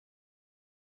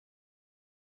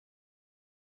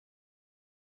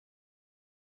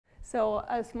So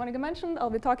as Monica mentioned, I'll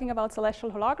be talking about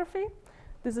celestial holography.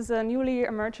 This is a newly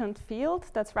emergent field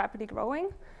that's rapidly growing.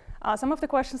 Some of the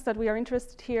questions that we are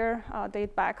interested here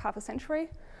date back half a century.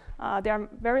 There are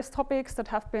various topics that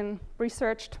have been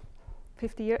researched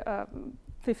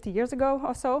 50 years ago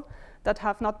or so that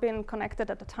have not been connected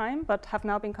at the time, but have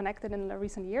now been connected in the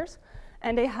recent years.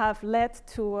 And they have led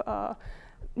to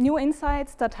new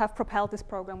insights that have propelled this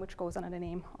program, which goes under the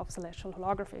name of celestial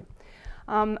holography.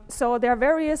 So there are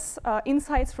various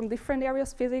insights from different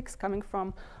areas of physics, coming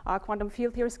from quantum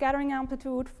field theory scattering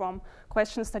amplitude, from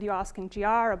questions that you ask in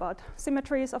GR about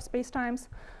symmetries of spacetimes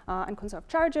and conserved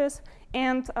charges,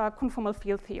 and conformal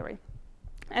field theory.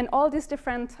 And all these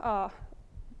different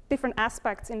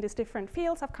aspects in these different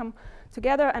fields have come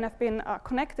together and have been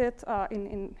connected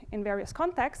in various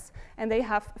contexts, and they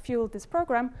have fueled this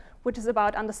program, which is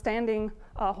about understanding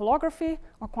holography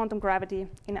or quantum gravity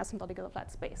in asymptotically flat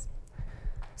space.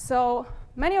 So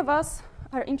many of us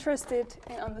are interested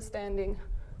in understanding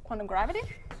quantum gravity.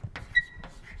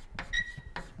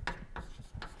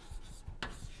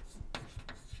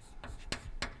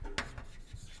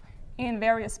 In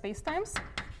various spacetimes.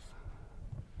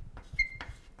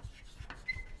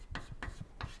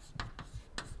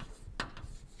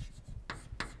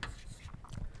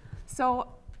 So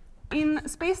in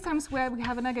spacetimes where we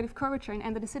have a negative curvature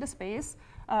in de Sitter space,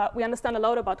 we understand a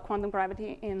lot about quantum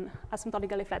gravity in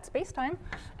asymptotically flat spacetime.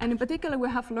 And in particular, we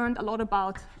have learned a lot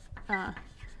about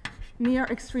near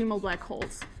extremal black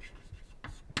holes.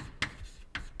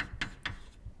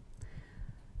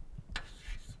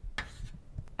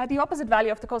 At the opposite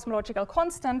value of the cosmological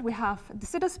constant, we have de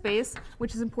Sitter space,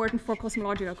 which is important for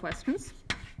cosmological questions.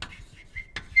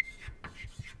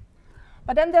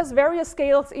 But then there's various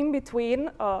scales in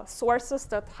between sources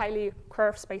that highly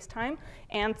curve space-time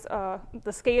and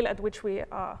the scale at which we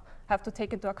have to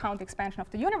take into account the expansion of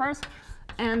the universe.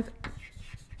 And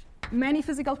many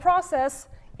physical processes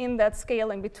in that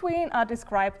scale in between are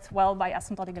described well by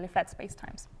asymptotically flat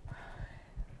spacetimes.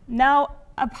 Now,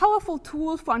 a powerful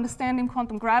tool for understanding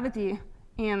quantum gravity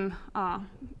in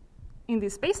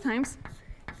these spacetimes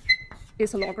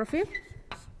is holography.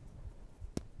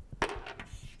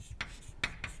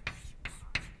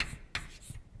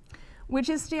 Which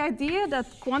is the idea that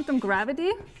quantum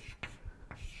gravity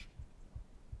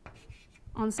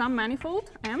on some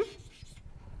manifold, M,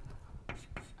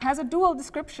 has a dual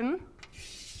description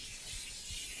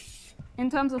in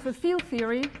terms of a field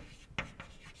theory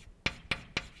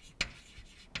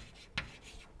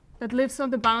that lives on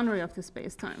the boundary of the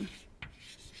space-time.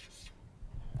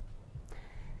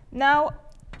 Now,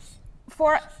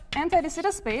 for anti-de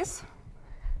Sitter space,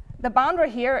 the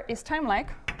boundary here is time-like.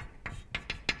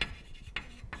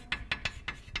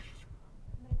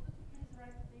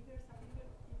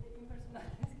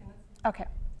 OK.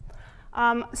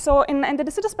 So in the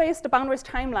de Sitter space, the boundary is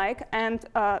time-like, and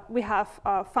we have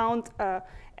found an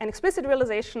explicit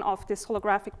realization of this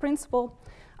holographic principle,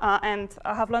 and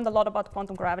have learned a lot about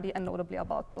quantum gravity and notably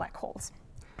about black holes.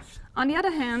 On the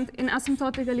other hand, in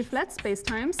asymptotically flat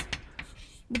spacetimes,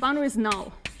 the boundary is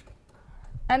null.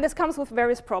 And this comes with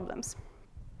various problems.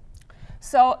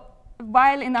 So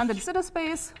while in the de Sitter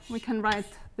space, we can write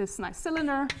this nice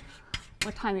cylinder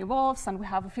where time evolves, and we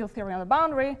have a field theory on the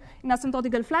boundary. In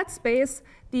asymptotically flat space,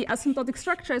 the asymptotic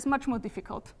structure is much more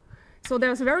difficult. So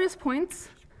there's various points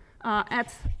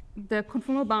at the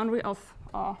conformal boundary of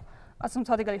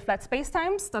asymptotically flat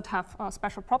spacetimes that have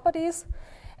special properties.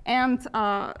 And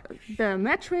the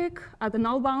metric at the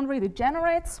null boundary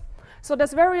degenerates. So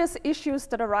there's various issues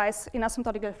that arise in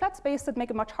asymptotically flat space that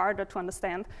make it much harder to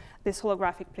understand this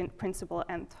holographic principle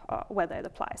and whether it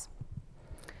applies.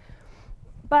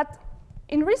 But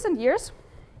in recent years,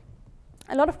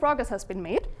 a lot of progress has been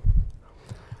made.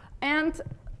 And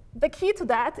the key to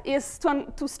that is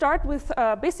to start with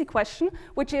a basic question,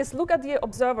 which is look at the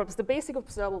observables, the basic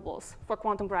observables for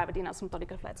quantum gravity in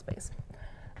asymptotically flat space.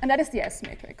 And that is the S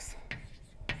matrix.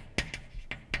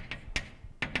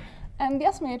 And the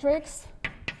S matrix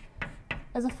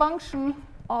is a function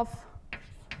of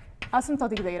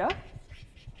asymptotic data.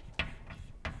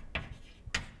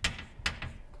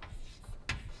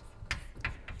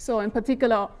 So in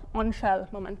particular, on-shell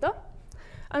momenta.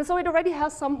 And so it already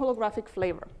has some holographic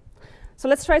flavor. So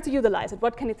let's try to utilize it.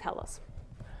 What can it tell us?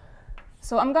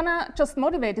 So I'm going to just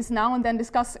motivate this now and then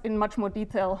discuss in much more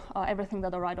detail everything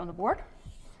that I write on the board.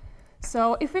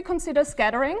 So if we consider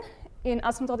scattering in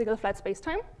asymptotically flat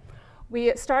spacetime,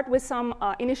 we start with some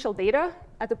initial data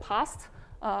at the past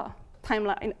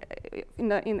timeline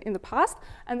in the past,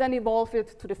 and then evolve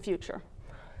it to the future.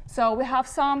 So we have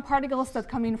some particles that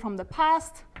come in from the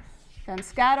past, then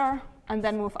scatter, and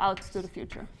then move out to the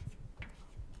future.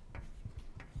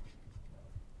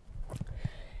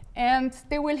 And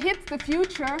they will hit the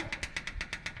future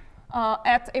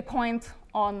at a point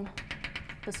on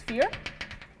the sphere.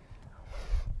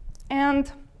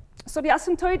 And so the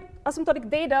asymptotic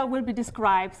data will be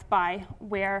described by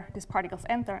where these particles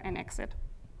enter and exit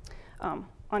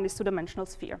on this two-dimensional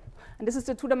sphere. And this is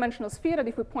the two-dimensional sphere that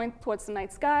if we point towards the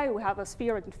night sky, we have a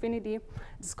sphere at infinity.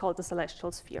 This is called the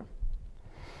celestial sphere.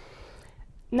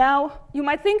 Now, you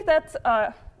might think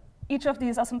that each of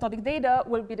these asymptotic data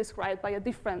will be described by a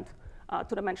different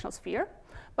two-dimensional sphere.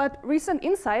 But recent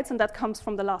insights, and that comes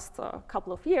from the last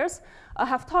couple of years,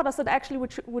 have taught us that actually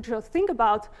we should think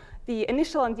about the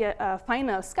initial and the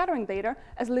final scattering data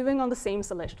as living on the same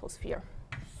celestial sphere.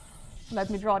 Let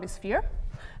me draw this sphere.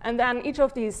 And then each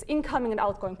of these incoming and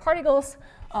outgoing particles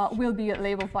will be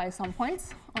labeled by some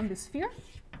points on this sphere.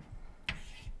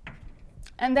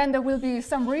 And then there will be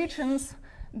some regions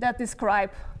that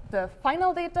describe the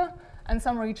final data and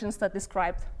some regions that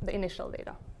describe the initial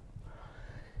data.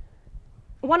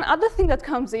 One other thing that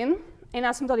comes in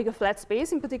asymptotic flat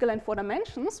space, in particular in 4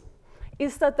 dimensions,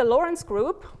 is that the Lorentz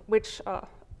group, which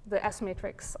the S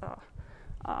matrix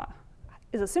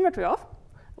is a symmetry of,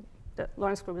 the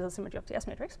Lorentz group is a symmetry of the S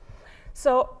matrix.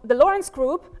 So the Lorentz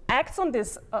group acts on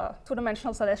this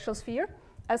two-dimensional celestial sphere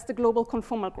as the global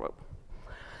conformal group.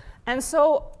 And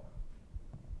so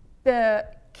the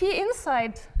key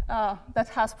insight that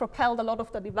has propelled a lot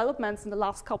of the developments in the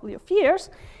last couple of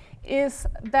years is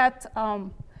that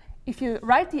if you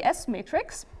write the S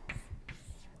matrix,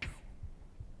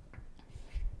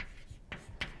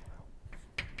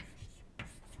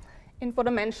 in 4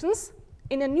 dimensions,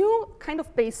 in a new kind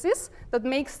of basis that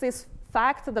makes this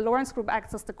fact that the Lorentz group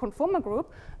acts as the conformal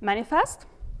group manifest,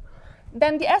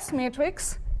 then the S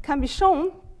matrix can be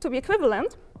shown to be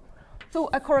equivalent to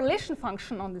a correlation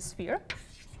function on the sphere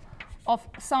of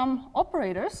some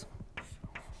operators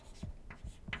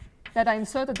that are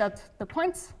inserted at the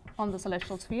points on the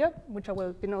celestial sphere, which I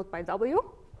will denote by W.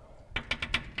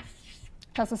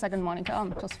 Just a second, Monica.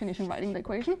 I'm just finishing writing the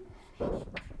equation.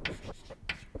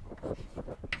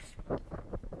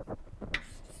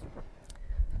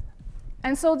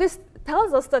 And so this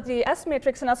tells us that the S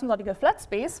matrix in asymptotic flat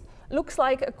space looks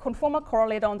like a conformal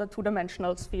correlator on the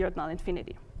two-dimensional sphere at null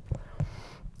infinity.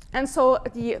 And so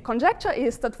the conjecture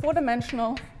is that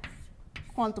 4-dimensional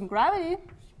quantum gravity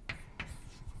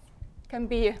can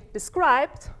be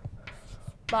described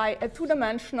by a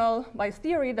two-dimensional, by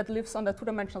theory that lives on the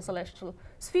two-dimensional celestial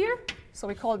sphere. So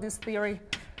we call this theory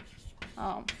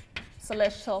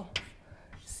celestial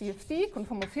CFT,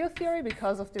 conformal field theory,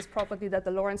 because of this property that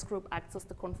the Lorentz group acts as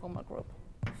the conformal group.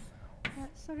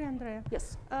 Sorry, Andrea.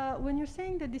 Yes. When you're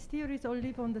saying that these theories all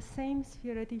live on the same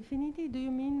sphere at infinity, do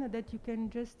you mean that you can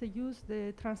just use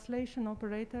the translation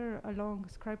operator along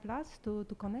scribe plus to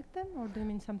connect them, or do you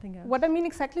mean something else? What I mean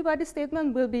exactly by this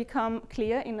statement will become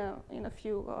clear in a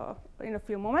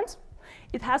few moments.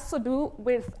 It has to do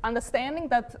with understanding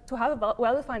that to have a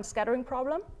well-defined scattering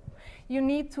problem, you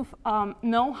need to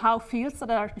know how fields that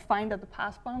are defined at the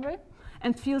past boundary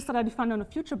and fields that are defined on the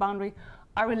future boundary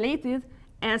are related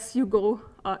as you go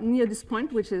near this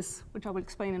point, which I will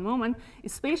explain in a moment,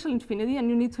 is spatial infinity, and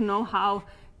you need to know how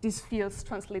these fields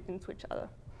translate into each other.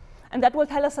 And that will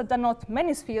tell us that there are not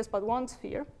many spheres, but one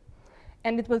sphere,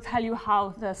 and it will tell you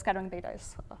how the scattering data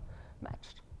is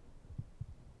matched.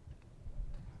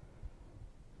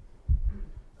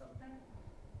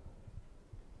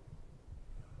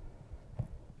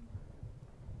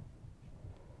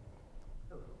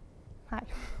 Hi.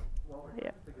 While we're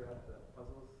trying to figure out the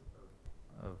puzzles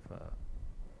of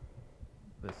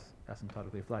this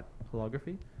asymptotically flat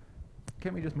holography,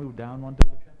 can't we just move down one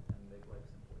dimension and make life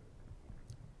simpler?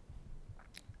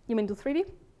 You mean to 3D? And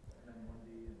then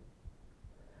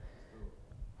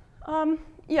 1D and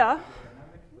yeah.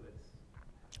 dynamic, but it's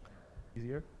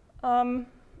easier?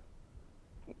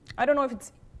 I don't know if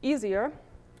it's easier.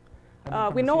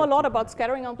 We know a lot about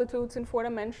scattering amplitudes in 4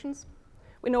 dimensions.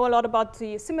 We know a lot about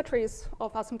the symmetries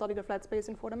of asymptotic flat space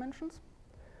in 4 dimensions.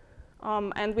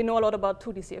 And we know a lot about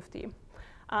 2D CFT.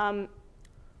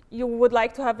 You would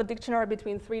like to have a dictionary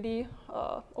between 3D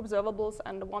observables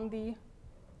and the 1D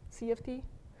CFT.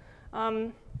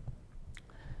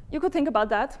 You could think about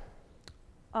that.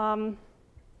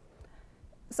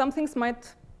 Some things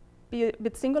might be a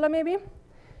bit singular, maybe.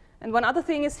 And one other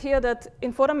thing is here that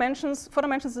in 4 dimensions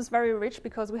is very rich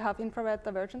because we have infrared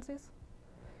divergences.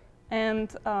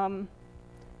 And a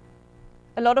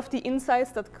lot of the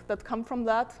insights that come from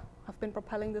that have been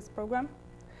propelling this program.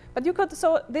 But you could,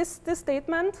 so this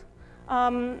statement,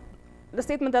 the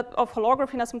statement that of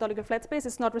holography in asymptotic flat space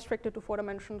is not restricted to 4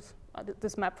 dimensions,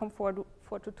 this map from 4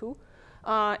 to 2.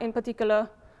 In particular,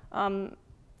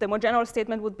 the more general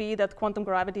statement would be that quantum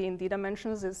gravity in d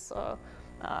dimensions is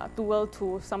dual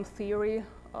to some theory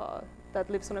that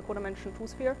lives on a co-dimension 2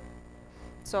 sphere.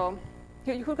 So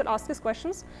here you could ask these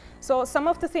questions. So some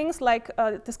of the things like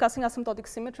discussing asymptotic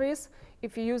symmetries,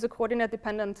 if you use a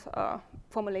coordinate-dependent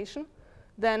formulation,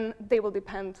 then they will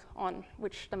depend on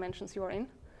which dimensions you are in,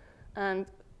 and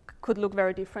could look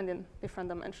very different in different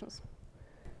dimensions.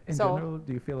 In general,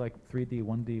 do you feel like 3D,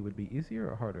 1D would be easier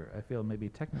or harder? I feel maybe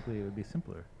technically it would be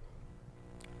simpler,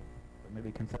 but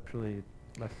maybe conceptually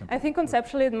less simple. I think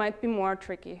conceptually it might be more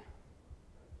tricky,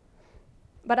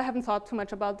 but I haven't thought too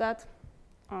much about that.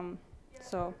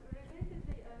 So.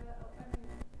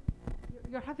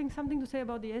 You're having something to say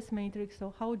about the S matrix,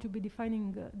 so how would you be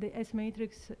defining the S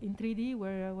matrix in 3D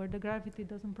where the gravity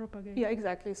doesn't propagate? Yeah,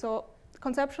 exactly. So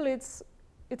conceptually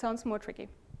it sounds more tricky.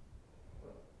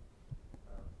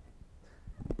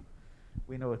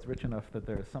 We know it's rich enough that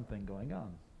there's something going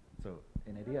on. So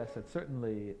in ADS, it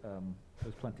certainly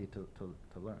there's plenty to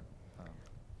learn.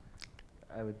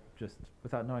 I would just,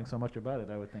 without knowing so much about it,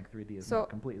 I would think 3D is not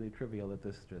completely trivial, that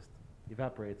this just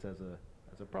evaporates as a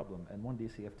problem, and 1D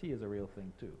CFT is a real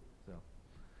thing too. So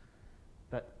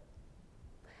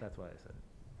that's why I said it.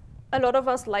 A lot of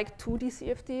us like 2D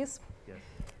CFTs. Yes.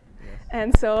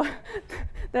 And so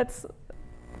that's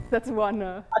one.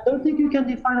 I don't think you can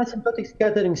define asymptotic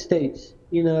scattering states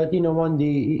in a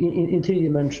 1D in 3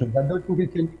 dimensions. I don't think you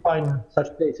can define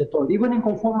such states at all. Even in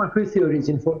conformal free theories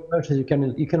in 4 dimensions,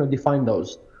 you cannot define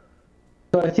those.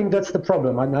 So I think that's the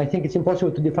problem. And I think it's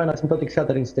impossible to define asymptotic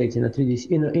scattering states in a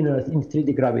 3D in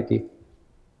 3D gravity.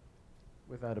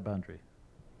 Without a boundary.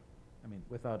 I mean,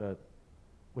 with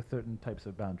certain types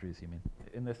of boundaries. You mean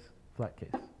in this flat case?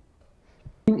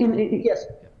 Yes.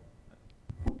 Yeah.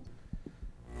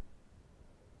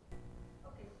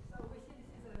 Okay, so we see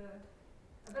this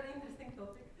is a very interesting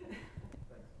topic.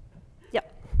 Yeah.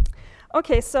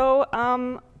 Okay, so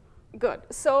good.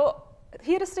 So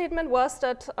here the statement was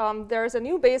that there is a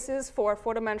new basis for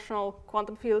 4-dimensional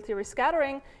quantum field theory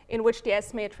scattering in which the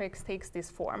S matrix takes this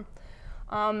form.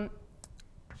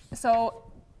 So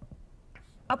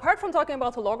apart from talking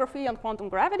about holography and quantum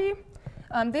gravity,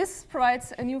 this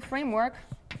provides a new framework.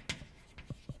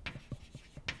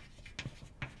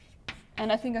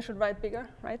 And I think I should write bigger,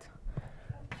 right?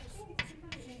 I think it's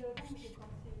different in the room you can see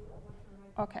what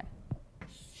you're writing. OK.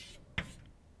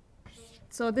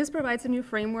 So this provides a new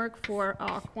framework for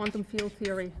quantum field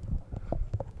theory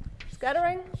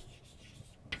scattering.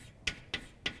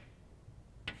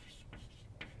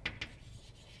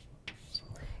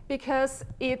 Because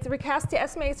it recasts the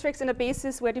S matrix in a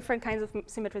basis where different kinds of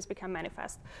symmetries become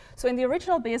manifest. So in the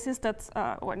original basis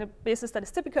or in the basis that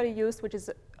is typically used, which is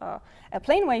a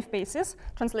plane wave basis,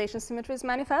 translation symmetry is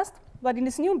manifest. But in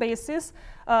this new basis,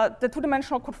 the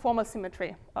 2-dimensional conformal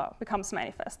symmetry becomes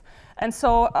manifest. And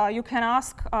so you can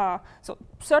ask, so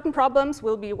certain problems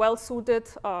will be well suited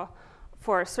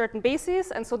for certain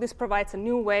bases. And so this provides a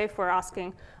new way for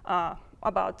asking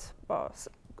about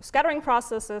scattering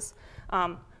processes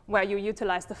where you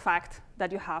utilize the fact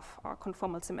that you have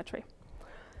conformal symmetry.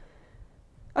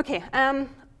 OK, and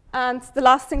the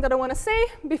last thing that I want to say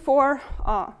before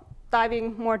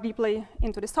diving more deeply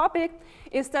into this topic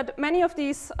is that many of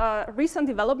these recent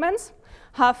developments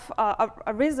have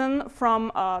arisen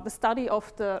from the study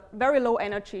of the very low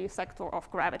energy sector of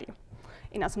gravity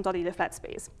in asymptotically flat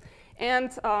space.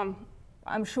 And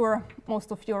I'm sure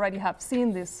most of you already have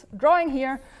seen this drawing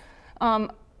here.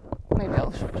 Maybe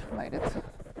I should write it down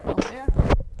there.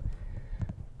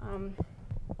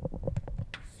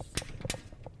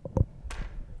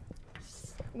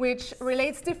 Which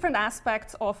relates different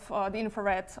aspects of the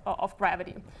infrared of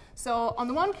gravity. So on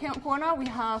the one corner, we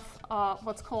have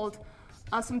what's called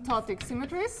asymptotic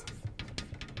symmetries.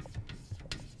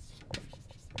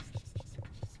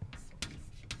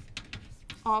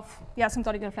 Of the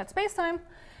asymptotically flat spacetime,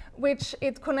 which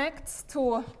it connects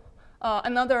to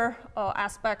another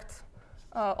aspect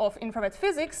of infrared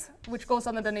physics, which goes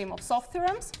under the name of soft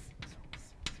theorems.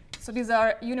 So these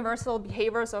are universal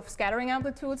behaviors of scattering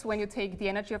amplitudes when you take the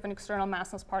energy of an external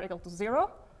massless particle to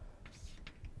 0.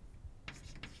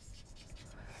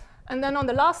 And then on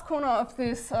the last corner of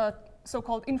this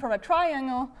so-called infrared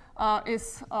triangle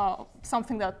is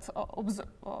something that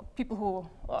people who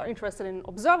are interested in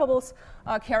observables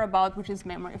care about, which is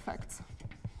memory effects.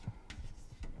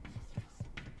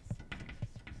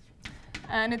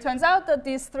 And it turns out that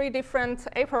these three different,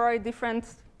 a priori different,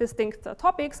 distinct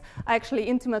topics are actually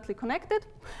intimately connected.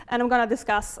 And I'm going to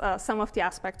discuss some of the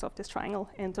aspects of this triangle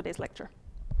in today's lecture.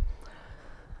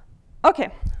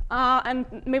 OK, And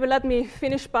maybe let me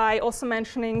finish by also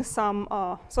mentioning some,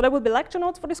 so there will be lecture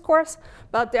notes for this course,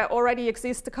 but there already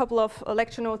exist a couple of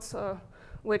lecture notes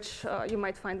which you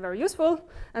might find very useful.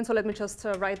 And so let me just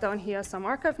write down here some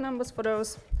archive numbers for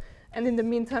those. And in the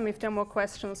meantime, if there are more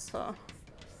questions,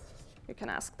 you can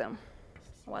ask them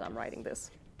while I'm writing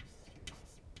this.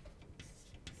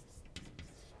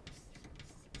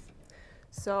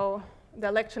 So there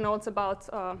are lecture notes about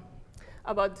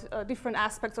different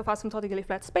aspects of asymptotically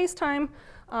flat spacetime.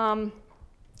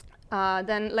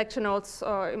 Then lecture notes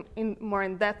more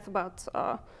in depth about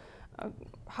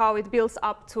how it builds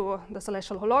up to the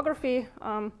celestial holography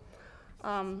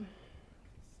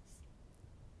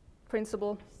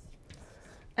principle.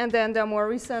 And then there are more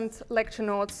recent lecture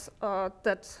notes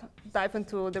that dive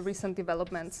into the recent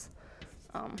developments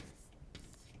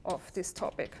of this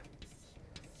topic.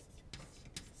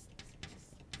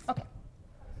 OK.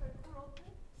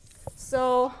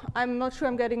 So I'm not sure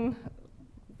I'm getting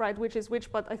right which is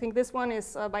which, but I think this one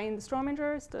is by Ian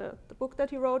Strominger. It's the book that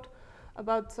he wrote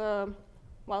about,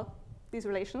 well, these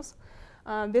relations.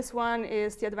 This one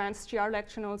is the advanced GR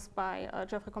lecture notes by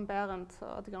Geoffrey Compère and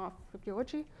Adrien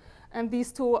Pirogi. And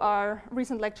these two are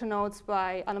recent lecture notes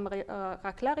by Anna-Maria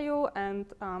Raclario and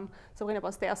Sabrina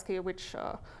Bostersky, which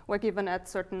were given at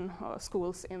certain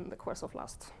schools in the course of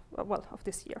of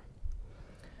this year.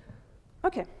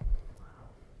 OK.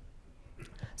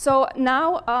 So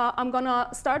now I'm going to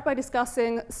start by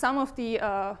discussing some of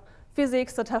the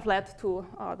physics that have led to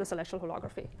the celestial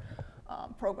holography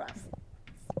program.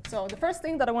 So the first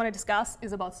thing that I want to discuss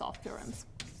is about soft theorems.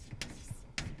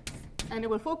 And it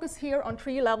will focus here on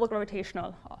tree-level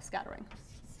gravitational scattering.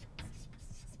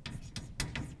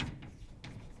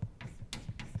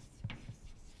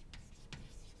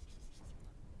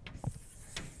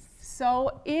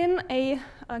 So in a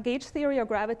gauge theory of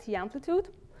gravity amplitude,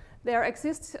 there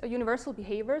exists universal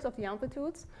behaviors of the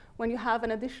amplitudes when you have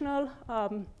an additional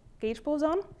gauge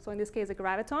boson, so in this case a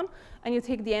graviton, and you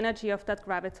take the energy of that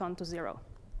graviton to 0.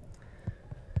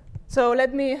 So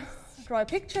let me draw a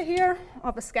picture here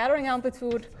of a scattering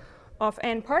amplitude of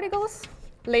n particles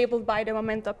labeled by the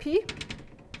momenta p.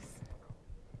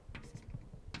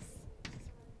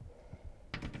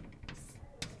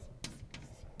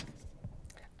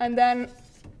 And then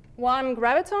one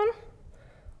graviton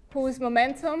whose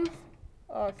momentum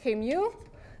k mu,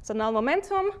 so null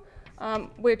momentum,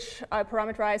 which I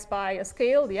parameterize by a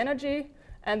scale, the energy,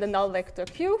 and the null vector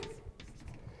q.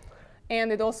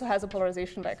 And it also has a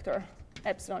polarization vector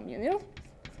epsilon mu nu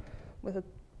with a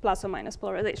plus or minus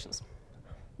polarizations.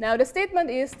 Now the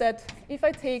statement is that if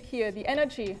I take here the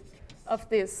energy of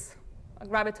this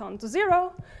graviton to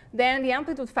 0, then the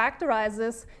amplitude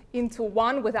factorizes into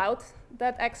 1 without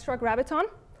that extra graviton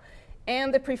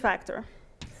and the prefactor.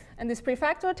 And this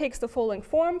prefactor takes the following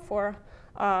form for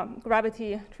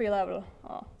gravity tree-level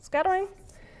scattering.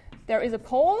 There is a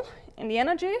pole in the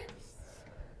energy.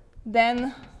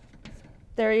 Then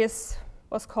there is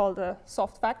what's called a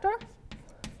soft factor,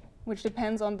 which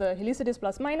depends on the helicities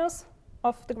plus minus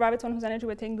of the graviton whose energy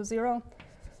we're taking to 0.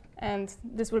 And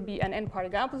this will be an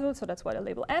n-particle amplitude, so that's why I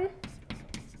label n.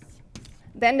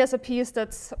 Then there's a piece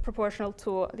that's proportional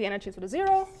to the energy to the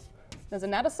 0. There's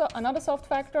another soft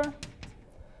factor.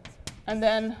 And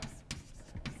then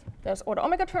there's order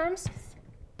omega terms.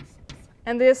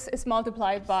 And this is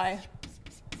multiplied by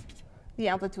the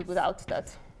amplitude without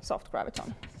that soft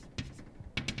graviton.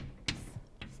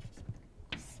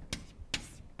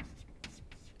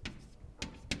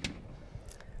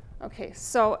 OK,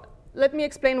 so let me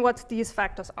explain what these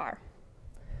factors are.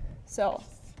 So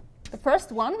the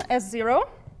first one, S0,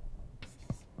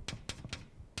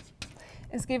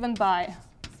 is given by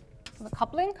the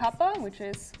coupling, kappa, which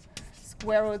is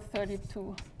square root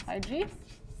 32 Ig.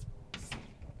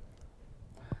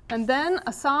 And then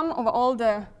a sum over all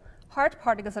the hard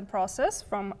particles in process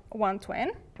from 1 to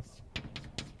n.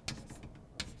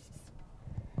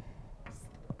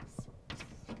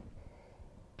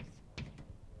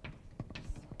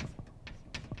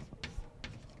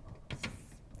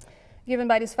 Given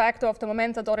by this factor of the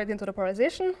momenta dotted into the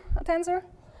polarization tensor.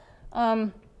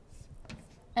 And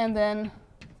then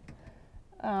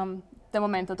the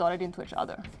momenta dotted into each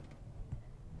other.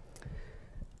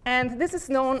 And this is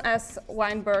known as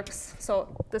Weinberg's. So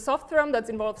the soft theorem that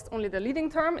involves only the leading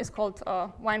term is called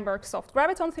Weinberg's soft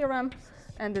graviton theorem.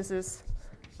 And this is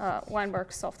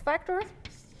Weinberg's soft factor.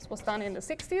 This was done in the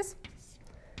 60s.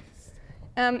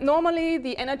 Normally,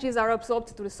 the energies are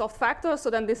absorbed to the soft factor, so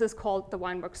then this is called the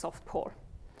Weinberg soft pole.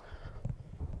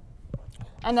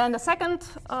 And then the second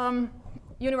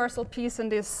universal piece in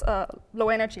this low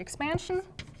energy expansion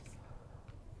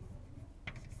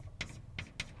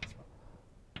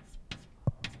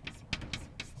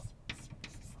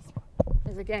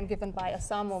is again given by a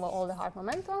sum over all the hard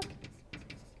momenta.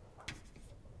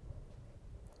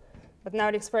 But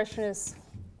now the expression is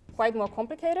quite more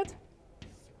complicated.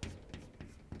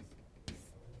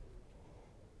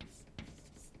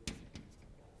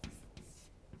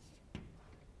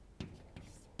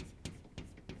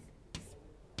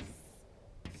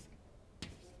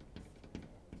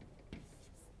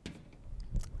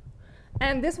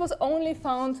 And this was only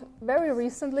found very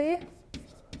recently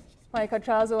by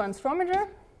Cachazo and Strominger.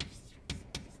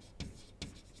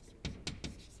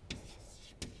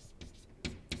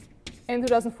 In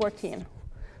 2014.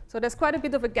 So there's quite a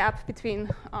bit of a gap between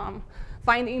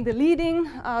finding the leading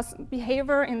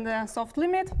behavior in the soft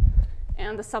limit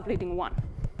and the subleading one.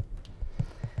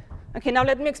 Okay, now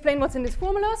let me explain what's in these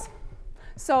formulas.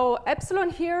 So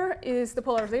epsilon here is the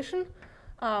polarization.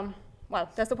 Well,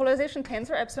 there's the polarization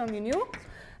tensor epsilon mu nu,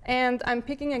 and I'm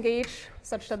picking a gauge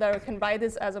such that I can write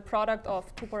this as a product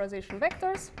of two polarization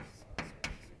vectors,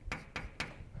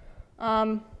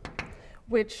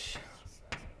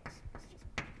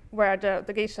 where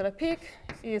the gauge that I pick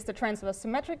is the transverse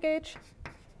symmetric gauge.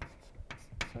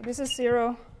 So this is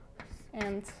 0,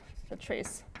 and the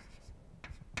trace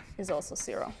is also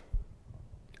 0.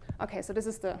 Okay, so this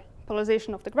is the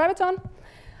polarization of the graviton.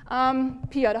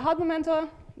 P are the hard momenta.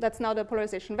 That's now the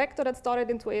polarization vector that's dotted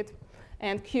into it.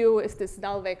 And Q is this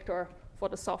null vector for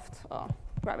the soft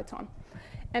graviton.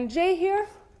 And J here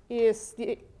is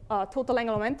the total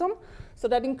angular momentum. So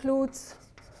that includes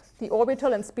the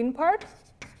orbital and spin part.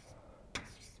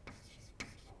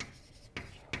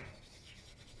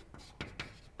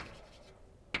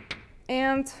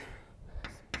 And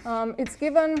it's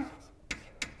given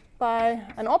by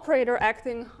an operator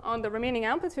acting on the remaining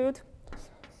amplitude,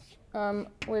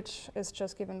 which is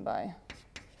just given by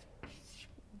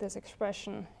this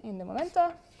expression in the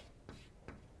momenta.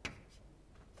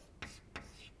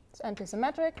 It's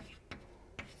antisymmetric.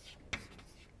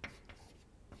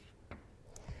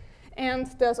 And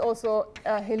there's also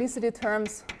helicity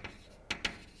terms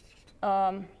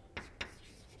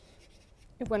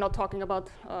if we're not talking about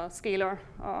scalar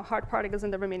hard particles in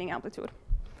the remaining amplitude.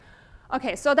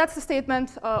 Okay, so that's the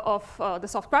statement of the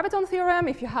soft graviton theorem.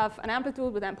 If you have an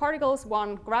amplitude with n particles,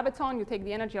 one graviton, you take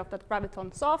the energy of that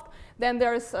graviton soft. Then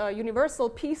there's universal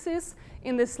pieces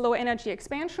in this low energy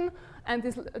expansion. And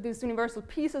these universal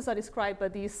pieces are described by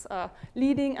these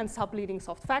leading and subleading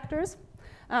soft factors,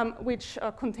 which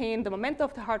contain the momenta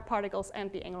of the hard particles and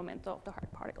the angular momenta of the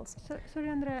hard particles. So, sorry,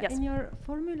 Andrea, yes. In your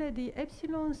formula, the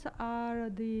epsilons are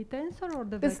the tensor or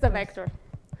the vectors? This is the vector.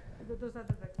 Those are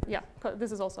the vectors. Yeah,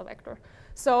 this is also a vector.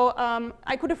 So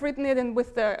I could have written it in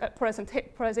with the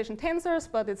polarization tensors,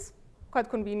 but it's quite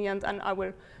convenient, and I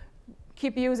will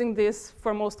keep using this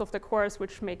for most of the course,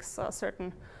 which makes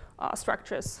certain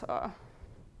structures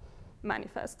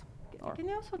manifest. Can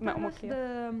you also tell us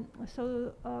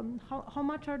how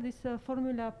much are these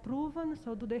formula proven?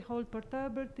 So do they hold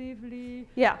perturbatively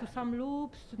to some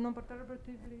loops,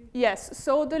 non-perturbatively? Yes.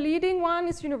 So the leading one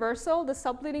is universal. The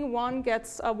subleading one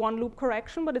gets a one loop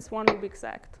correction, but it's one loop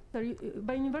exact. So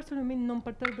by universal you mean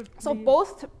non-perturbatively? So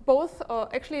both.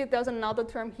 Actually, there's another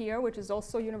term here which is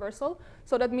also universal.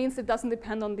 So that means it doesn't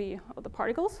depend on the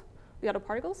particles, the other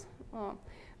particles.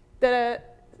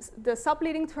 The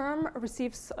subleading term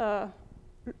receives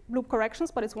loop corrections,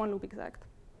 but it's one loop exact.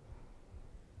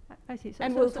 I see.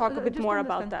 And we'll talk a bit more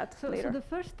about that later. So the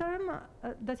first term,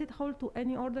 does it hold to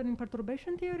any order in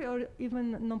perturbation theory or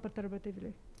even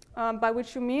non-perturbatively? By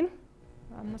which you mean?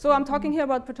 I'm talking here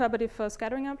about perturbative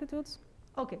scattering amplitudes.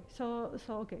 Okay. So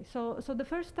the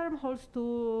first term holds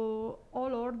to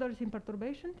all orders in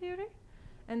perturbation theory.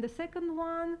 And the second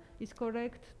one is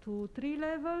correct to 3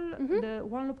 level. The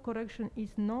one loop correction is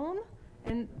known.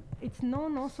 And it's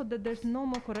known also that there's no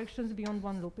more corrections beyond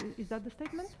one loop. Is that the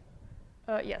statement?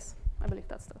 Yes, I believe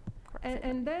that's the correct statement.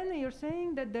 And then you're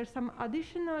saying that there's some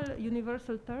additional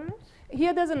universal terms?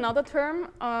 Here there's another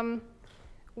term,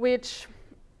 which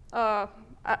I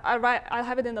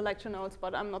have it in the lecture notes,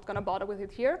 but I'm not going to bother with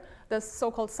it here. The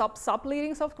so-called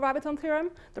subleading soft graviton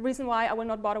theorem. The reason why I will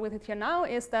not bother with it here now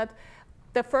is that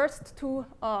the first two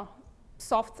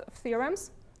soft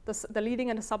theorems, the leading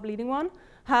and the subleading one,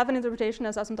 have an interpretation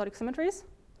as asymptotic symmetries,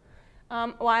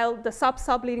 while the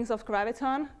subleadings of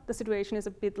graviton, the situation is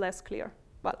a bit less clear.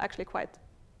 Well, actually quite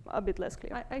a bit less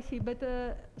clear. I see, but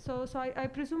so I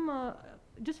presume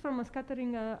just from a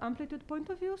scattering amplitude point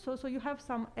of view, so you have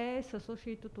some S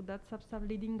associated to that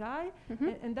subleading guy,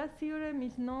 and that theorem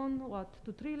is known, what,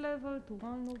 to 3 level, to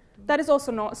 1 loop? That is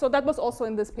also known. So that was also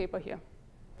in this paper here.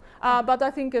 But I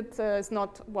think it is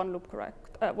not one loop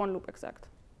correct, one loop exact.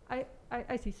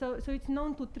 I see. So it's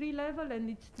known to tree level, and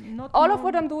it's not. All of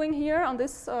what I'm doing here on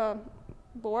this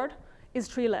board is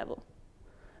tree level.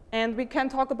 And we can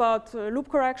talk about loop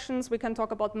corrections. We can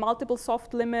talk about multiple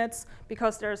soft limits,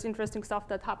 because there's interesting stuff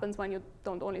that happens when you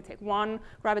don't only take one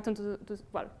graviton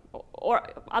or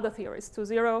other theories to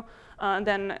 0. And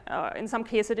then in some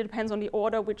cases, it depends on the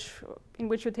order in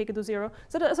which you take it to 0.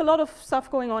 So there's a lot of stuff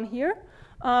going on here.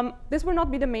 This will not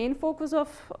be the main focus of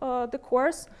the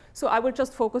course. So I will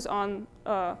just focus on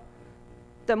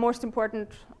the most important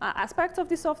aspects of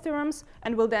these soft theorems,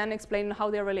 and will then explain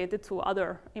how they're related to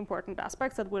other important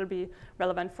aspects that will be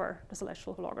relevant for the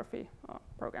celestial holography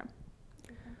program.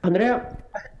 Andrea?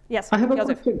 Yes, I have a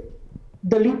Joseph. question.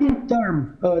 The leading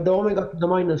term, the omega to the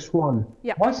 -1,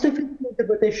 yeah. What's the physical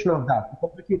interpretation of that?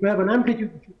 Because if you have an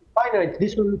amplitude which is finite,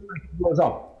 this will look like it goes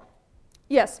up.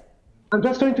 Yes. I'm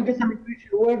just trying to get some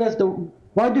intuition.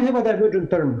 Why do you have a divergent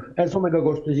term as omega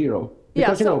goes to 0?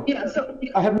 Because,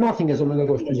 I have nothing as omega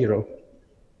goes to 0.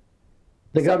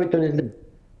 The graviton is there.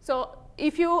 So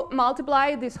if you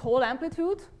multiply this whole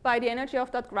amplitude by the energy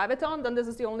of that graviton, then this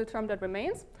is the only term that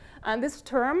remains. And this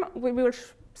term, we will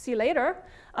see later,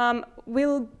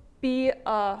 will be,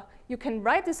 you can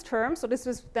write this term. So this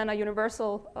is then a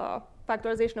universal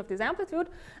factorization of this amplitude.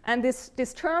 And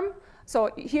this term, so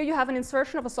here you have an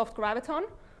insertion of a soft graviton,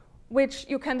 which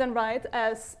you can then write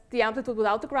as the amplitude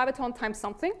without the graviton times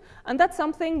something. And that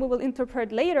something we will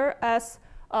interpret later as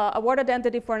a word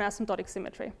identity for an asymptotic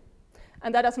symmetry.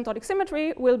 And that asymptotic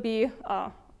symmetry will be,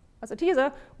 as a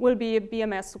teaser, will be a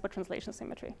BMS supertranslation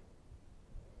symmetry.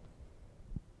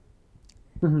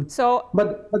 Mm-hmm. So,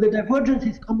 but the divergence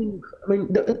is coming. I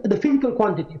mean, the physical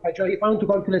quantity. If I want to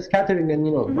calculate scattering, and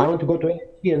I want to go to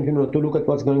AFT and to look at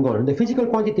what's going on, the physical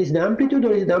quantity is the amplitude,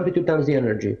 or is the amplitude times the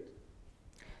energy?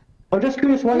 I'm just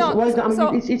curious. Why is the, I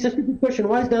mean, it's a stupid question.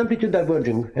 Why is the amplitude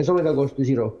diverging as omega goes to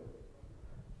 0?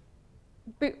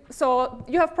 So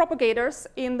you have propagators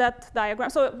in that diagram.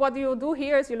 So what you do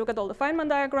here is you look at all the Feynman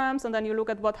diagrams, and then you look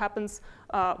at what happens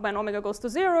when omega goes to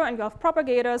 0, and you have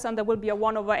propagators, and there will be a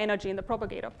 1 over energy in the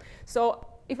propagator. So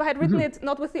if I had written it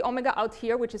not with the omega out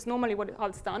here, which is normally how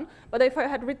it's done, but if I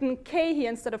had written k here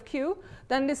instead of q,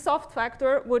 then this soft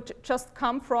factor would just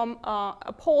come from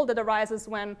a pole that arises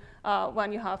when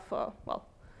you have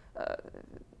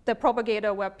the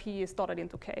propagator where p is dotted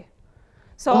into k.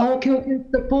 So okay, it's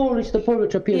the pole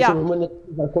which appears when the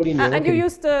are collinear. And you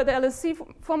use the LSC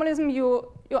formalism, you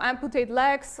amputate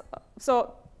legs.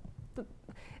 So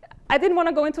I didn't want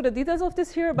to go into the details of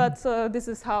this here, but this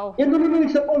is how. Yeah, no,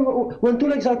 it's the pole. When two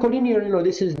legs are collinear,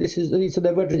 it's a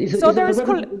divergence. So there's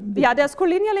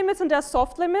collinear limits and there's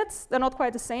soft limits. They're not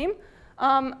quite the same.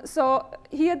 So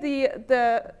here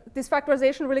this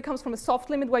factorization really comes from a soft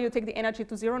limit where you take the energy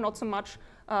to 0, not so much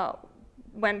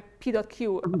when p dot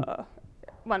q.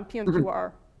 When p and q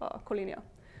are collinear.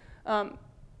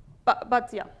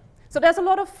 But yeah, so there's a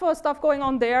lot of stuff going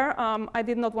on there. I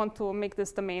did not want to make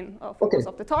this the main focus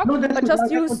of the talk, but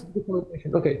just use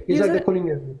okay. It's like the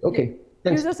collinear. Okay,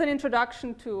 thanks. Use as an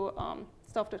introduction to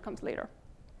stuff that comes later.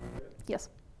 Yes.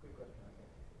 Quick question.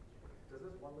 Does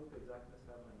this one loop exactness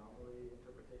have an anomaly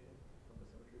interpretation from the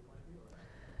symmetry point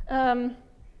of view?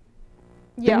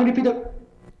 Yeah. Can you repeat that?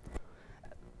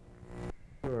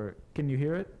 Or can you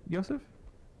hear it, Joseph?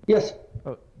 Yes.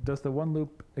 Oh, does the one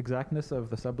loop exactness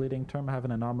of the subleading term have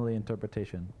an anomaly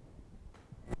interpretation?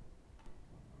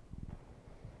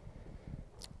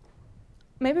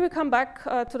 Maybe we come back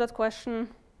to that question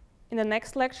in the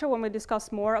next lecture when we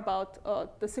discuss more about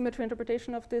the symmetry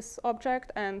interpretation of this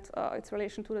object and its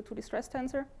relation to the 2D stress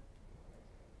tensor.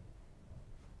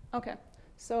 Okay.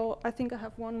 So I think I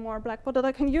have one more blackboard that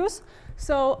I can use.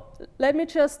 So let me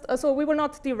just, so we will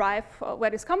not derive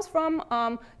where this comes from.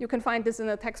 You can find this in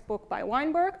a textbook by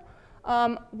Weinberg.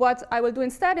 What I will do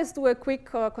instead is do a quick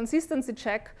consistency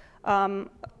check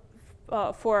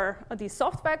for these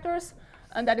soft vectors.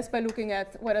 And that is by looking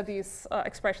at whether these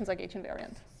expressions are gauge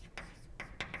invariant.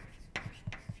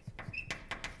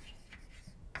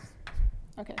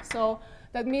 Okay, so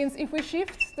that means if we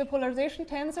shift the polarization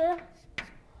tensor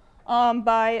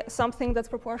by something that's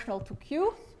proportional to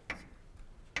q.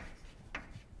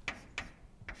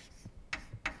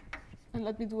 And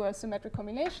let me do a symmetric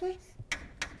combination.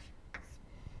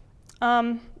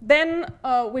 Then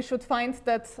we should find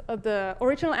that the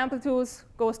original amplitude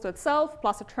goes to itself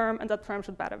plus a term, and that term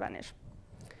should better vanish.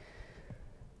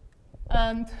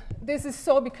 And this is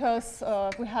so because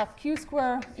we have q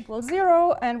square equals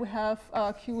 0, and we have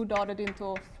q dotted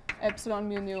into epsilon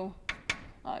mu nu.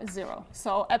 0.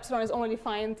 So epsilon is only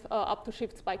defined up to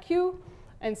shifts by q,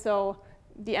 and so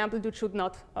the amplitude should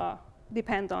not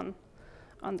depend on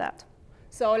that.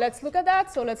 So let's look at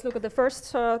that. So let's look at the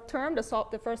first term,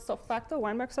 the first soft factor,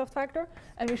 Weinberg soft factor,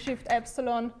 and we shift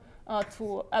epsilon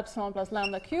to epsilon plus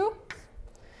lambda q.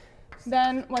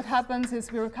 Then what happens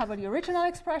is we recover the original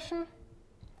expression.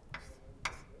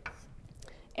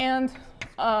 And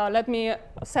let me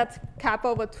set kappa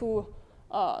over to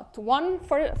 1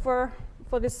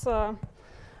 for this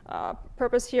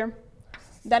purpose here.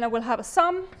 Then I will have a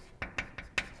sum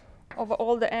over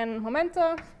all the n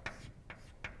momenta.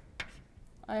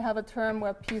 I have a term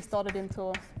where p is dotted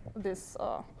into this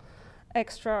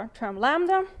extra term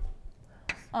lambda.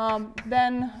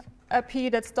 Then a p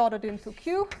that's dotted into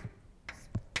q.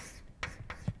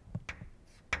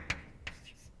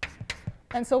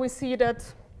 And so we see that,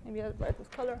 maybe I'll write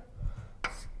with color,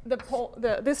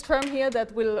 this term here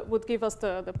that would give us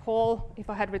the pole, if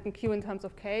I had written q in terms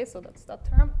of k, so that's that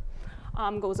term,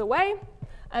 goes away.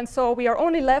 And so we are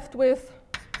only left with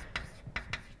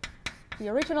the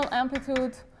original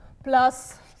amplitude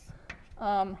plus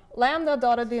lambda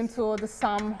dotted into the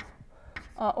sum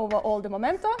over all the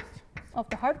momenta of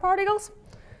the hard particles.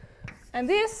 And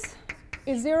this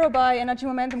is 0 by energy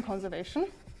momentum conservation.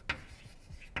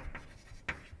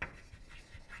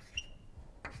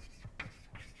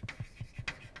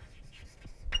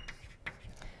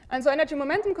 And so energy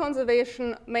momentum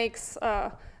conservation makes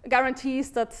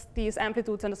guarantees that these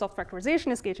amplitudes and the soft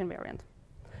factorization is gauge invariant.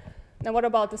 Now what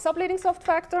about the subleading soft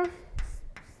factor?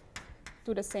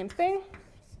 Do the same thing.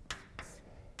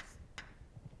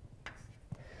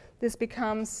 This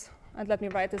becomes, and let me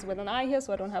write this with an I here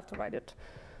so I don't have to write it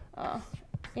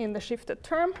in the shifted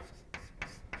term.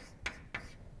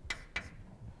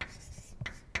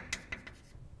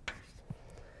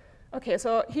 OK,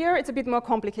 so here it's a bit more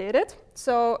complicated.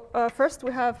 So first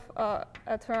we have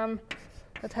a term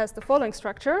that has the following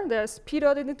structure. There's p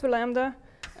dotted into lambda,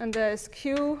 and there's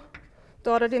q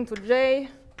dotted into j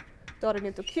dotted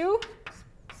into q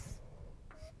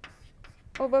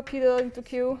over p dotted into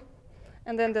q.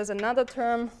 And then there's another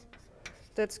term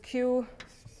that's q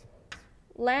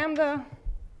lambda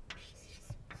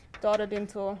dotted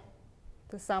into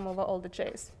the sum over all the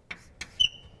j's.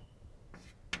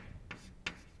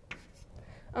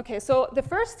 OK, so the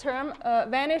first term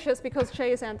vanishes because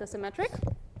j is antisymmetric.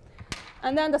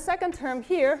 And then the second term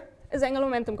here is angular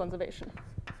momentum conservation.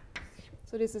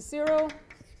 So this is 0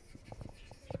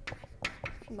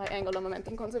 by angular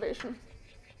momentum conservation.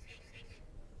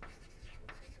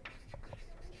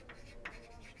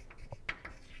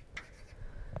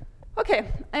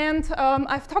 OK, and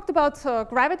I've talked about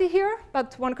gravity here,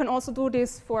 but one can also do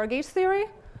this for gauge theory,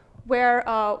 where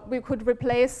we could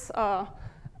replace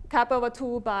kappa over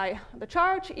 2 by the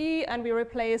charge E, and we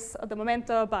replace the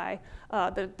momenta by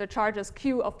the charges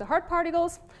Q of the hard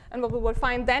particles. And what we will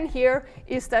find then here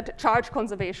is that charge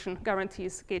conservation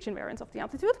guarantees gauge invariance of the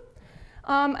amplitude.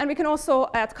 And we can also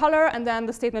add color, and then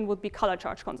the statement would be color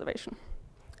charge conservation.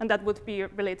 And that would be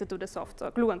related to the soft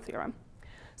gluon theorem.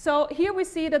 So here we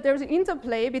see that there's an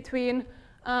interplay between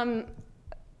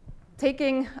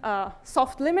taking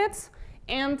soft limits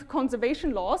and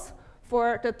conservation laws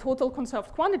for the total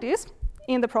conserved quantities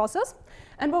in the process.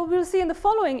 And what we'll see in the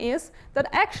following is that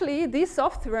actually these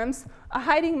soft theorems are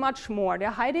hiding much more. They're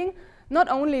hiding not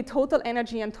only total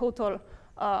energy and total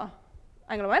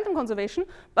angular momentum conservation,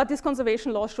 but these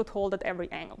conservation laws should hold at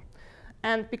every angle.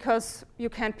 And because you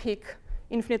can pick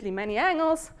infinitely many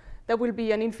angles, there will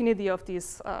be an infinity of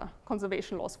these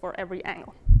conservation laws for every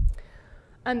angle.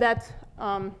 And that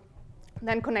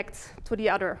then connects to the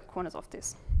other corners of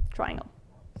this triangle.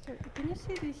 So can you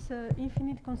see these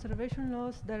infinite conservation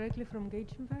laws directly from gauge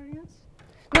invariance?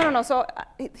 No. So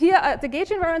here, the gauge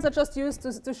invariants are just used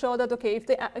to show that, OK,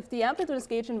 if the amplitude is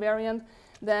gauge invariant,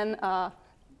 then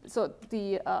so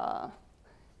the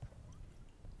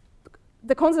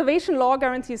conservation law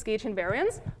guarantees gauge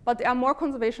invariance, but there are more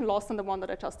conservation laws than the one that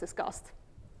I just discussed.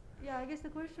 Yeah, I guess the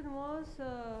question was,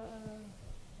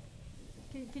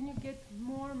 can you get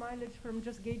more mileage from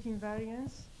just gauge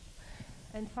invariance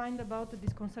and find about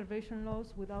these conservation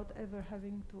laws without ever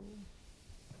having to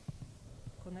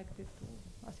connect it to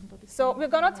asymptotic? So we're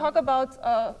going to talk about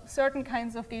certain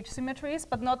kinds of gauge symmetries,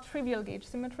 but not trivial gauge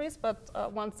symmetries, but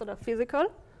ones that are physical.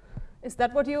 Is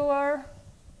that what you are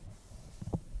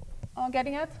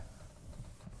getting at?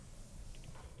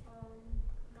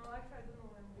 No, actually, I don't know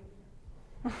what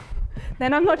I'm getting.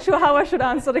 Then I'm not sure how I should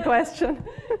answer the question.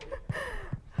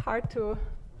 Hard to.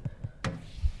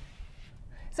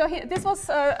 So here, this was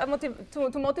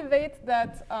to motivate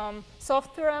that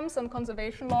soft theorems and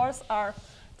conservation laws are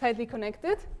tightly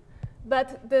connected.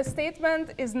 But the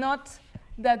statement is not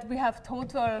that we have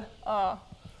total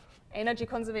energy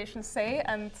conservation, say,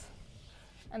 and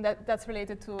and that's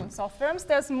related to soft terms.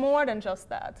 There's more than just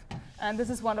that, and this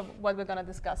is one of what we're going to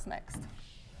discuss next.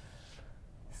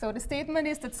 So the statement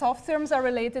is that soft terms are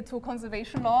related to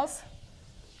conservation laws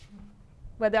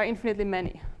where there are infinitely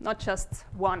many, not just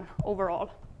one overall,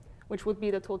 which would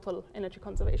be the total energy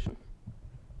conservation.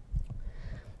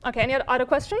 Okay, any other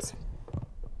questions?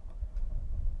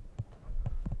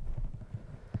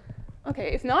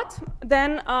 Okay, if not,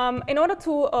 then in order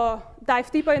to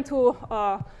dive deeper into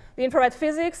the infrared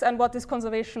physics and what these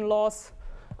conservation laws,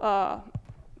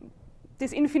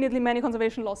 these infinitely many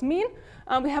conservation laws mean,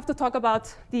 we have to talk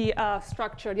about the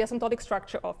structure, the asymptotic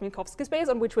structure of Minkowski space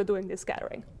on which we're doing this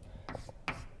scattering.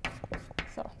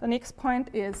 So the next point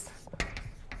is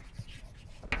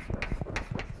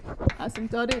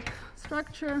asymptotic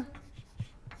structure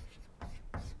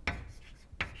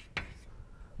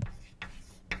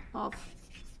of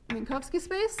Minkowski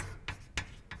space.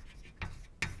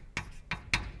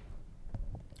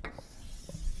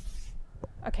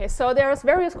 Okay, so there's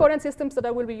various coordinate systems that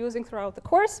I will be using throughout the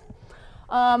course.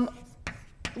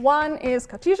 One is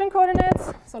Cartesian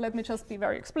coordinates. So let me just be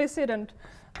very explicit and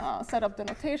set up the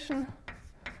notation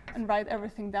and write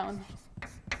everything down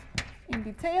in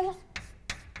detail.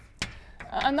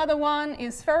 Another one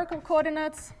is spherical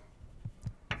coordinates.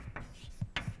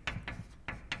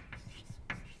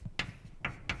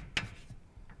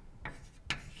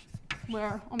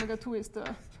 Where omega 2 is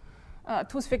the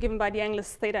two sphere given by the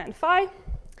angles theta and phi.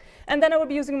 And then I will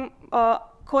be using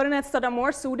coordinates that are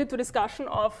more suited to discussion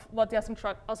of what the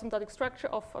asymptotic structure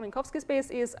of a Minkowski space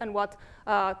is and what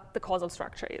the causal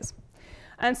structure is.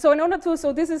 And so in order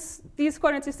to, these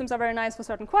coordinate systems are very nice for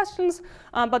certain questions,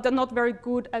 but they're not very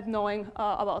good at knowing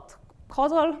about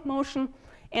causal motion,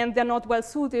 and they're not well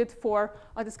suited for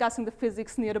discussing the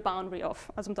physics near the boundary of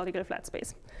asymptotically flat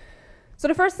space. So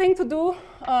the first thing to do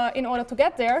in order to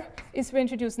get there is to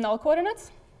introduce null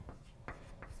coordinates,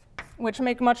 which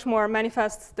make much more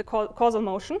manifest the causal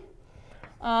motion.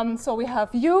 So we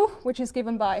have u, which is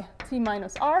given by t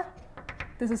minus r.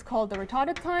 This is called the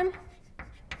retarded time.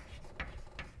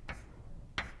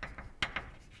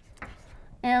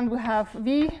 And we have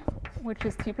v, which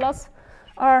is t plus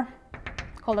r,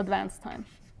 called advanced time.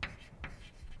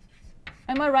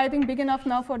 Am I writing big enough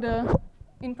now for the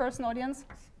in-person audience?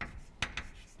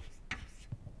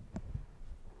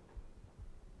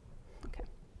 Okay,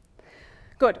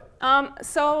 good.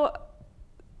 So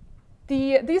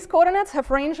these coordinates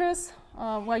have ranges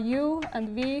where u and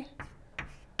v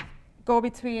go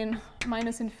between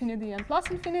minus infinity and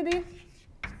plus infinity,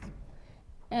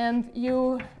 and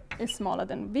u is smaller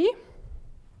than v.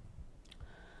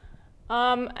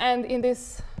 And in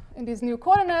these new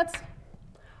coordinates,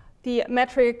 the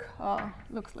metric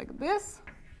looks like this.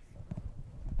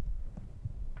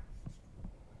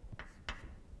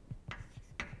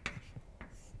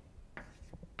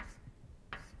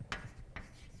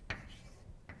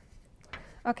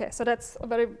 Okay, so that's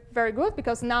very, very good,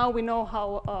 because now we know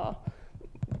how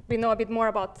we know a bit more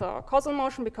about causal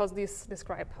motion, because these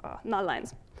describe null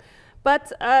lines.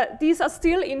 But these are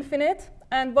still infinite,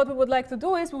 and what we would like to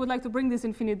do is we would like to bring this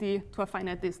infinity to a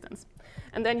finite distance,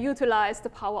 and then utilize the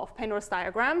power of Penrose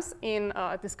diagrams in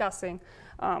discussing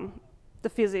the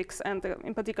physics and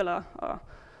in particular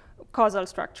causal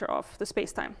structure of the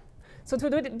space-time. So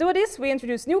to do this, we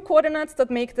introduce new coordinates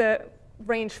that make the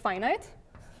range finite.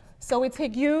 So we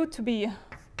take u to be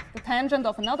the tangent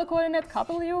of another coordinate,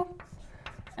 couple u,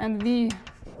 and v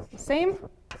the same.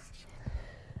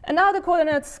 And now the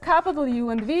coordinates capital U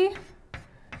and v,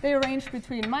 they range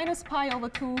between minus pi over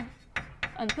 2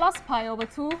 and plus pi over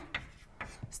 2,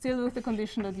 still with the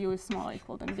condition that u is smaller or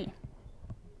equal than v.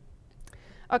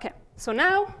 Okay, so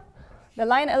now the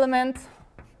line element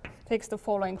takes the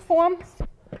following form.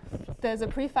 There's a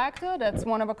prefactor that's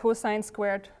 1 over cosine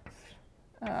squared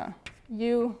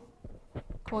u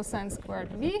cosine squared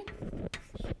v,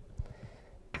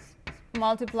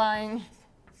 multiplying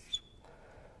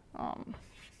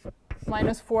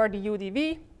minus 4 du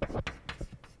dv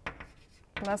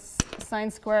plus sine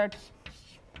squared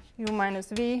u minus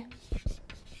v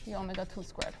d omega 2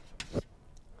 squared.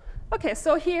 Okay,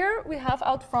 so here we have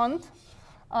out front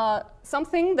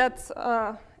something that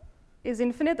is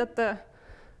infinite at the,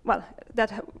 well,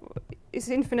 that is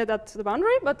infinite at the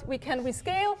boundary, but we can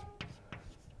rescale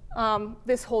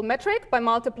this whole metric by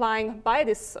multiplying by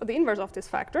this, the inverse of this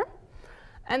factor.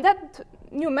 And that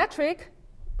new metric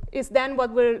is then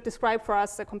what we'll describe for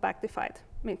us a compactified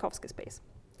Minkowski space.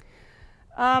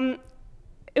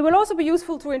 It will also be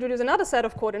useful to introduce another set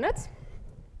of coordinates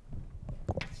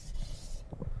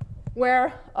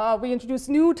where we introduce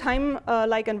new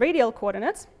time-like and radial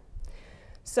coordinates.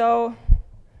 So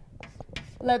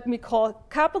let me call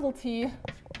capital T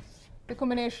the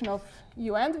combination of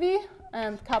u and v,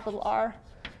 and capital R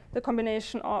the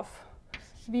combination of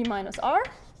v minus r.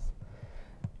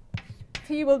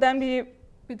 T will then be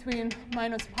between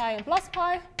minus pi and plus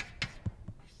pi,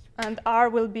 and r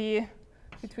will be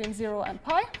between 0 and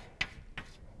pi.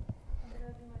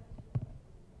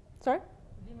 Sorry?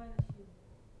 V minus u.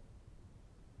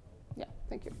 Yeah,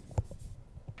 thank you.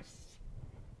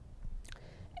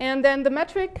 And then the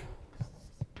metric,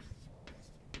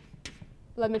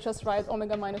 let me just write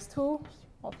omega minus 2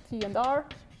 of t and r.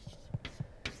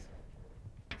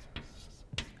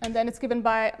 And then it's given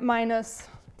by minus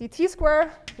dt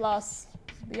square plus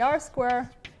dr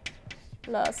square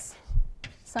plus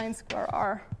sine square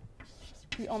r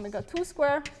d omega 2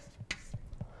 square,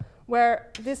 where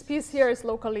this piece here is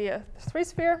locally a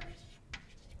 3-sphere.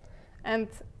 And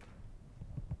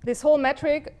this whole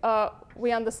metric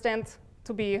we understand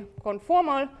to be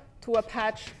conformal to a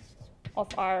patch of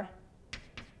R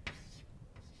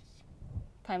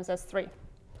times S3.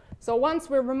 So once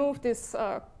we remove this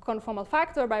conformal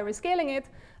factor by rescaling it,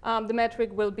 the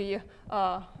metric will be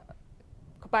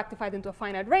compactified into a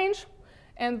finite range.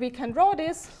 And we can draw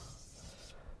this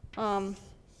on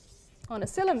a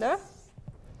cylinder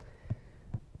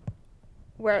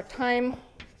where time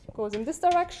goes in this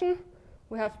direction.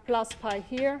 We have plus pi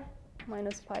here,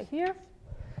 minus pi here.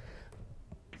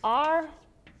 R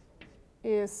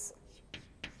is,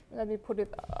 let me put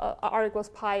it, R equals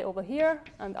pi over here,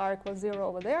 and R equals 0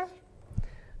 over there.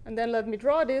 And then let me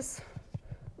draw this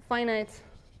finite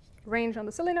range on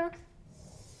the cylinder.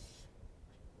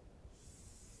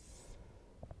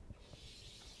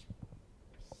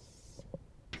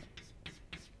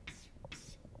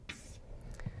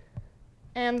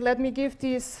 And let me give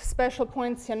these special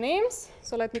points here names.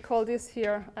 So let me call this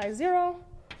here I0,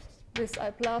 this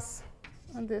I plus,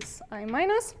 and this I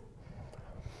minus.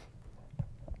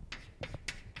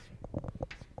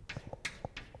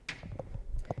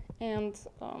 And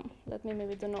let me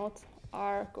maybe denote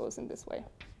R goes in this way.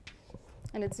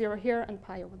 And it's 0 here and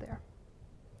pi over there.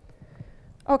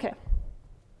 OK.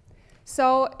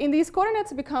 So in these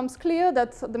coordinates, it becomes clear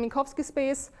that the Minkowski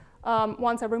space,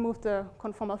 once I remove the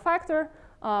conformal factor,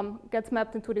 gets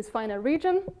mapped into this finite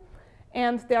region.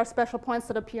 And there are special points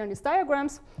that appear in these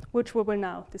diagrams, which we will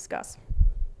now discuss.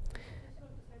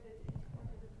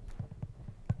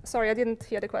 Sorry, I didn't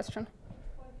hear the question.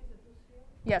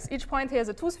 Yes, each point here is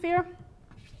a 2-sphere.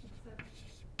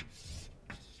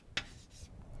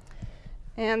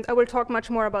 And I will talk much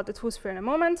more about the 2-sphere in a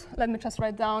moment. Let me just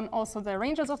write down also the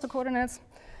ranges of the coordinates.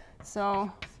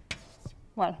 So,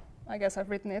 well, I guess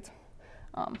I've written it.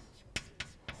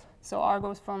 So R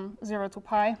goes from 0 to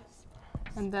pi.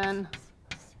 And then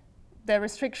the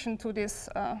restriction to this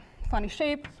funny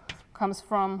shape comes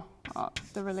from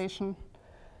the relation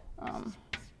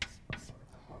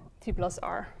t plus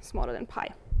r smaller than pi.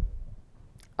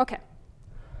 OK.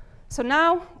 So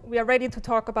now we are ready to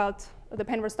talk about the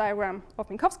Penrose diagram of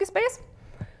Minkowski space,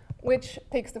 which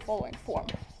takes the following form.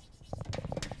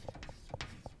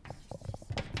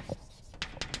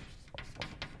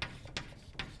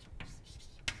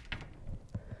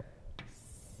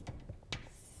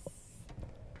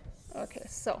 OK,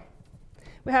 so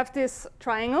we have this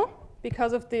triangle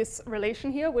because of this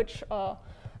relation here, which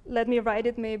let me write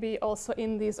it maybe also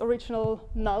in these original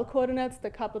null coordinates, the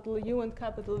capital U and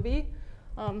capital V,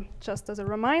 just as a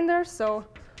reminder. So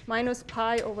minus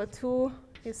pi over 2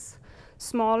 is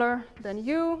smaller than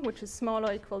U, which is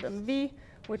smaller equal than V,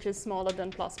 which is smaller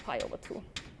than plus pi over 2.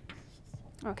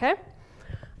 OK?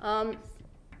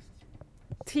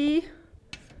 T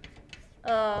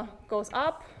goes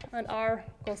up, and R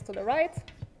goes to the right.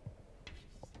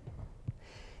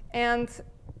 And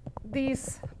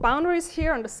these boundaries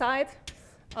here on the side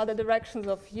are the directions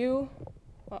of U,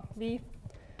 V,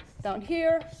 down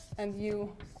here, and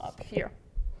U up here.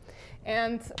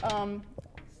 And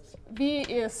V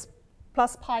is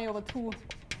plus pi over 2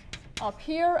 up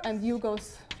here, and U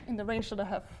goes in the range that I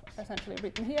have essentially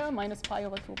written here, minus pi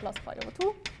over 2 plus pi over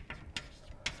 2.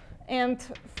 And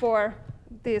for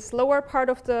this lower part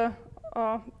of the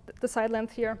side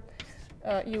length here,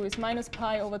 U is minus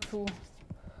pi over 2,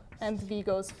 and V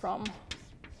goes from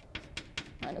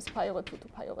minus pi over 2 to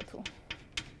pi over 2.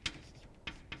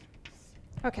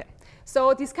 OK,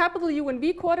 so these capital U and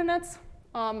V coordinates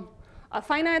are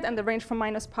finite, and they range from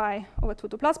minus pi over 2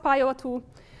 to plus pi over 2.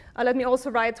 Let me also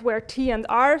write where T and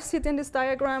R sit in this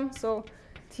diagram. So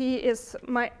T is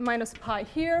minus pi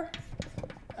here,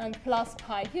 and plus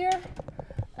pi here,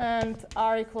 and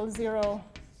R equals 0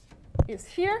 is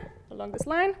here along this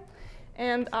line,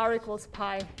 and R equals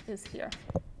pi is here.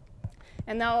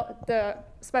 And now the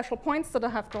special points that I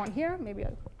have drawn here, maybe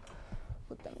I'll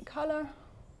put them in color.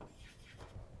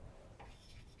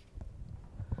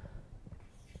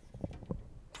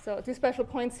 So these special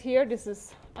points here, this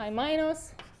is I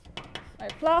minus, I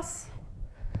plus,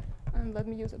 and let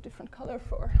me use a different color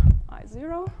for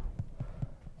I0.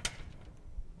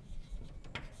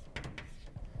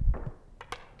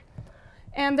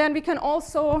 And then we can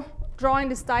also draw in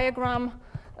this diagram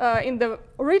in the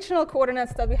original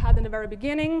coordinates that we had in the very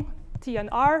beginning, t and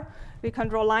r. We can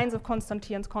draw lines of constant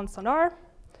t and constant r.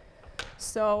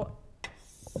 So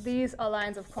these are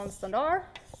lines of constant r.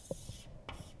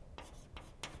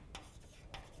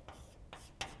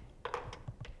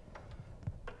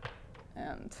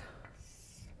 And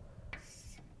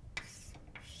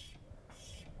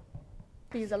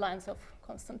these are lines of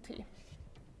constant t.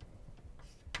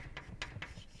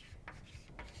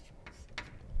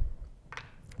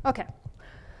 OK.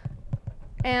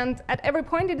 And at every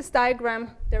point in this diagram,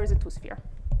 there is a two-sphere.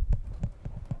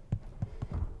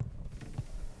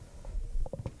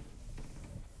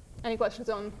 Any questions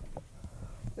on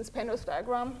this Penrose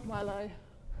diagram while I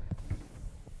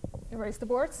erase the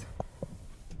boards?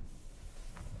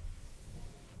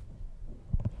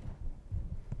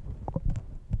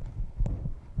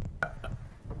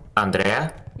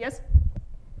 Andrea? Yes?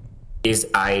 Is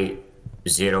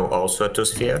I0 also a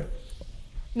two-sphere?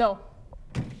 No.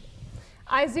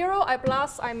 I0, I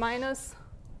plus, I minus,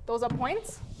 those are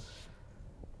points.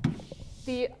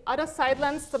 The other side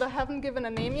lengths that I haven't given a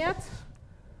name yet,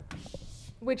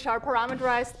 which are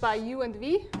parameterized by u and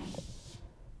v,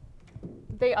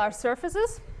 they are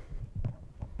surfaces.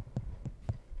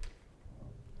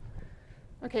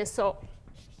 OK, so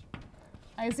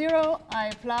I0,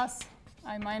 I plus,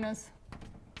 I minus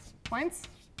points.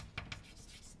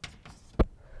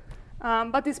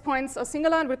 But these points are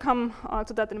singular, and we'll come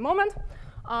to that in a moment.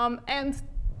 And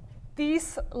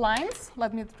these lines,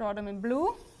 let me draw them in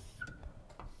blue,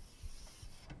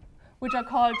 which are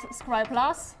called scri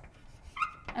plus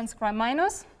and scri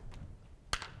minus.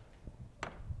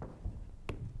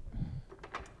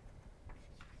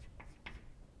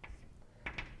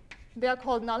 They are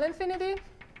called null infinity,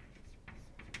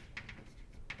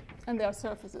 and they are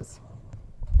surfaces.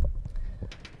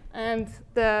 And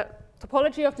the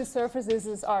topology of these surfaces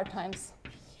is R times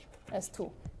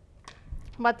S2.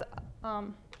 But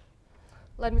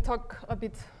let me talk a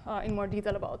bit in more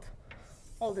detail about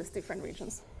all these different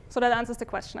regions. So that answers the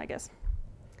question, I guess.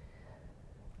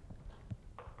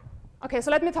 OK, so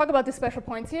let me talk about the special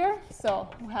points here. So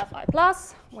we have I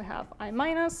plus, we have I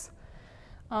minus.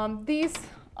 These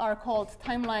are called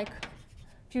time-like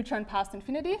future and past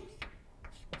infinity.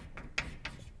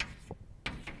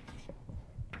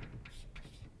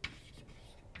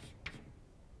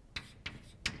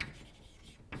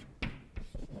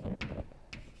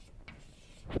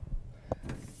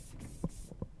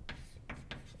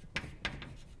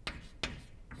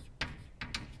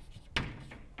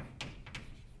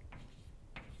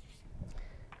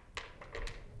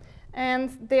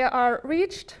 And they are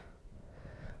reached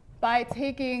by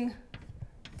taking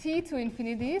t to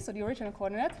infinity, so the original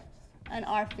coordinate, and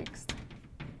r fixed.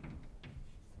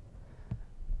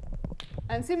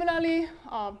 And similarly,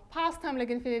 past time-like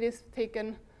infinity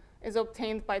is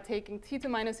obtained by taking t to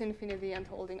minus infinity and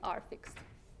holding r fixed.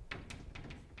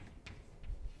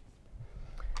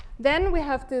 Then we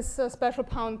have this special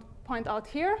point out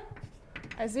here,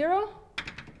 I0,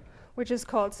 which is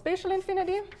called spatial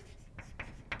infinity.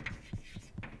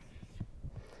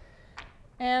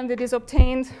 And it is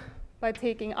obtained by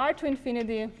taking r to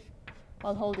infinity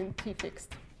while holding t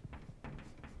fixed.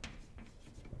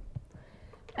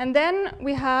 And then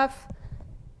we have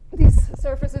these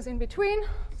surfaces in between,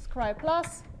 scri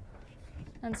plus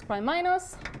and scri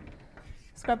minus.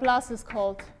 Scri plus is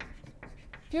called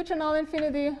future null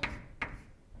infinity,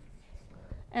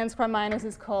 and scri minus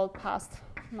is called past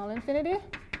null infinity.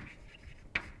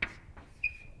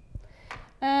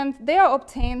 And they are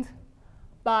obtained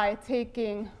by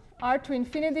taking r to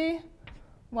infinity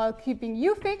while keeping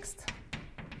u fixed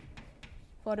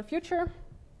for the future,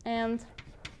 and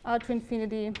r to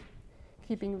infinity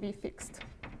keeping v fixed.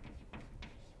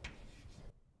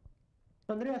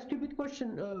 Andrea, stupid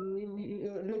question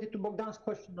related to Bogdan's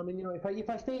question. I mean, you know, if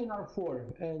I stay in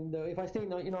R4 and if I stay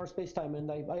in our space-time and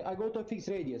I go to a fixed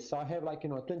radius, so I have like, you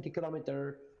know, a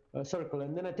 20-kilometer circle,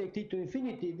 and then I take t to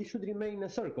infinity, this should remain a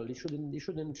circle. It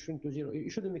shouldn't shrink to zero. It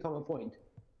shouldn't become a point.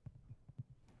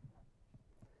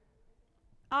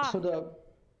 So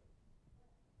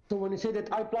when you say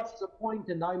that I plus is a point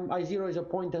and I0 is a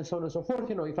point and so on and so forth,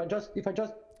 you know, if I just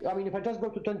go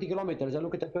to 20 kilometers, I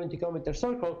look at a 20-kilometer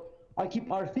circle, I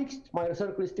keep R fixed, my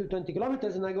circle is still 20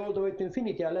 kilometers, and I go all the way to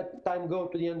infinity. I let time go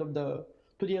to the end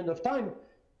of time.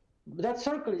 That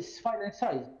circle is finite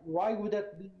size. Why would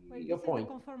that be a point?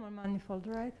 This is the conformal manifold,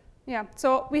 right? Yeah,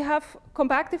 so we have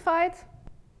compactified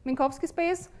Minkowski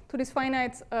space to this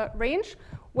finite range,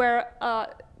 where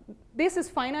this is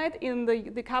finite in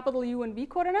the capital U and V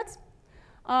coordinates.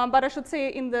 But I should say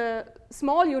in the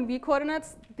small U and V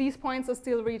coordinates, these points are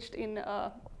still reached in,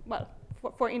 well,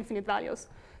 for infinite values.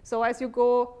 So as you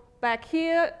go back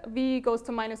here, V goes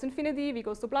to minus infinity, V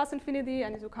goes to plus infinity,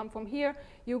 and as you come from here,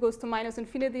 U goes to minus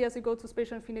infinity as you go to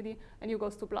spatial infinity, and U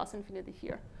goes to plus infinity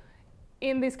here.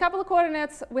 In these capital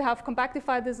coordinates, we have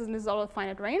compactified this in this all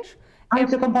finite range.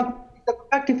 It's a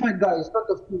compactified guy, it's not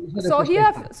a so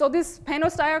here, so this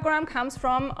Penrose diagram comes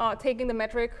from taking the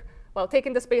metric, well,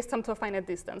 taking the spacetime to a finite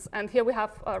distance. And here we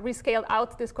have rescaled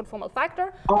out this conformal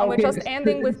factor, and we're just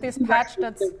ending with this patch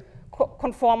that's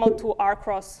conformal to R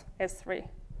cross S3.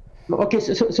 Okay,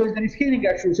 so there is scaling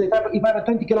action. So if I have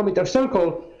a 20-kilometer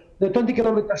circle, the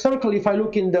 20-kilometer circle, if I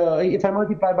look in if I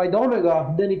multiply by the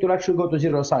omega, then it will actually go to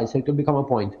zero size, so it will become a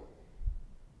point.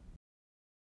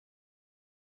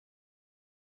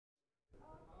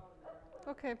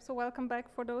 Okay, so welcome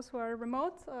back for those who are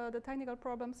remote. The technical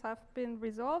problems have been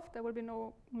resolved. There will be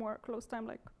no more closed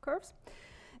time-like curves.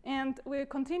 And we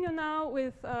continue now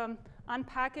with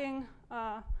unpacking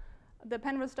the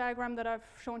Penrose diagram that I've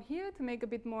shown here to make a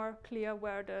bit more clear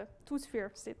where the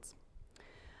two-sphere sits.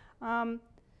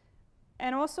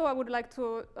 And also, I would like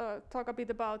to talk a bit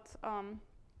about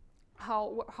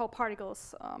how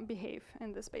particles behave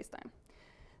in the spacetime.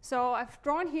 So I've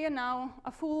drawn here now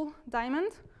a full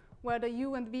diamond where the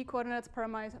U and V coordinates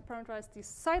parameterize these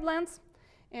side lengths,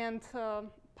 and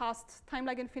past time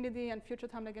lag infinity and future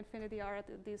time lag infinity are at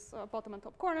these bottom and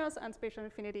top corners, and spatial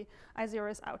infinity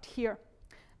I0 is out here.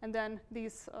 And then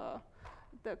these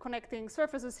the connecting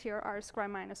surfaces here are square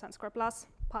minus and square plus,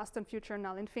 past and future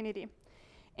null infinity.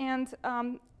 And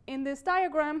in this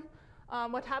diagram,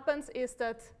 what happens is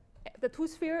that the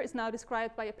two-sphere is now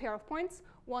described by a pair of points,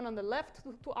 one on the left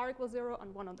to R equals 0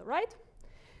 and one on the right.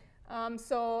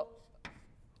 So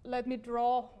let me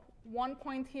draw one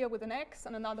point here with an X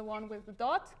and another one with the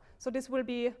dot. So this will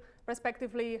be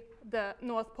respectively the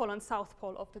north pole and south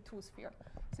pole of the two-sphere.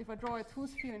 So if I draw a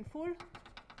two-sphere in full,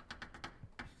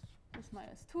 this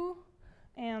minus 2,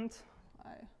 and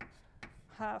I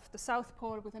have the south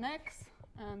pole with an X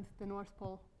and the north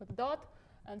pole with a dot.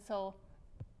 And so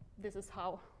this is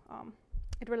how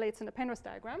it relates in the Penrose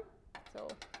diagram. So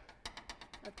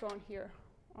I've drawn here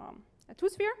a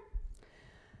two-sphere.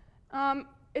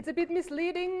 It's a bit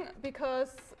misleading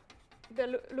because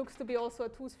there looks to be also a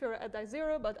two-sphere at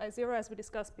I0, but I0, as we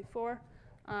discussed before,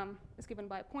 is given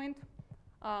by a point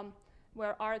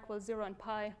where R equals 0 and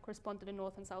pi correspond to the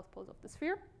north and south poles of the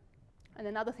sphere. And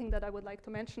another thing that I would like to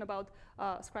mention about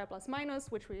square plus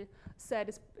minus, which we said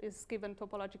is given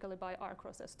topologically by R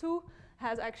cross S2,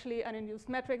 has actually an induced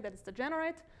metric that is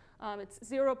degenerate. It's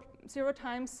 0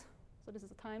 times, so this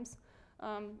is a times,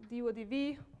 du or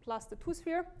dv plus the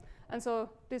two-sphere. And so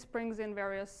this brings in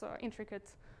various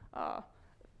intricate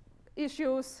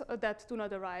issues that do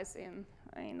not arise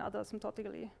in other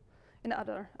asymptotically, in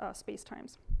other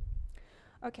spacetimes.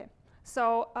 Okay,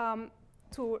 so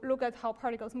to look at how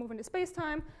particles move in the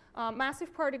spacetime,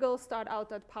 massive particles start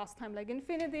out at past time lag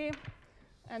infinity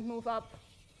and move up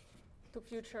to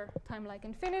future time lag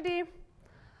infinity.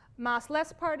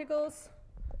 Massless particles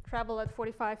travel at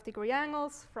 45-degree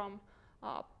angles from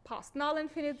past null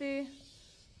infinity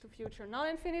to future null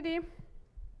infinity.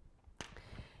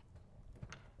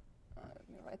 Let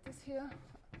me write this here.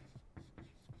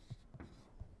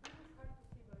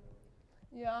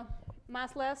 Yeah,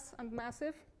 massless and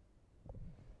massive.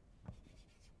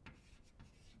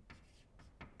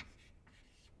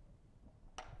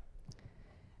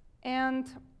 And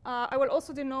I will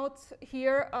also denote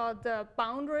here the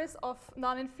boundaries of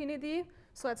null infinity.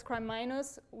 So at square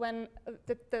minus, when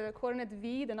the coordinate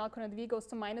v, the null coordinate v, goes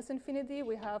to minus infinity,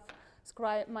 we have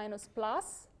square minus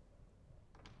plus.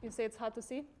 You say it's hard to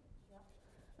see?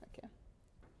 Yeah. Okay.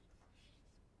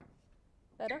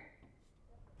 Better?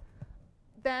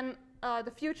 Then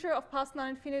the future of past null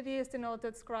infinity is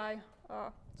denoted square,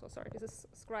 so sorry, this is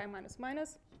square minus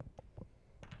minus.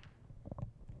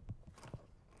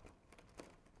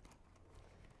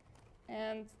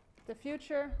 And the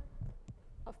future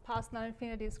of past null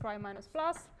infinity is square minus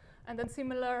plus. And then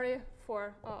similarly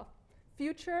for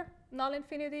future null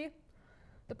infinity,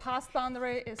 the past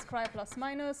boundary is square plus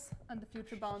minus, and the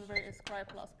future boundary is square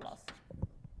plus plus.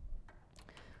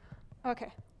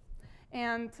 Okay.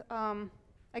 And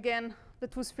again, the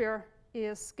two-sphere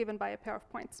is given by a pair of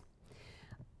points.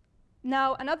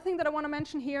 Now, another thing that I want to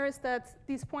mention here is that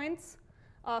these points,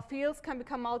 fields can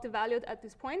become multi-valued at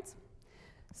these points.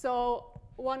 So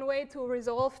one way to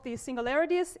resolve these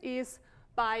singularities is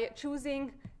by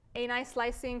choosing a nice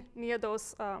slicing near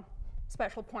those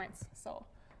special points. So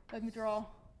let me draw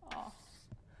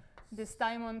this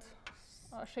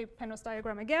diamond-shaped Penrose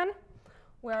diagram again,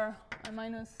 where I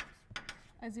minus,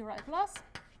 I0, I plus.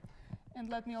 And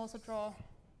let me also draw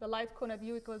the light cone at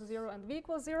u equals 0 and v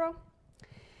equals 0.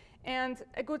 And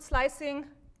a good slicing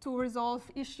to resolve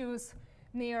issues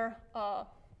near,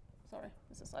 sorry,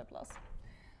 this is I plus,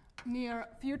 near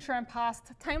future and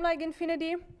past time-like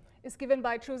infinity is given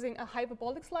by choosing a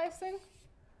hyperbolic slicing,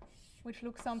 which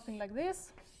looks something like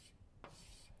this.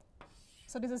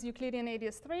 So this is Euclidean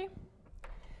ADS3.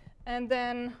 And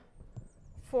then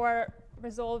for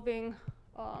resolving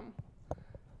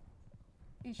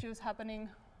issues happening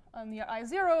near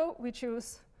I0, we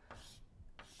choose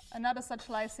another such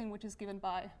slicing, which is given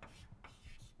by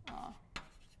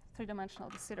three-dimensional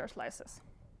de Sitter slices.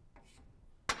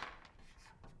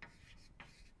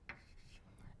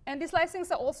 And these slicings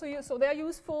are also used, so they're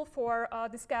useful for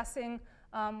discussing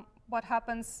what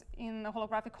happens in a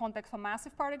holographic context for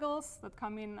massive particles that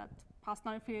come in at past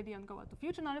non-infinity and go out to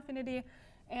future non-infinity.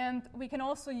 And we can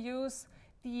also use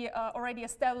the already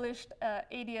established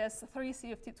ADS3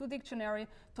 CFT2 dictionary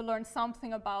to learn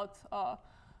something about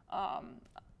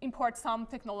import some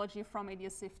technology from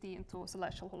ADS50 into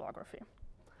celestial holography.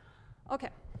 OK.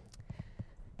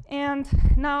 And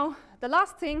now the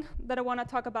last thing that I want to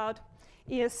talk about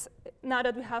is, now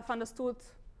that we have understood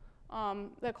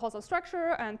the causal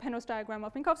structure and Penrose diagram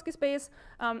of Minkowski space,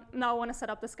 now I want to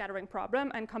set up the scattering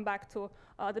problem and come back to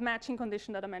the matching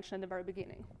condition that I mentioned in the very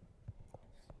beginning.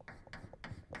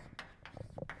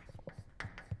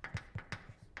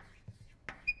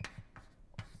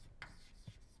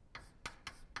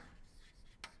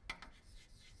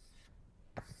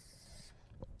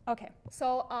 OK,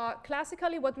 so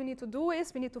classically what we need to do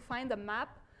is we need to find a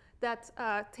map that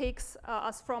takes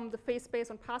us from the phase space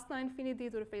on past non-infinity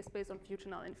to the phase space on future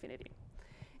non-infinity.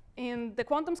 In the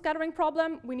quantum scattering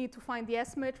problem, we need to find the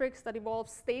S matrix that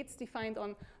involves states defined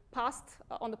on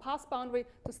the past boundary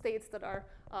to states that are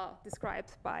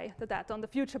described by the data on the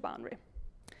future boundary.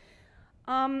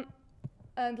 And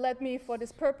let me, for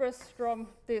this purpose, draw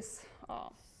this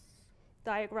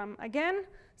diagram again.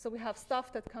 So we have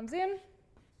stuff that comes in,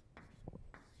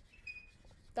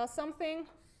 does something,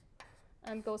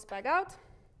 and goes back out.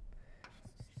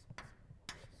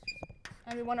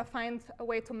 And we want to find a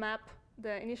way to map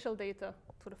the initial data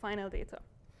to the final data.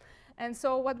 And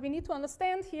so what we need to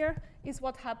understand here is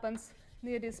what happens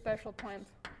near this special point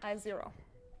I0.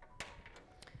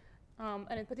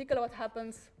 And in particular, what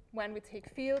happens when we take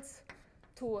fields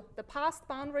to the past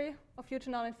boundary of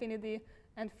future non-infinity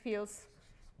and fields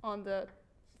on the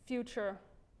future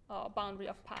boundary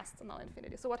of past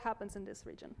non-infinity. So what happens in this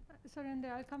region? Sorry,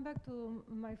 Andrea, I'll come back to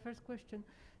my first question.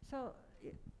 So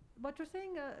what you're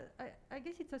saying, I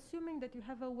guess it's assuming that you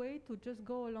have a way to just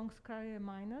go along Scri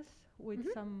minus with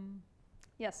some,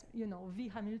 yes, V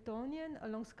Hamiltonian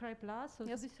along Scri plus. So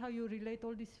yes. This is how you relate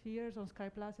all these spheres on Scri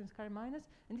plus and Scri minus.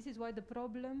 And this is why the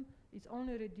problem is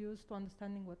only reduced to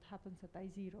understanding what happens at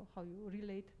I0, how you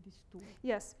relate these two.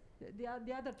 Yes. The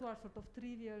other two are sort of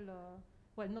trivial.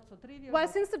 Well, not so trivial. Well,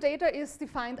 since the data is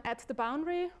defined at the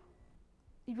boundary,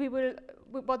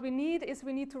 what we need is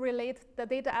we need to relate the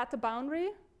data at the boundary.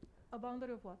 A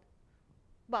boundary of what?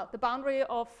 Well, the boundary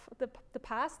of the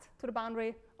past to the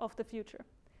boundary of the future.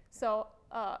 So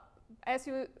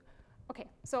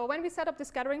so when we set up the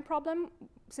scattering problem,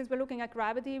 since we're looking at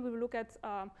gravity, we will look at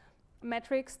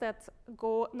metrics that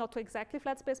go not to exactly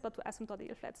flat space, but to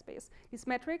asymptotically flat space. These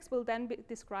metrics will then be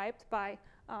described by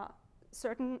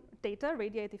certain data,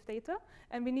 radiative data,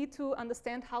 and we need to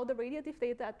understand how the radiative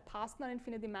data at past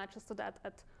non-infinity matches to that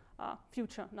at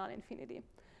future non-infinity.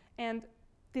 And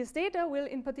this data will,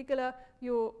 in particular,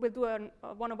 you will do a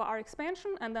 1/r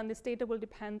expansion, and then this data will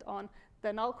depend on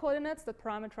the null coordinates that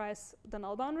parameterize the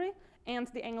null boundary and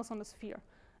the angles on the sphere.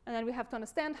 And then we have to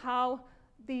understand how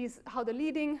the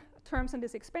leading terms in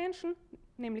this expansion,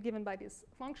 namely given by this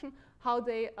function, how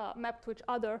they map to each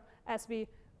other as we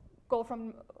go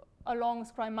from along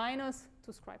Scri minus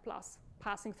to Scri plus,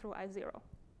 passing through I0.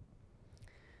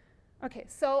 OK,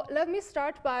 so let me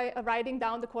start by writing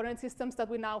down the coordinate systems that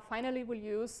we now finally will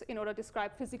use in order to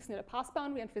describe physics near the past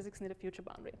boundary and physics near the future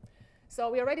boundary.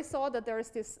 So we already saw that there is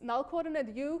this null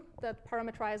coordinate u that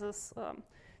parameterizes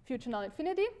future null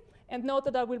infinity. And note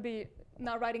that I will be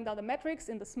now writing down the metrics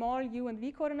in the small u and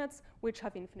v coordinates, which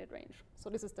have infinite range. So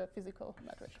this is the physical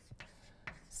metric.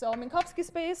 So Minkowski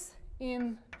space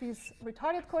in these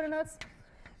retarded coordinates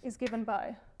is given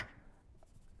by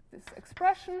this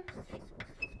expression.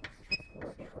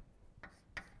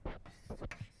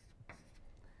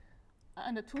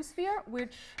 And a two-sphere,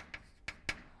 which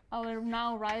I will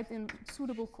now write in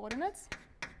suitable coordinates.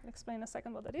 I'll explain in a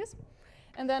second what that is.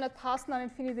 And then at past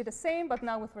non-infinity the same, but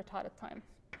now with retarded time.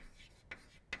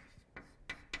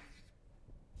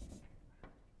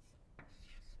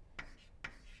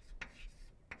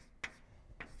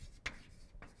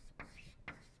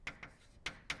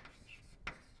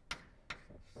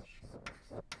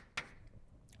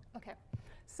 Okay,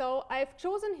 so I've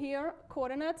chosen here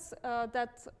coordinates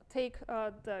that take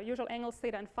the usual angles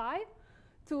theta and phi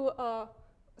to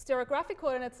stereographic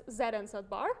coordinates z and z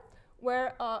bar,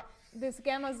 where this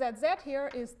gamma zz here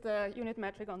is the unit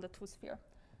metric on the two-sphere,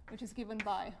 which is given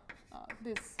by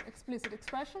this explicit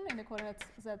expression in the coordinates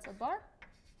z bar.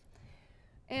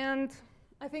 And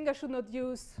I think I should not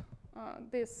use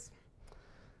this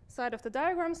side of the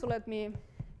diagram, so let me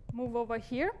move over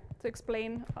here to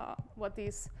explain what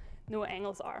these new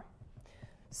angles are.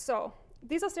 So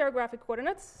these are stereographic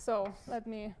coordinates, so let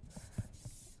me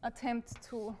attempt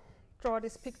to draw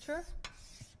this picture.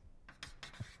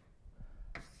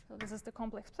 So this is the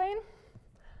complex plane,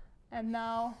 and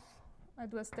now I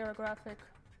do a stereographic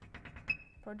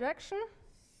projection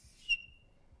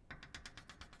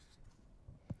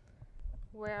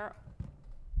where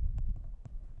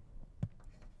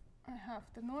I have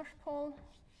the North Pole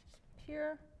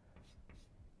here,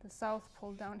 the South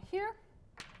Pole down here.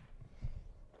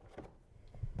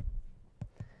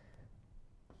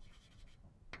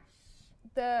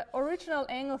 The original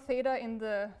angle theta in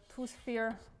the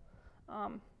two-sphere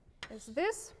is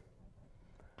this.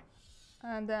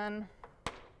 And then,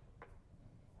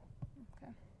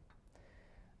 okay,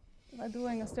 by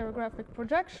doing a stereographic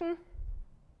projection,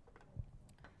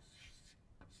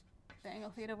 the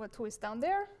angle theta over 2 is down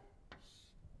there.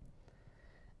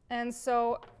 And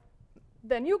so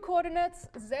the new coordinates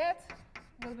z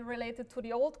will be related to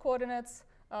the old coordinates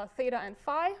theta and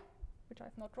phi, which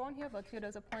I've not drawn here, but here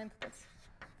there's a point that's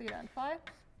theta and phi,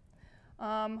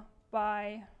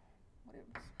 by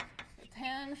the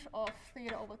tanh of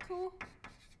theta over 2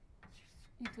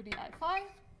 e to the I phi.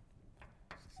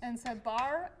 And z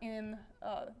bar in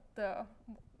the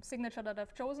signature that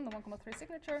I've chosen, the 1,3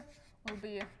 signature, will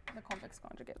be the complex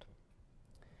conjugate.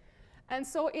 And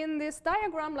so in this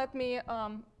diagram, let me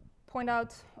point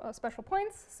out special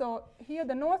points. So here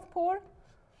the North Pole,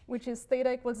 which is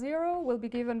theta equals 0, will be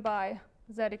given by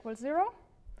z equals 0.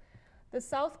 The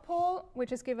South Pole,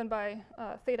 which is given by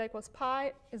theta equals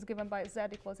pi, is given by z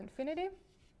equals infinity.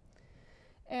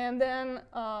 And then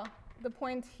the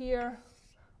point here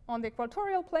on the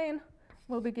equatorial plane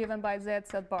will be given by z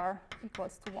bar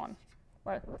equals to 1,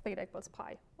 where theta equals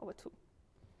pi over 2.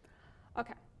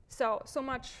 Okay, so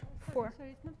much for...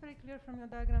 Sorry, it's not very clear from your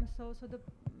diagram. So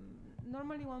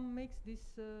normally one makes this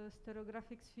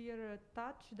stereographic sphere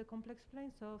touch the complex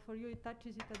plane. So for you, it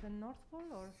touches it at the North Pole,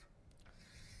 or?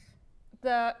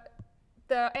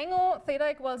 The angle theta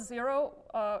equals 0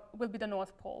 will be the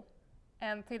North Pole,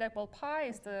 and theta equal pi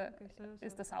is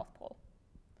the South Pole.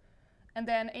 And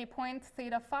then a point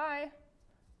theta phi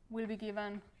will be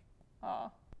given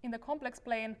in the complex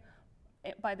plane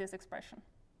by this expression.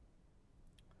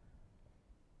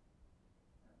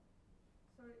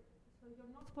 Sorry, so your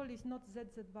North Pole is not z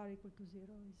bar equal to 0,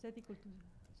 it's z equal to 0,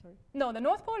 sorry. No, the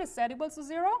North Pole is z equals to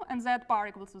 0 and z bar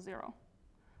equals to 0.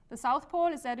 The South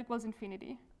Pole is z equals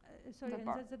infinity. Sorry,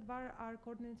 and z bar are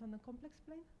coordinates on the complex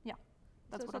plane? Yeah,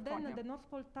 that's what I've So drawn then here. the North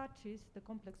Pole touches the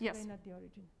complex Yes. plane at the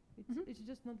origin. It's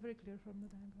just not very clear from the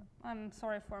diagram. I'm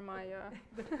sorry for my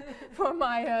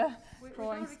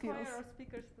drawing skills. We don't require our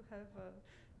speakers to have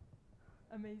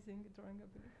amazing drawing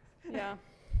abilities. Yeah.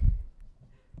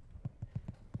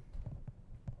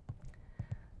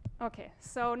 Okay,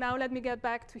 so now let me get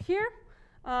back to here.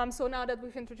 So now that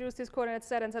we've introduced these coordinates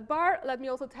z and z bar, let me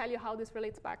also tell you how this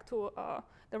relates back to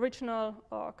the original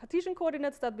Cartesian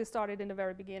coordinates that we started in the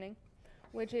very beginning,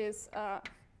 which is,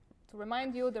 to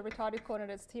remind you, the retarded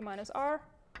coordinates t minus r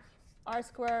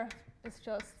square is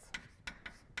just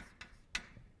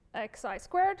xi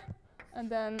squared, and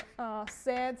then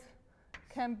z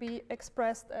can be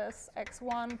expressed as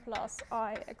x1 plus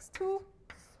I x2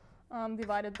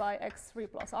 divided by x3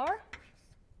 plus r.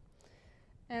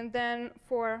 And then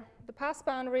for the pass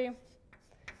boundary,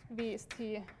 v is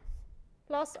t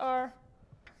plus r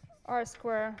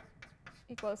square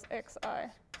equals xi,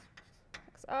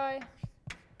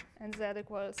 and z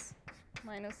equals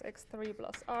minus x3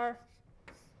 plus r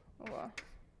over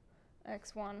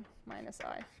x1 minus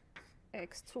I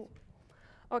x2.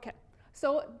 Okay,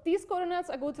 so these coordinates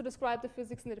are going to describe the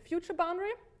physics in the future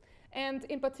boundary. And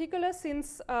in particular,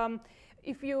 since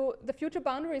if the future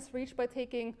boundary is reached by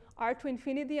taking r to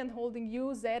infinity and holding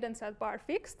u, z, and z bar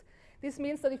fixed, this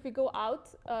means that if we go out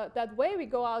that way, we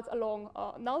go out along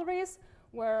null rays,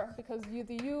 where because u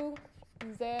du,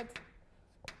 z,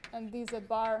 and dz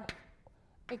bar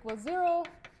equals 0,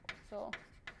 so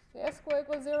the s square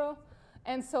equals 0.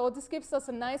 And so this gives us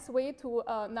a nice way to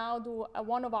now do a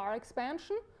 1/r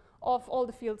expansion of all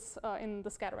the fields in the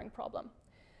scattering problem.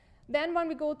 Then when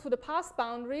we go to the past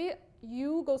boundary,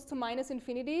 u goes to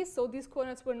 -infinity, so these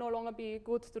coordinates will no longer be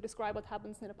good to describe what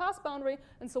happens in the past boundary,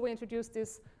 and so we introduce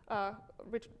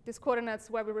these coordinates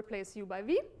where we replace u by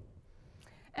v.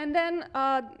 And then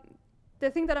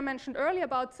the thing that I mentioned earlier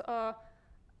about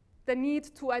the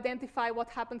need to identify what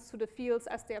happens to the fields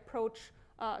as they approach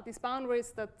these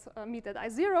boundaries that meet at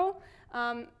I0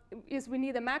 is we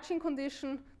need a matching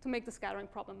condition to make the scattering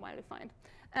problem well defined.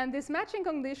 And this matching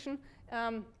condition,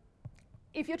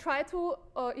 if you try to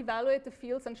evaluate the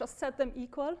fields and just set them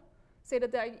equal, say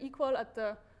that they're equal at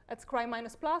scri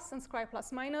minus plus and scri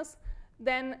plus minus,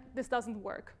 then this doesn't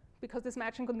work because this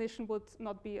matching condition would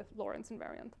not be a Lorentz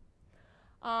invariant.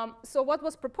 So what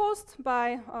was proposed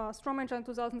by Strominger in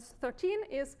 2013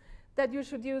 is that you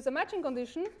should use a matching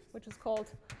condition, which is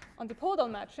called antipodal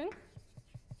matching,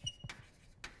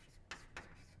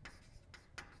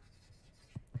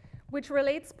 which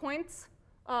relates points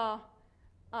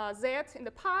z in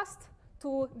the past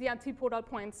to the antipodal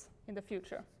points in the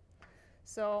future.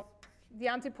 So the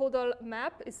antipodal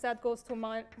map is z goes to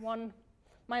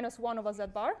minus 1 over z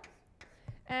bar.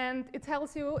 And it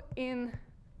tells you in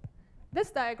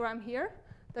this diagram here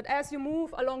that as you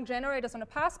move along generators on a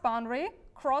past boundary,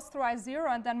 cross through I0,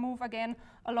 and then move again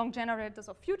along generators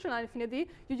of future null infinity,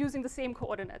 you're using the same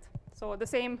coordinate. So the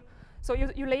same. So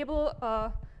you label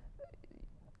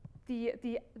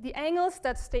the angles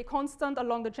that stay constant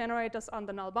along the generators on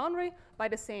the null boundary by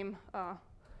the same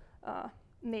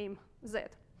name z.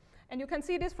 And you can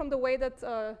see this from the way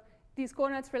that these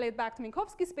coordinates relate back to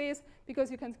Minkowski space,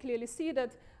 because you can clearly see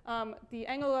that the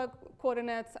angular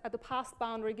coordinates at the past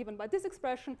boundary given by this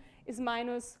expression is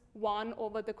 -1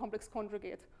 over the complex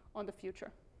conjugate on the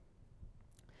future.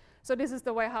 So this is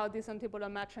the way how this antipodal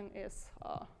matching is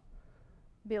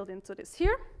built into this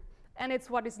here. And it's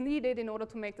what is needed in order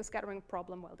to make the scattering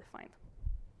problem well defined.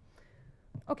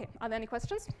 OK, are there any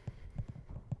questions?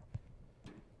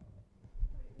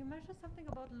 You mentioned something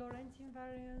about Lorentz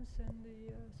invariance and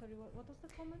the, sorry, what was the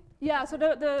comment? Yeah, so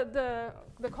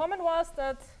the comment was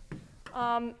that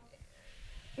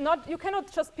you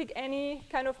cannot just pick any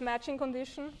kind of matching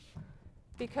condition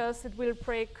because it will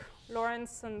break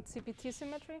Lorentz and CPT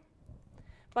symmetry.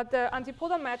 But the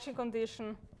antipodal matching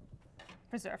condition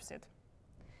preserves it.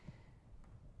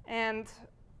 And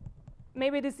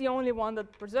maybe it is the only one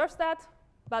that preserves that,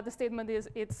 but the statement is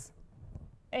it's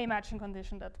a matching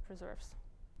condition that preserves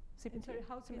CPT. Sorry,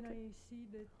 how can symmetry. I see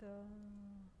that?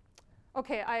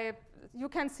 OK, you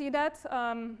can see that.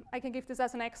 I can give this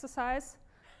as an exercise.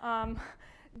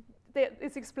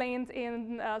 It's explained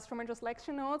in Strominger's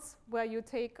lecture notes, where you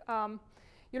take,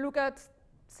 you look at,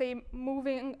 say,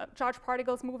 moving charged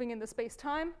particles moving in the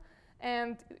space-time,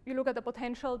 and you look at the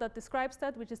potential that describes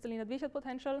that, which is the Lienert-Wiechert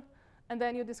potential, and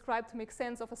then you describe to make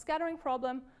sense of a scattering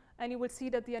problem, and you will see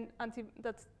that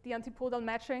the antipodal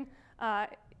matching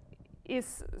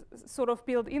is sort of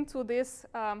built into this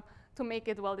to make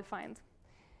it well defined.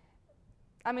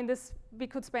 I mean, we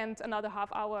could spend another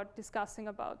half hour discussing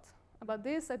about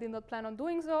this. I did not plan on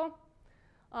doing so.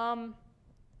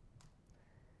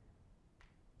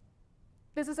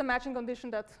 This is a matching condition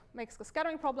that makes the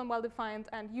scattering problem well defined,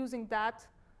 and using that,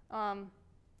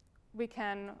 we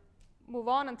can move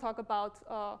on and talk about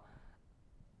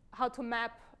how to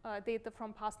map data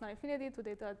from past null infinity to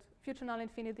data at future null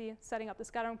infinity, setting up the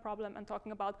scattering problem, and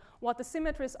talking about what the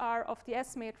symmetries are of the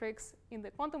S matrix in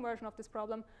the quantum version of this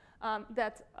problem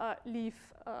that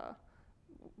leave,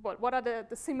 what are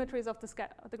the symmetries of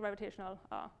the gravitational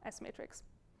S matrix.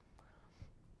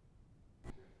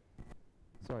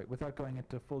 Sorry, without going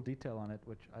into full detail on it,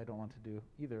 which I don't want to do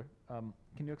either,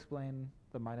 can you explain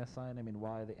the minus sign? I mean,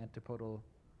 why the antipodal?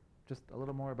 Just a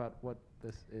little more about what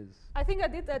this is. I think I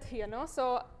did that here, no?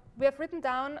 So we have written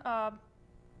down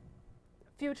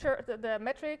the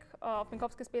metric of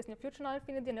Minkowski space near future null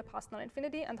infinity and near past null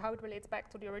infinity, and how it relates back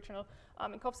to the original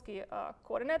Minkowski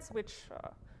coordinates, which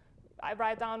I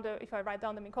write down if I write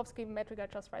down the Minkowski metric, I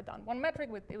just write down one metric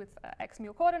with x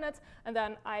mu coordinates, and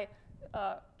then I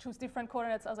choose different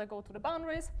coordinates as I go to the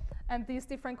boundaries. And these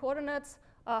different coordinates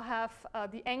have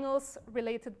the angles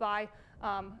related by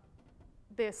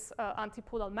this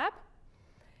antipodal map.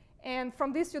 And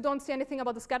from this, you don't see anything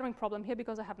about the scattering problem here,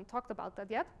 because I haven't talked about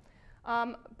that yet.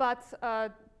 But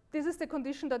this is the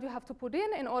condition that you have to put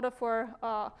in order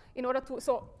to,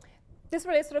 so this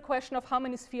relates to the question of how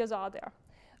many spheres are there.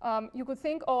 You could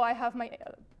think, oh, I have my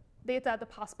data at the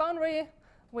past boundary,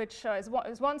 which is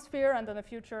one sphere, and then the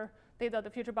future data at the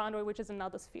future boundary, which is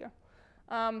another sphere.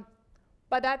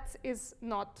 But that is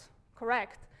not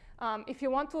correct. If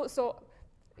you want to, so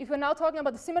if we're now talking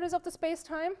about the symmetries of the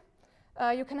space-time,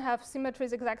 you can have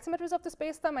symmetries, exact symmetries of the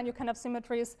space-time, and you can have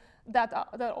symmetries that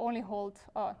only hold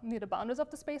near the boundaries of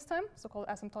the space-time, so-called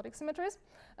asymptotic symmetries.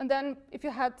 And then if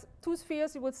you had two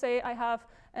spheres, you would say I have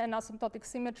an asymptotic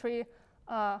symmetry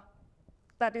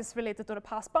that is related to the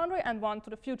past boundary and one to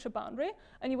the future boundary.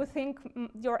 And you would think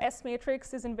your S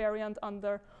matrix is invariant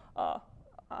under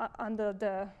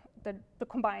the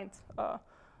combined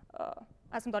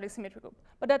asymptotic symmetry group.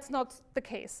 But that's not the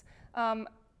case.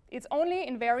 It's only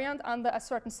invariant under a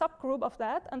certain subgroup of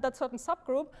that, and that certain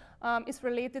subgroup is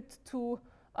related to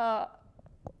the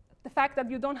fact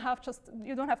that you don't have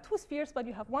two spheres, but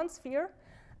you have one sphere.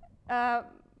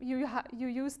 You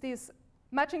use this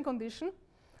matching condition,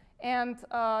 and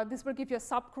this will give you a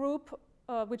subgroup,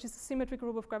 which is a symmetry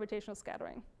group of gravitational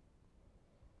scattering.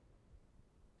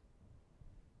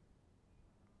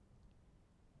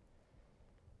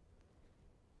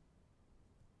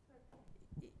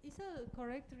 Is a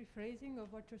correct rephrasing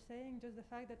of what you're saying just the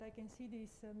fact that I can see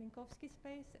this Minkowski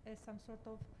space as some sort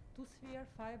of two-sphere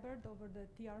fibered over the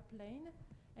TR plane,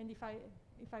 and if I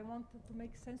want to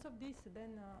make sense of this,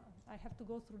 then I have to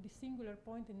go through the singular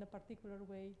point in the particular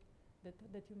way that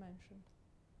you mentioned.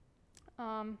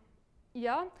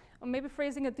 Yeah, or maybe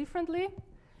phrasing it differently.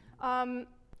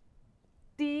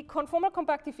 The conformal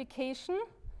compactification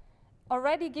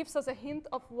already gives us a hint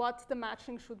of what the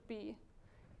matching should be.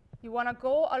 You want to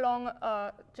go along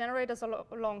generators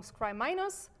along scri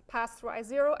minus, pass through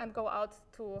I0, and go out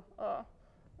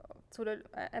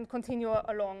and continue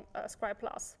along scri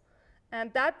plus.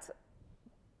 And that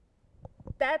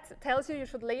tells you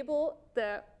should label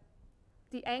the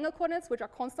angle coordinates, which are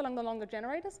constant along the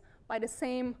generators, by the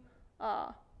same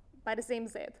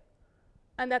z.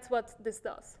 And that's what this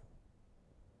does.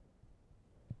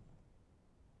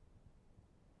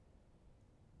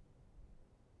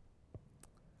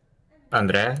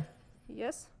 Andrea?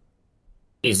 Yes?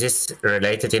 Is this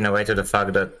related in a way to the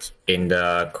fact that in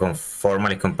the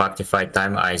conformally compactified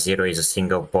time, I0 is a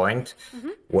single point,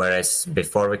 whereas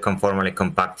before we conformally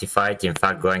compactified, in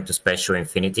fact, going to spatial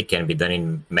infinity can be done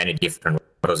in many different ways.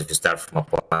 Because if you start from a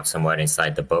point somewhere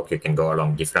inside the book, you can go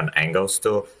along different angles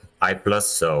to I+,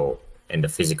 so in the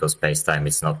physical space-time,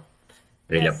 it's not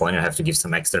really a point. You have to give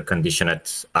some extra condition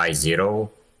at I0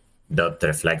 that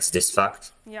reflects this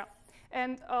fact. Yeah.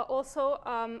 And also,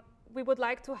 we would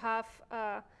like to have,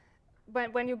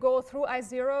 when you go through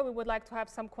I0, we would like to have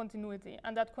some continuity.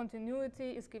 And that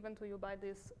continuity is given to you by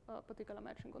this particular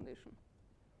matching condition.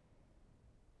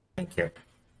 Thank you.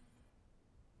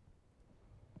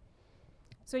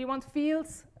 So you want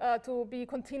fields to be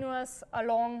continuous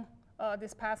along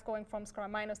this path going from scri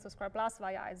minus to scri plus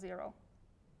via I0. Did you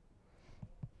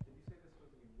say this was a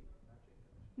unique matching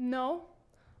condition? No.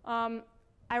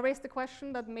 I raised the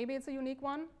question that maybe it's a unique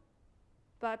one,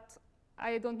 but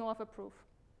I don't know of a proof.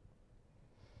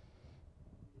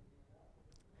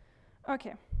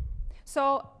 OK.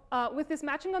 So with this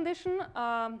matching condition,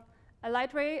 a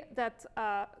light ray that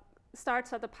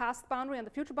starts at the past boundary and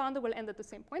the future boundary will end at the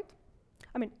same point.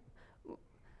 I mean,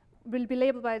 will be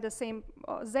labeled by the same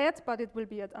z, but it will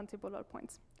be at antipolar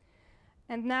points.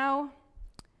 And now,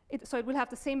 so it will have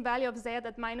the same value of z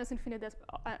at minus infinity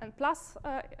and plus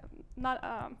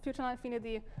future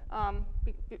non-infinity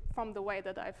from the way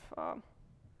that I've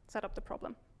set up the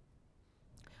problem.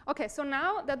 OK, so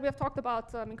now that we have talked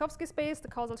about Minkowski space, the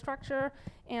causal structure,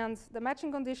 and the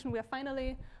matching condition, we are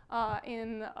finally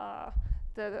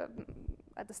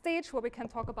at the stage where we can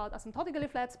talk about asymptotically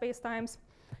flat spacetimes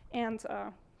and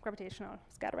gravitational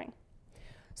scattering.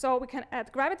 So we can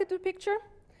add gravity to the picture.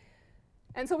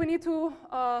 And so we need to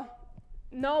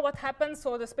know what happens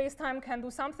so the spacetime can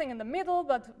do something in the middle,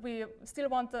 but we still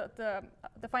want the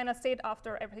final state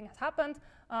after everything has happened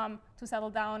to settle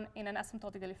down in an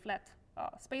asymptotically flat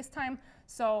spacetime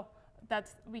so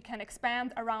that we can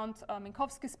expand around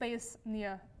Minkowski space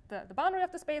near the boundary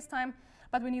of the spacetime,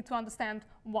 but we need to understand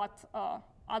what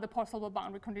are the possible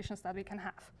boundary conditions that we can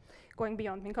have going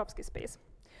beyond Minkowski space.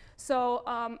 So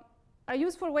a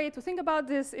useful way to think about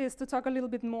this is to talk a little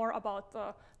bit more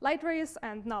about light rays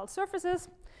and null surfaces.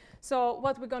 So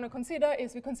what we're going to consider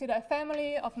is we consider a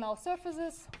family of null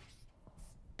surfaces.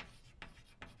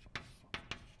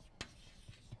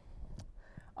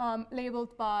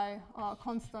 Labeled by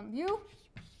constant u.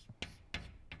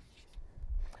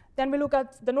 Then we look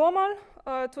at the normal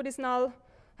to these null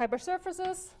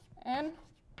hypersurfaces, N.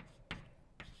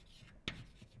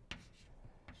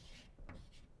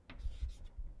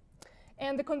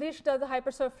 And the condition that the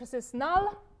hypersurface is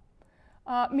null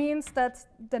means that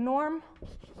the norm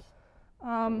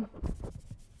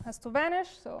has to vanish.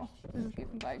 So this is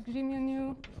given by G mu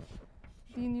nu,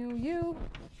 D nu u,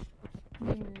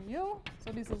 D mu u.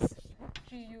 So this is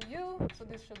G u u, so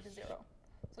this should be 0.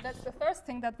 So that's the first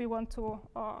thing that we want to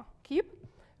keep.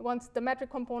 We want the metric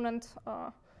component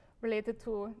related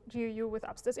to G u u with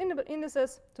upstairs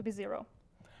indices to be 0.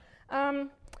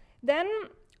 Then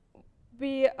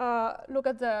we look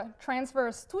at the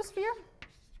transverse two-sphere,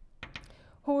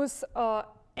 whose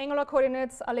angular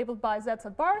coordinates are labeled by z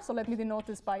bar. So let me denote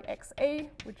this by xa,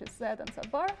 which is z and z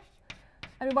bar.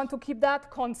 And we want to keep that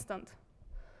constant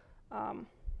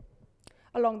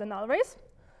along the null rays.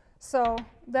 So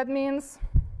that means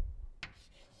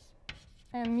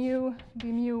and mu d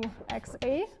mu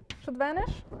xa should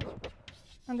vanish.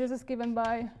 And this is given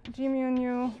by G mu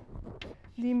nu,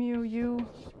 d mu u,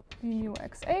 d mu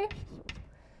xa.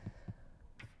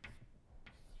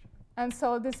 And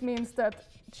so this means that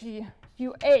G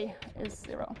ua is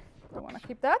 0. We want to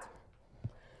keep that.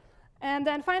 And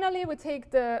then finally, we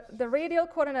take the radial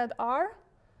coordinate r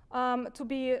to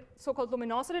be so-called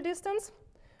luminosity distance,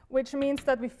 which means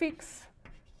that we fix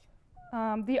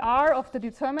the r of the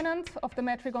determinant of the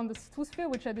metric on this two-sphere,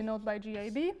 which I denote by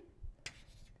GAB,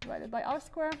 divided by r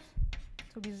square,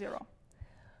 to be 0.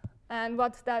 And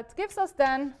what that gives us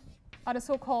then are the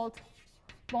so-called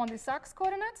Bondi-Sachs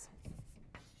coordinates.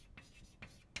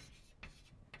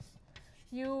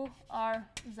 U, R,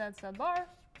 Z, Z bar.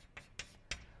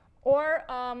 Or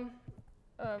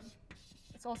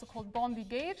it's also called Bondi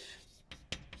gauge,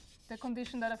 the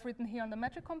condition that I've written here on the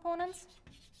metric components.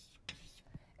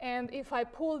 And if I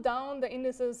pull down the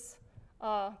indices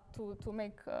to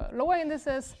make lower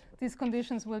indices, these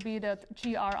conditions will be that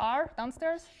GRR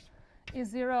downstairs is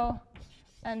 0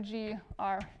 and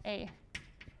GRA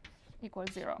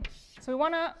equals 0. So we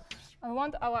want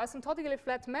our asymptotically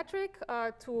flat metric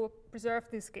to preserve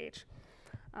this gauge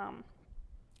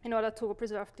in order to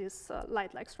preserve this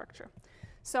light-like structure.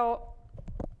 So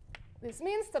this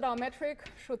means that our metric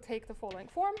should take the following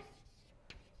form.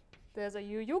 There's a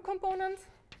UU component.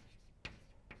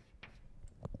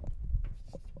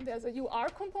 There's a UR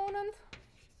component.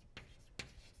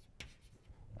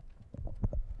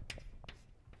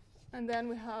 And then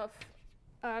we have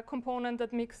a component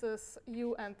that mixes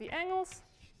U and the angles.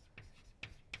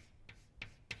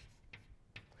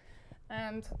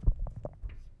 And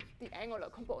the angular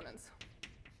components.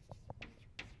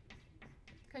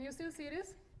 Can you still see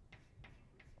this?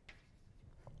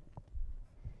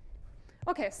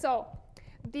 OK, so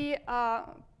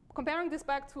comparing this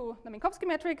back to the Minkowski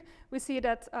metric, we see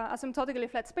that asymptotically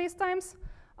flat spacetimes,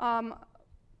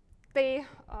 they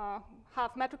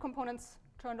have metric components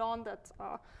turned on that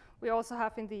we also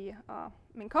have in the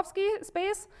Minkowski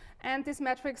space. And these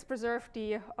metrics preserve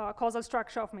the causal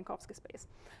structure of Minkowski space.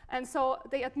 And so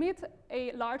they admit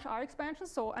a large R expansion,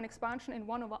 so an expansion in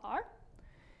 1 over R,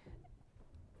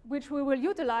 which we will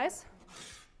utilize.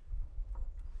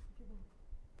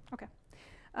 OK.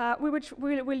 Which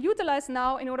we will utilize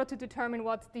now in order to determine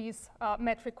what these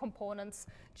metric components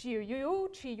GUU,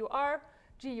 GUR,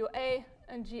 GUA,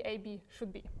 and GAB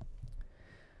should be.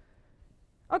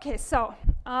 OK, so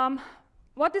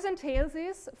what this entails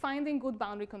is finding good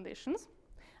boundary conditions.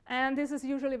 And this is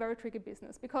usually very tricky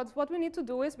business, because what we need to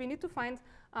do is we need to find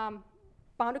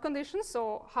boundary conditions,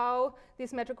 so how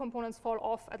these metric components fall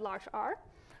off at large R,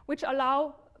 which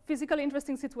allow physically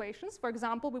interesting situations. For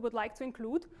example, we would like to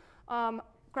include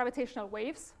gravitational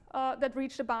waves that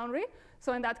reach the boundary.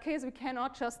 So in that case, we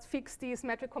cannot just fix these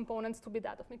metric components to be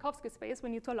that of Minkowski space. We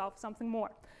need to allow for something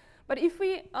more. But if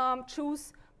we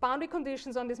choose boundary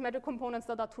conditions on these metric components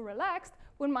that are too relaxed,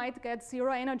 we might get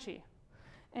 0 energy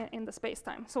in the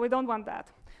space-time. So we don't want that.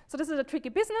 So this is a tricky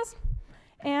business.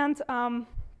 And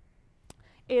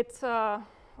it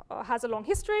has a long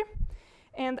history.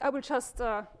 And I will just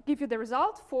give you the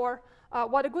result for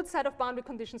what a good set of boundary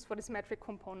conditions for these metric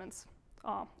components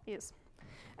is.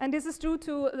 And this is due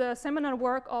to the seminal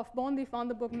work of Bondi,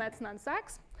 Vandenberg, Metzner, and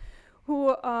Sachs,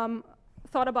 who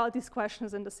thought about these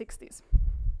questions in the 60s.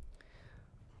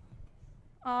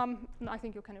 I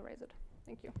think you can erase it.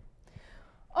 Thank you.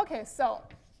 OK, so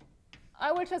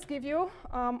I will just give you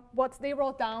what they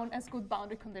wrote down as good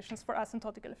boundary conditions for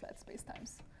asymptotically flat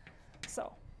spacetimes.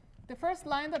 So the first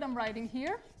line that I'm writing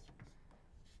here,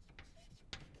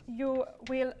 you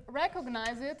will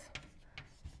recognize it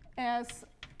as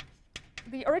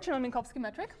the original Minkowski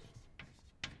metric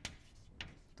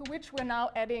to which we're now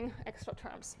adding extra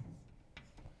terms.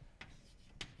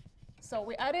 So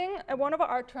we're adding a 1 over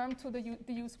r term to the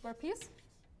u square piece.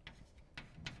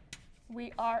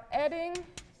 We are adding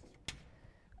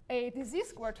a dz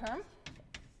square term.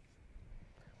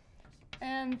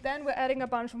 And then we're adding a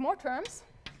bunch of more terms.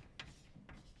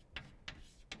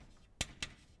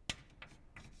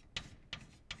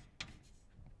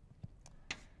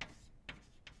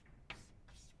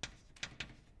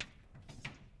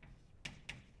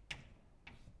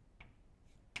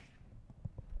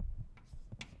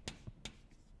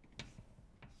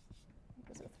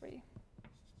 Those are 3.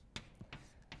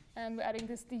 And we're adding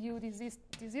this du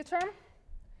dz term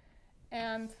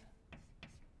and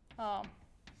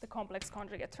the complex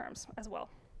conjugate terms as well.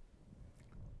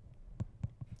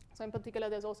 So in particular,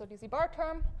 there's also dz bar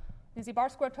term, dz bar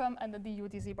square term, and the du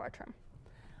dz bar term.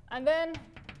 And then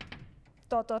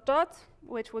dot, dot, dot,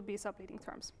 which would be subleading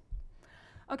terms.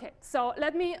 OK, so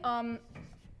let me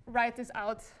write this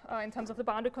out in terms of the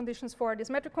boundary conditions for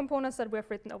these metric components that we have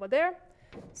written over there.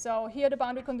 So here the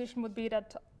boundary condition would be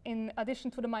that in addition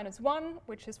to the -1,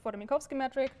 which is for the Minkowski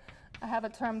metric, I have a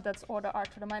term that's order r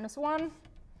to the -1.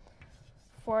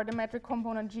 For the metric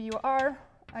component GUR,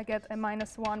 I get a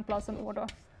 -1 plus an order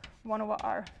 1 over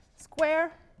r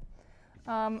square.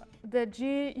 The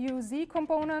GUZ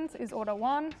component is order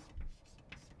 1.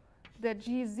 The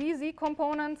GZZ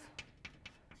component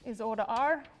is order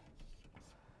r.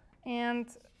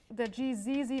 And the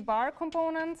GZZ bar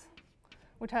component,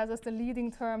 which has as the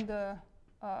leading term the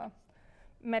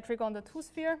metric on the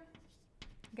 2-sphere,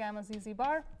 gamma ZZ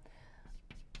bar,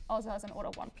 also has an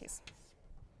order 1 piece.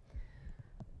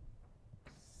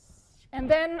 And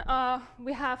then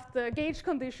we have the gauge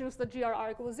conditions that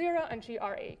GRR equals 0 and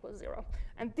GRA equals 0.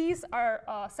 And these are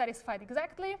satisfied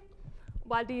exactly,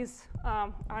 while these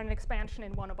are an expansion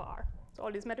in 1 over r. So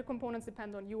all these metric components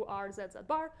depend on u, r, z, z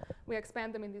bar. We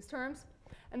expand them in these terms.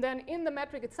 And then in the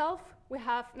metric itself, we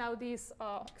have now these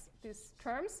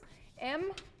terms,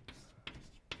 m,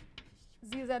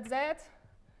 zzz,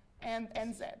 and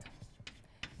nz.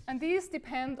 And these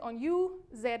depend on u,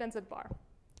 z, and z bar.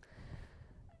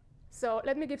 So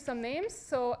let me give some names.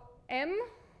 So m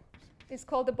is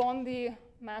called the Bondi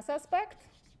mass aspect.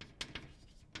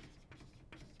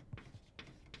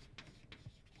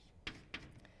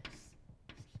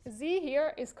 Z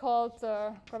here is called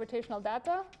gravitational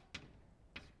data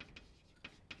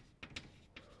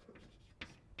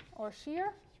or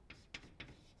shear.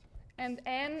 And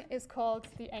n is called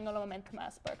the angular momentum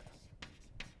aspect.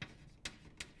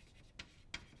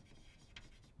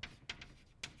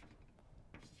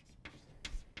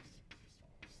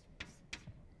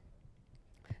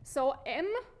 So m,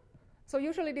 so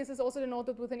usually this is also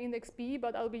denoted with an index b,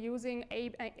 but I'll be using a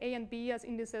and b as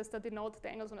indices that denote the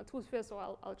angles on a 2-sphere, so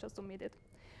I'll just omit it.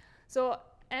 So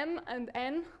m and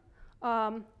n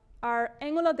are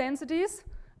angular densities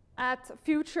at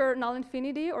future null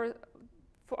infinity, or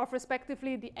of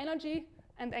respectively the energy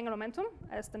and angular momentum,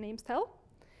 as the names tell.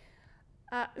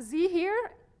 Z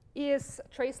here is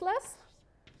traceless,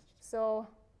 so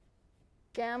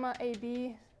gamma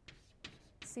AB,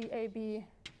 CAB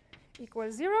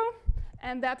equals 0.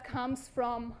 And that comes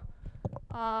from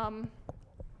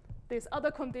this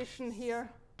other condition here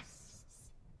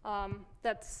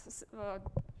that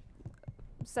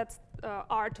sets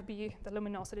r to be the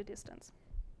luminosity distance.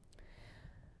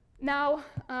 Now,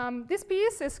 this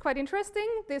piece is quite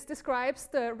interesting. This describes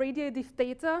the radiative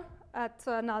data at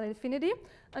null infinity.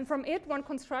 And from it, one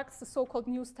constructs the so-called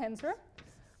News tensor,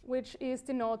 which is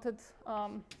denoted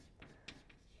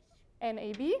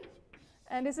NAB.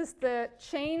 And this is the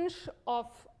change of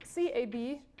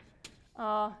CAB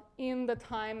in the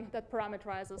time that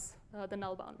parameterizes the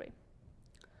null boundary.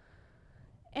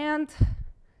 And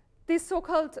this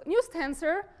so-called News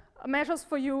tensor measures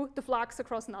for you the flux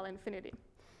across null infinity.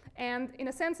 And in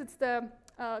a sense, it's the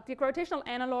gravitational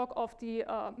analog of the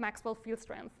Maxwell field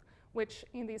strength, which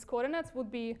in these coordinates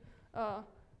would be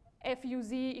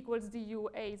FUZ equals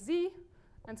DUAZ.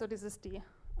 And so this is the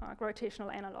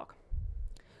gravitational analog.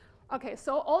 OK,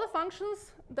 so all the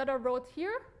functions that are wrote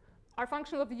here are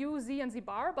functions of u, z, and z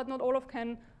bar, but not all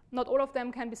of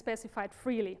them can be specified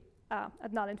freely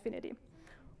at null infinity.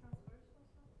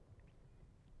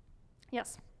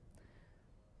 Yes.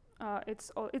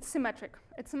 It's symmetric.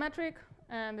 It's symmetric,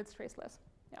 and it's traceless.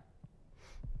 Yeah.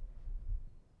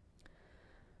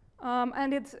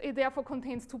 And it therefore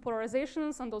contains 2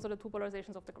 polarizations, and those are the 2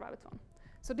 polarizations of the graviton.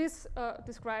 So this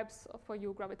describes for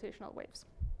you gravitational waves.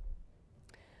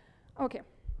 OK.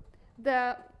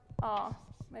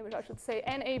 Maybe I should say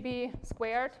NAB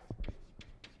squared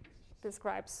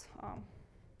describes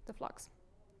the flux,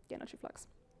 the energy flux.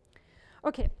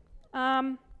 Okay.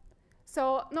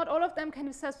 So not all of them can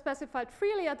be specified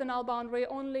freely at the null boundary,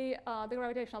 only the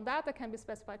gravitational data can be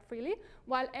specified freely,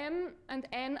 while M and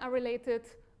N are related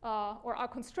or are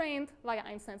constrained via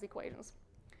Einstein's equations.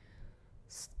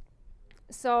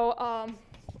 So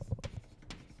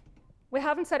we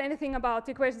haven't said anything about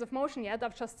the equations of motion yet.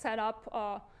 I've just set up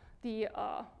the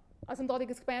asymptotic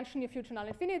expansion near future null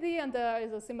infinity, and there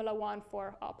is a similar one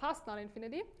for past null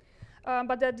infinity.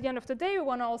 But at the end of the day, we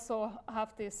want to also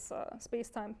have this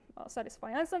space-time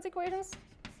satisfy Einstein's equations.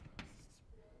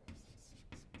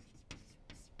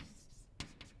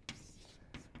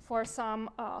 For some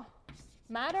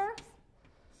matter,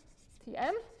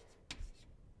 Tm.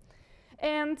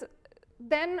 And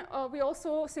then we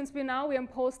also, since we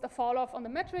imposed a fall-off on the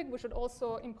metric, we should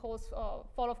also impose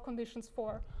fall-off conditions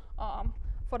for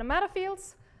the matter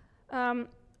fields.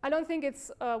 I don't think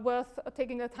it's worth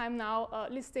taking the time now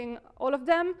listing all of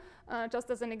them.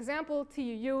 Just as an example,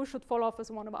 TUU should fall off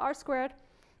as 1 over r squared,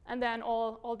 and then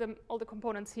all the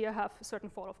components here have certain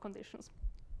fall-off conditions.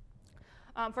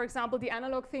 For example, the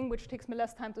analog thing, which takes me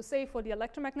less time to say for the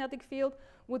electromagnetic field,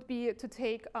 would be to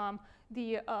take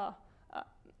the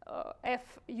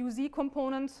FUZ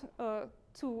component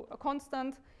to a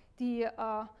constant, the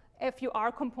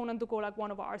FUR component to go like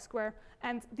 1 over r squared,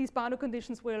 and these boundary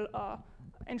conditions will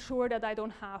ensure that I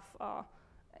don't have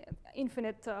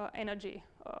infinite energy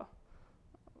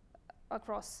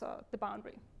across the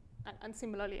boundary, and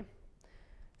similarly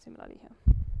here.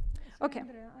 So Okay.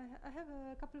 Andrea, I have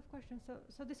a couple of questions.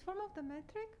 So this form of the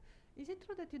metric, is it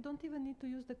true that you don't even need to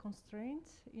use the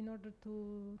constraints in order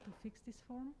to fix this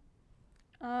form?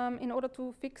 In order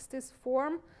to fix this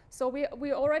form, so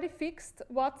we already fixed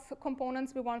what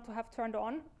components we want to have turned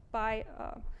on by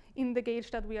in the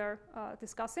gauge that we are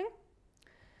discussing.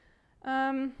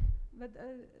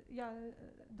 Yeah,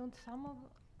 don't some of.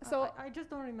 So I just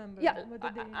don't remember. Yeah,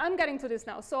 I'm getting to this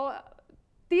now. So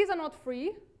these are not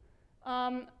free.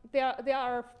 They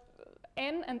are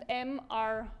N and M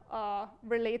are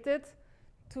related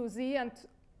to Z and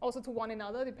also to one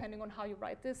another, depending on how you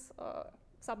write this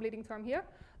subleading term here,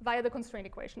 via the constraint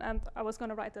equation. And I was going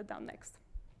to write that down next.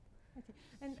 Okay.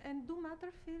 And do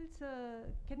matter fields,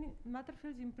 matter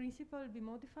fields in principle be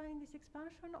modified in this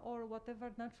expansion, or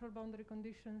whatever natural boundary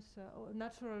conditions or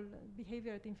natural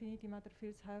behavior at infinity matter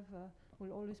fields have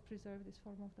will always preserve this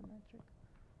form of the metric?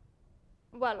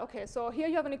 Well, okay, so here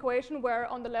you have an equation where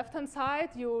on the left-hand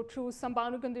side you choose some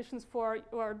boundary conditions for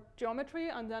your geometry,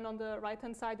 and then on the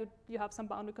right-hand side you have some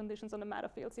boundary conditions on the matter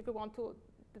fields. If you want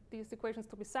these equations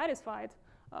to be satisfied,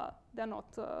 they're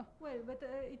not. Well, but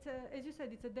it's as you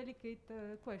said, it's a delicate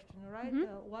question, right?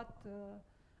 What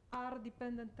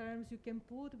R-dependent terms you can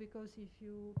put, because if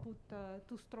you put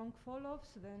too strong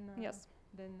fall-offs, then yes,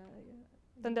 then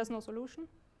there's no solution,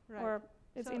 right? Or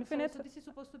it's infinite. So this is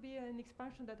supposed to be an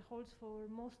expansion that holds for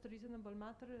most reasonable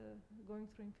matter going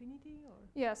through infinity, or?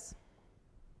 Yes.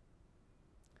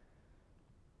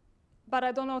 But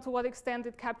I don't know to what extent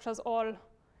it captures all.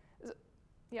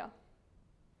 Yeah.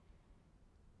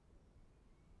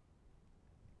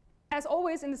 As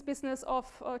always in this business of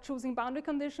choosing boundary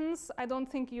conditions, I don't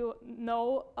think you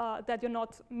know that you're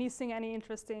not missing any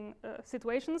interesting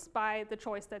situations by the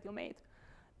choice that you made.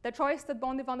 The choice that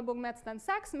Bondi, van der Burg, Metz, and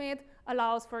Sachs made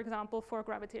allows, for example, for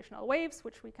gravitational waves,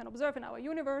 which we can observe in our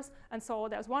universe. And so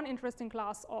there's one interesting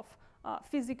class of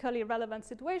physically relevant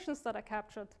situations that are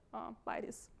captured by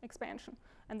this expansion.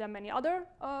 And there are many other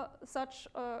such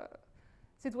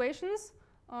situations.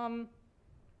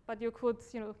 But you could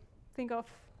think of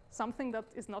something that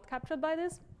is not captured by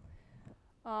this.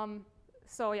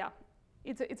 So yeah,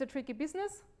 it's a tricky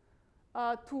business.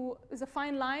 Is a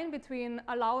fine line between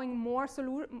allowing more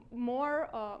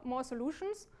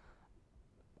solutions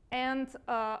and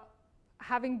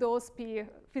having those be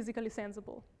physically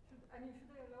sensible. Should I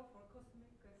allow for cosmic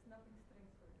snapping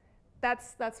strings, for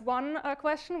example? That's one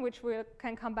question which we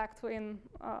can come back to in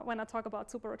when I talk about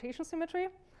superrotation symmetry.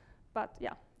 But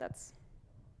yeah, that's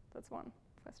one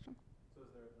question. So is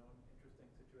there a known interesting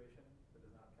situation that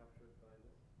is not captured by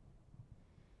this?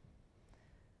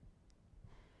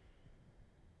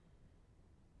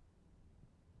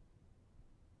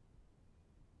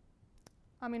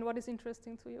 I mean, what is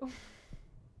interesting to you?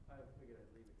 I figured I'd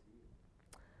leave it to you.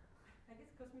 I guess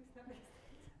cosmic snapping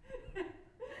strings.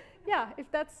 Yeah,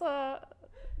 if that's. I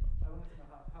wanted to know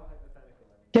how hypothetical.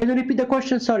 Can you repeat the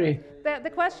question? Sorry. The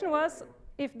question was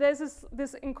if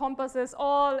this encompasses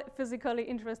all physically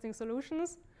interesting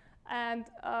solutions, and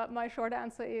my short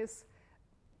answer is,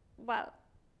 well,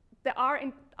 there are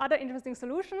other interesting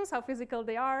solutions. How physical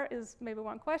they are is maybe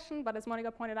one question, but as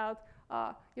Monica pointed out,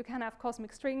 you can have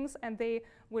cosmic strings, and they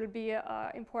will be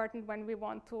important when we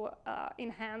want to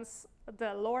enhance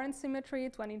the Lorentz symmetry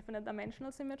to an infinite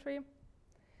dimensional symmetry.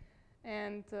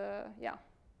 And yeah,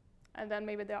 and then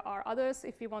maybe there are others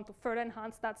if we want to further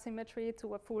enhance that symmetry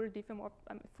to a full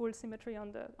full symmetry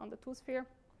on the two-sphere.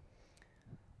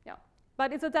 Yeah,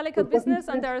 but it's a delicate business,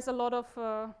 and there is a lot of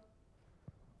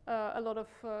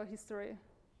history.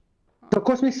 So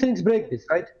cosmic strings break this,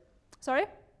 right? Sorry?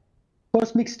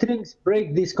 Cosmic strings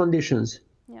break these conditions.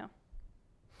 Yeah.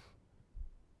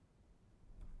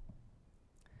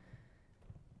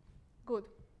 Good.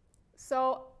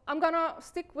 So I'm gonna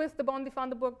stick with the Bondi, Van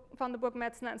der Burg,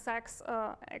 Metzner, and Sachs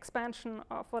expansion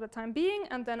for the time being,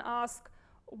 and then ask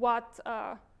what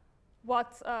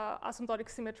asymptotic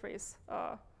symmetries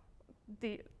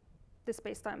the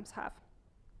spacetimes have.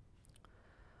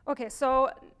 Okay,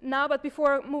 so now, but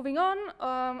before moving on,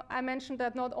 I mentioned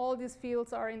that not all these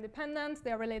fields are independent.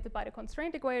 They are related by the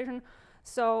constraint equation.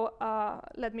 So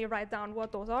let me write down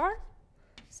what those are.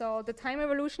 So the time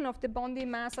evolution of the Bondi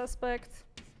mass aspect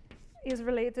is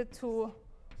related to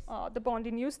the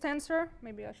Bondi news tensor.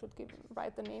 Maybe I should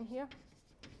write the name here.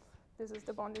 This is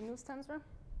the Bondi news tensor.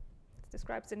 It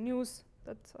describes the news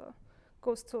that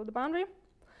goes to the boundary.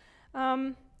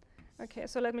 Okay,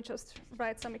 so let me just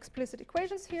write some explicit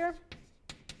equations here.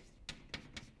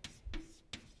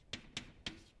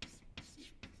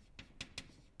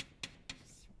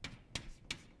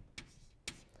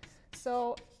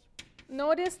 So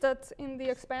notice that in the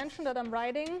expansion that I'm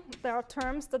writing, there are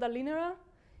terms that are linear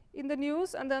in the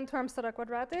news, and then terms that are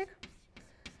quadratic.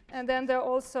 And then there are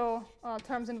also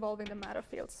terms involving the matter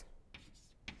fields.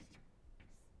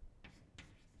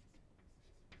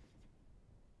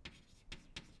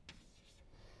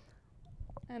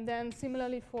 And then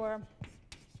similarly for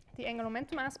the angular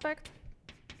momentum aspect,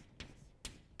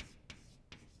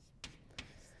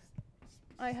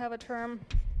 I have a term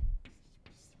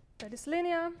that is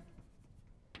linear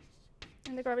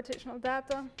in the gravitational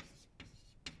data.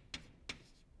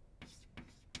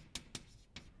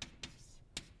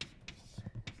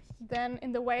 Then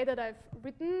in the way that I've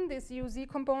written this UZ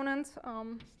component,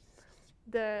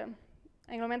 the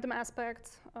angular momentum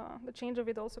aspect, the change of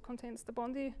it also contains the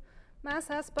Bondi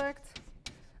mass aspect,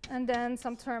 and then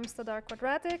some terms that are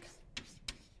quadratic.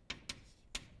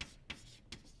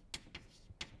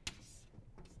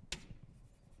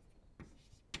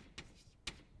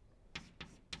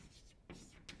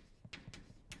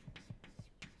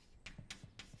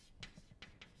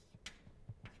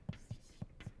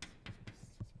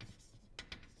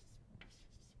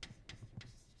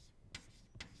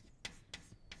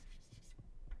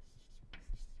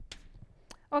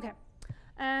 Okay.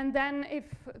 And then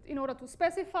in order to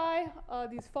specify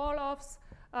these fall-offs,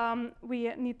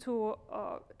 we need to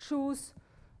choose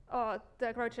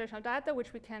the gravitational data,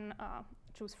 which we can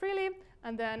choose freely,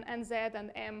 and then NZ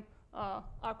and M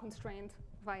are constrained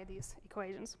via these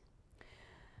equations.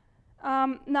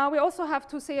 Now we also have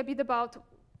to say a bit about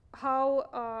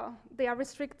how they are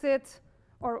restricted,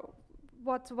 or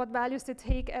what values they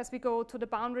take as we go to the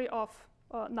boundary of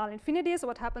null infinity. So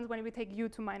what happens when we take u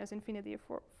to minus infinity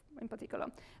in particular.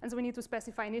 And so we need to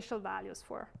specify initial values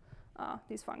for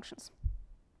these functions.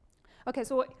 Okay,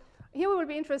 so here we will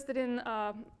be interested in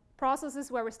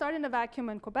processes where we start in a vacuum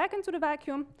and go back into the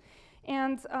vacuum.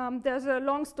 And there's a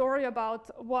long story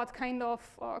about what kind of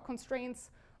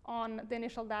constraints on the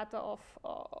initial data of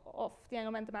the angular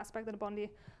momentum aspect and the Bondi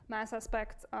mass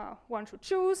aspect one should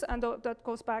choose. And that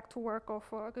goes back to work of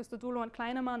Christodoulou and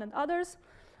Kleinemann and others.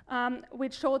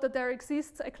 Which showed that there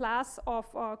exists a class of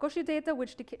Cauchy data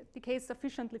which decays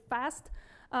sufficiently fast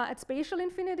at spatial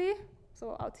infinity,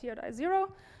 so out here at I0,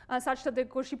 such that the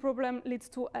Cauchy problem leads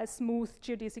to a smooth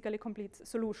geodesically complete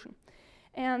solution.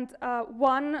 And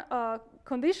one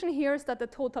condition here is that the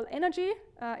total energy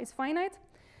is finite.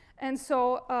 And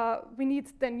so we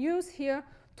need then use here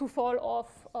to fall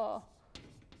off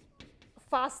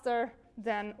faster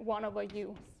than 1 over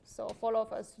u. So fall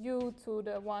off as u to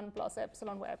the 1 plus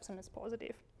epsilon, where epsilon is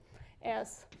positive,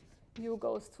 as u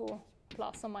goes to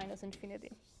plus or minus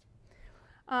infinity.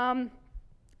 And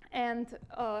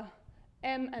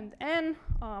m and n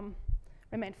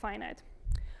remain finite.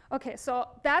 Okay, so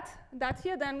that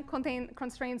here then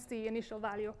constrains the initial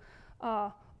value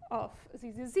of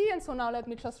ZZZ. And so now let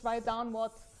me just write down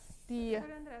what the...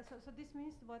 Sorry, Andrea, so this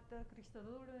means what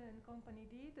Christodoulou and company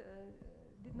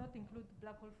did not include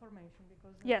black hole formation,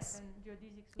 because yes, then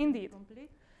geodesics would be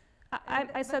complete.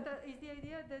 I said... is the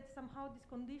idea that somehow these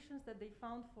conditions that they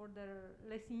found for their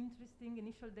less interesting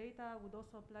initial data would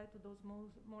also apply to those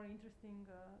more interesting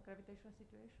gravitational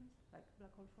situations, like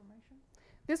black hole formation?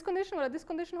 This condition, whether this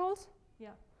condition holds?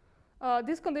 Yeah.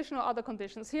 This condition or other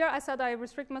conditions. Here I said I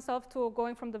restrict myself to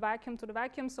going from the vacuum to the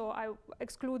vacuum, so I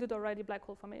excluded already black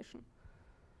hole formation.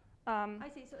 I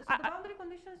see. So the boundary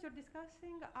conditions you're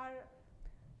discussing are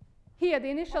here the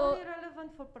initial only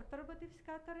relevant for perturbative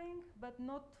scattering, but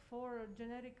not for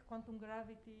generic quantum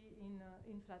gravity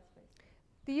in flat space.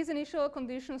 These initial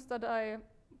conditions that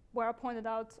where I pointed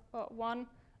out,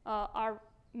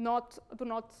 do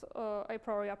not a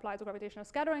priori apply to gravitational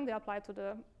scattering. They apply to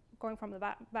the going from the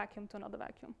vacuum to another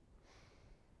vacuum.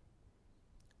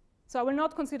 So I will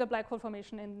not consider black hole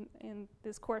formation in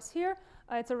this course here.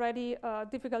 It's already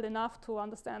difficult enough to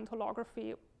understand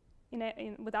holography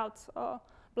without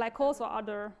black holes or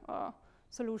other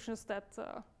solutions that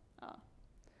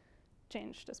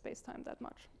change the space-time that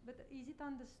much. But is it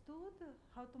understood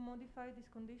how to modify these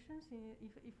conditions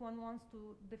if one wants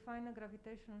to define a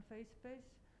gravitational phase space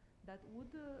that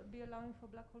would be allowing for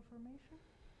black hole formation?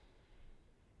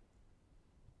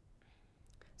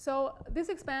 So this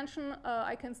expansion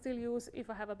I can still use if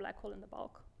I have a black hole in the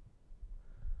bulk.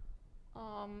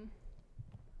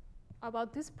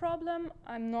 About this problem,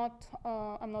 I'm not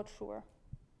sure.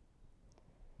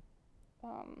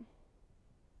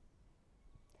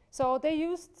 So they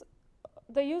used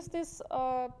this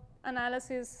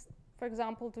analysis, for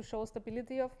example, to show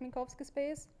stability of Minkowski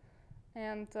space,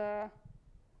 and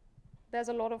there's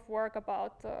a lot of work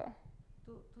about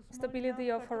stability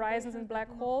of horizons in black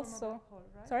holes. So, black hole,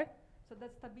 right? Sorry? So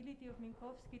that stability of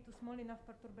Minkowski to small enough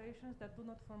perturbations that do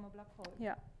not form a black hole.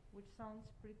 Yeah. Which sounds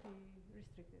pretty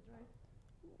restricted, right?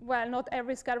 Well, not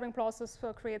every scattering process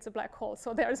creates a black hole.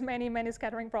 So there's many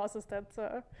scattering processes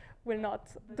that will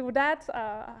not do that.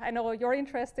 I know you're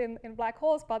interested in black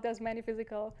holes, but there's many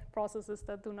physical processes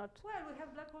that do not. Well, we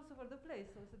have black holes over the place.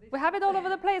 So we have it all over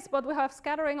the place, but we have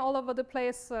scattering all over the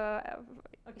place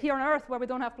here on Earth where we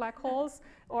don't have black holes,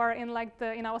 or in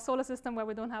in our solar system where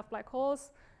we don't have black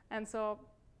holes. And so,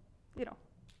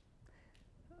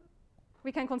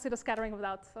 we can consider scattering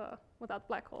without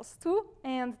black holes too.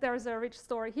 And there's a rich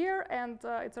story here, and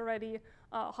it's already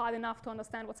hard enough to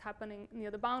understand what's happening near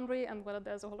the boundary and whether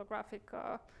there's a holographic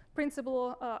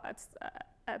principle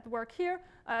at work here.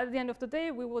 At the end of the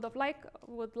day, we would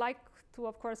like to,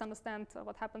 of course, understand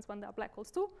what happens when there are black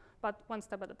holes too, but one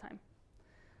step at a time.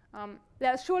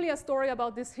 There's surely a story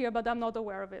about this here, but I'm not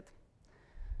aware of it.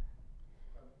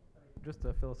 Just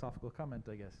a philosophical comment,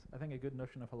 I guess. I think a good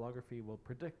notion of holography will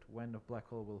predict when a black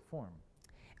hole will form.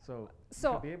 So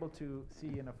to be able to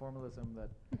see in a formalism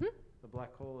that the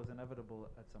black hole is inevitable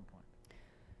at some point.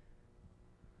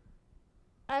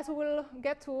 As we will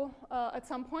get to at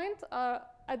some point,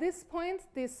 at this point,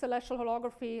 this celestial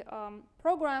holography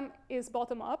program is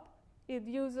bottom-up. It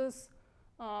uses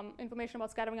information about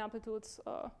scattering amplitudes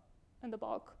in the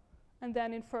bulk, and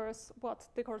then infers what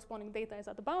the corresponding data is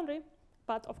at the boundary.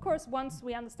 But of course, once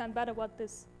we understand better what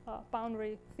this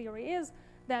boundary theory is,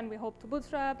 then we hope to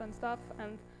bootstrap and stuff,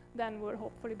 and then we'll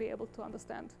hopefully be able to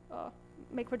understand,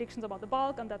 make predictions about the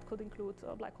bulk, and that could include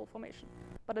black hole formation.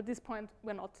 But at this point,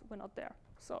 we're not there.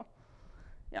 So,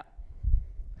 yeah.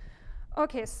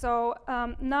 Okay, so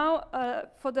now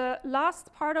for the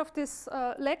last part of this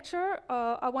lecture,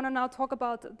 I want to now talk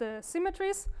about the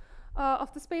symmetries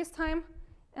of the space-time,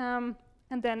 and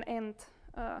then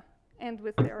end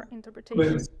with their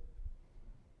interpretation.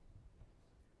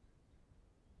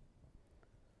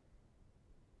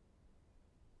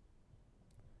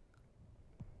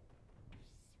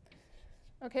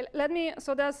 Okay,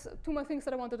 so there's two more things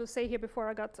that I wanted to say here before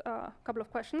I got a couple of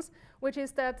questions, which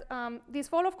is that these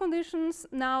fall-off conditions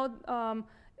now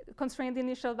constrain the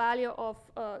initial value of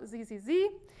ZZZ,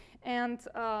 and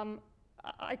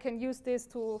I can use this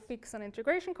to fix an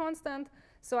integration constant.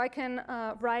 So I can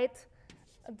write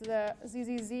the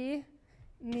ZZZ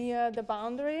near the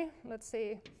boundary, let's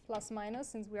say plus minus,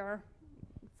 since we are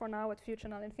for now at future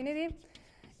null infinity,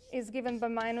 is given by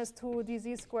minus 2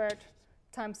 dz squared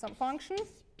times some function.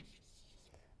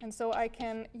 And so I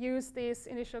can use this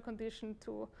initial condition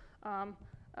to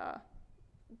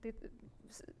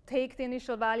take the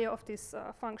initial value of this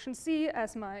function c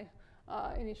as my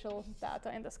initial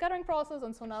data in the scattering process.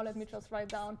 And so now let me just write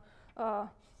down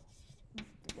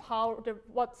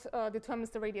what determines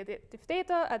the radiative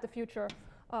data at the future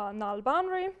null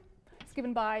boundary. It's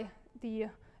given by the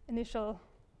initial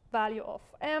value of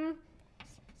m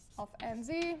of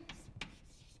nz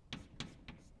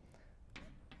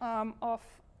of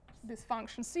this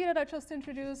function c that I just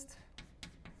introduced,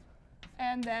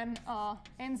 and then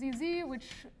nzz,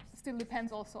 which still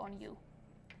depends also on u.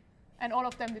 And all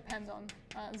of them depend on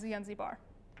z and z bar.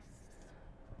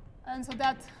 And so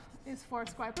that is for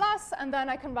square plus, and then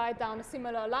I can write down a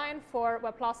similar line for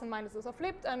where plus and minuses are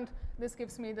flipped, and this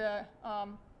gives me the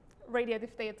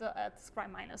radiative data at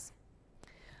scry minus.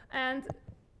 And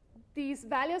these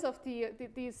values of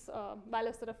these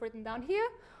values that I've written down here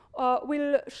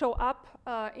will show up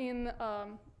in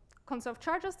conserved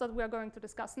charges that we are going to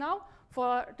discuss now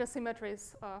for the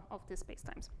symmetries of these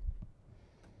spacetimes.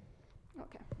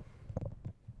 Okay.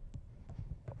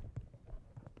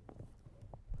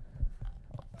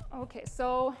 Okay,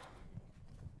 so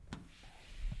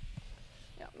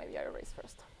yeah, maybe I erase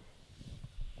first.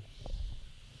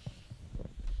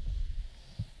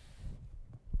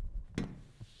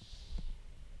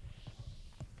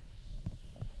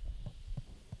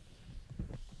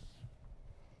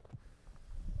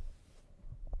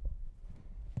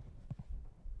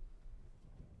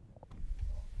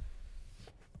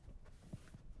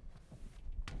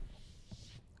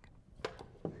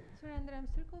 Sorry, Andrea, I'm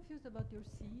still confused about your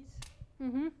C's.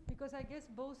 Because I guess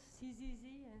both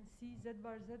CZZ and CZ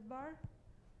bar Z bar,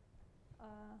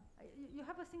 you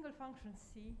have a single function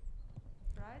C,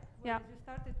 right? Yeah. Whereas you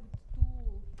started with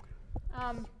two.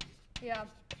 Yeah.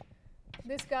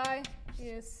 This guy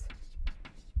is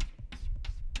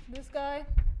this guy,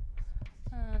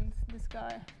 and this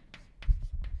guy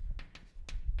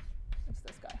is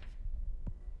this guy.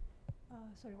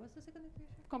 Sorry, what's the second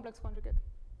equation? Complex conjugate.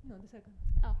 No, the second.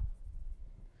 Oh.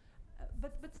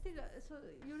 But still, so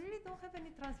you really don't have any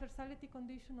transversality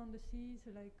condition on the C's,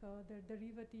 like their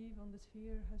derivative on the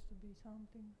sphere has to be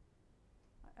something.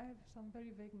 I have some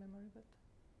very vague memory, but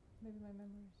maybe my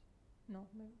memory is no.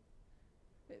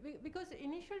 Maybe because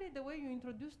initially the way you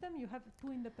introduce them, you have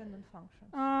two independent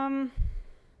functions.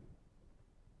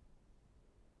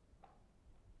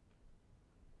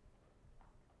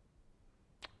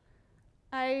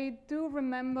 I do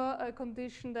remember a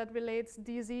condition that relates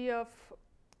dz of,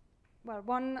 well,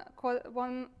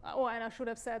 oh, and I should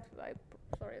have said,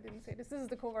 sorry, I didn't say this. This is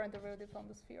the covariant derivative on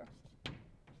the sphere.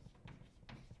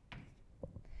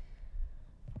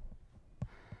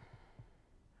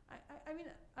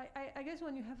 I guess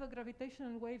when you have a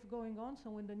gravitational wave going on, so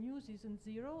when the news isn't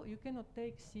zero, you cannot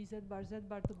take CZ bar Z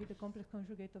bar to be the complex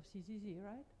conjugate of CZZ,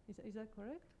 right? Is that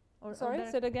correct? Sorry,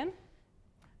 say it again.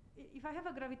 If I have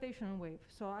a gravitational wave,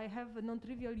 so I have a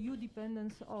non-trivial U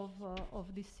dependence of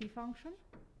this C function,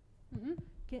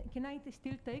 can I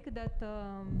still take that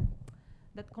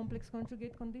that complex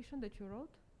conjugate condition that you wrote?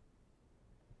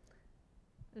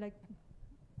 Like.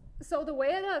 So the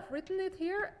way that I've written it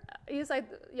here is,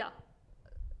 yeah.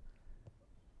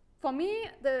 For me,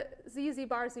 the ZZ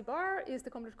bar is the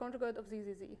complex conjugate of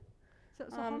ZZZ. So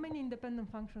how many independent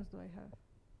functions do I have?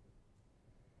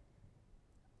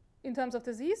 In terms of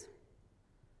the Z's?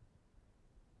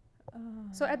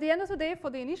 So at the end of the day, for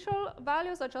the initial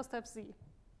values, I just have Z.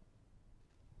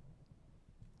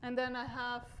 And then I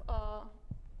have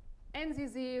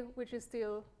NZZ, which is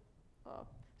still a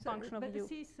function of U. But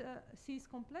C is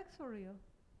complex or real?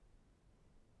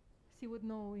 C with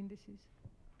no indices.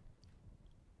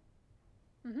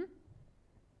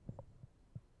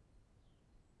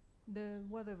 The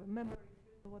whatever, memory,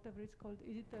 whatever it's called,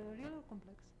 is it real or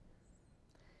complex?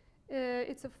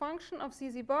 It's a function of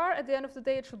ZZ bar. At the end of the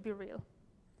day, it should be real.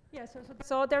 Yeah,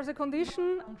 so there's a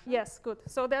condition. Yes, good.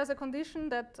 So there's a condition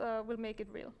that will make it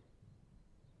real.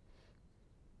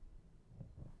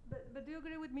 But do you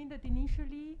agree with me that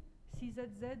initially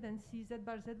CZZ and CZ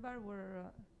bar Z bar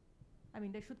were, I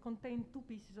mean, they should contain two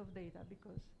pieces of data,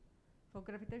 because for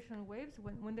gravitational waves,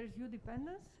 when there's U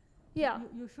dependence, yeah,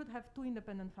 you should have two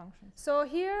independent functions. So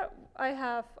here I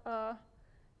have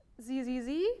ZZZ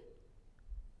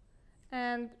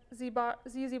and ZZ bar,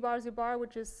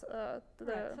 which is the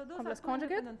right. So those complex are two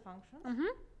conjugate. Independent functions.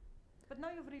 But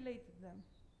now you've related them.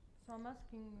 So I'm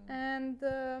asking. And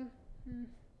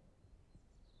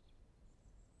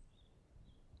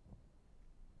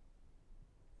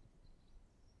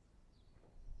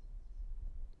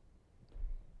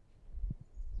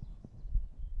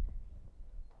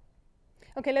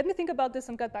okay, let me think about this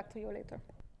and get back to you later.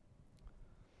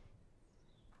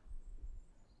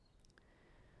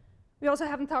 We also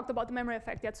haven't talked about the memory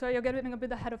effect yet, so you're getting a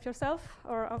bit ahead of yourself,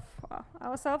 or of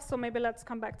ourselves, so maybe let's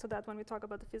come back to that when we talk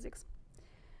about the physics.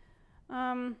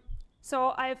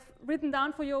 So I've written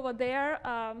down for you over there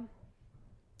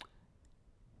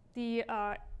the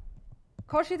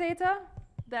Cauchy data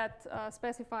that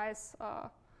specifies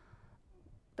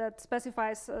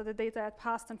the data at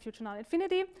past and future null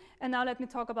infinity. And now let me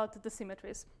talk about the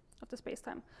symmetries of the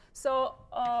spacetime. So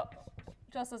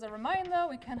just as a reminder,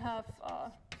 we can have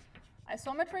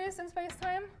isometries in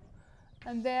spacetime,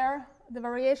 and there the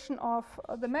variation of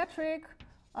the metric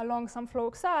along some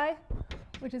flow xi,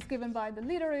 which is given by the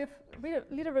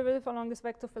Lie derivative along this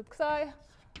vector field xi,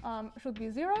 should be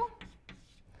 0.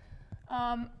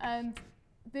 And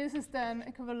this is then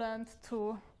equivalent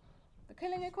to the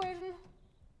Killing equation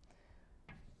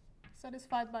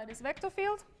satisfied by this vector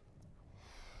field.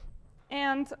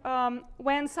 And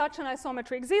when such an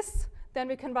isometry exists, then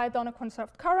we can write down a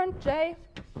conserved current, J,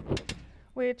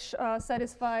 which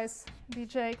satisfies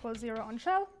dj equals 0 on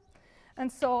shell.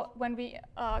 And so when we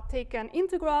take an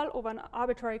integral over an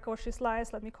arbitrary Cauchy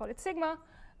slice, let me call it sigma,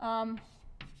 of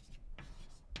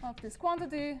this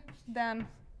quantity, then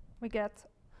we get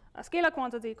a scalar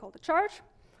quantity called the charge.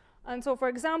 And so, for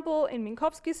example, in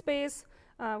Minkowski space,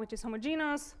 which is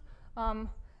homogeneous,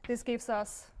 this gives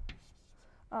us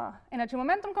energy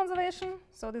momentum conservation.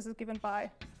 So this is given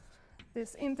by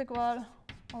this integral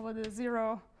over the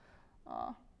 0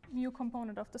 mu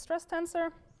component of the stress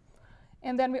tensor.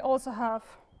 And then we also have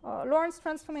Lorentz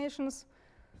transformations,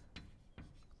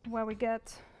 where we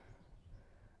get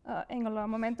angular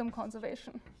momentum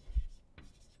conservation.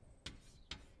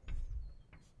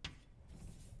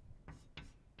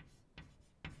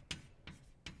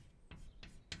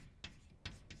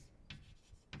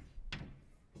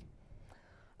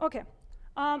 Okay,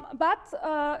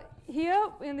 but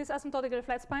here in these asymptotically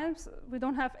flat spines, we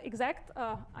don't have exact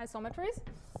isometries,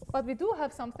 but we do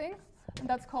have something, and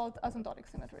that's called asymptotic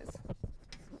symmetries.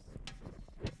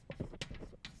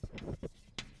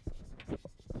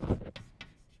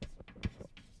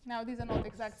 Now, these are not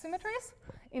exact symmetries.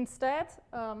 Instead,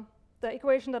 the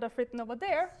equation that I've written over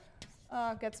there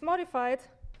gets modified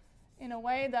in a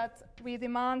way that we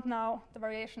demand now the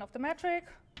variation of the metric,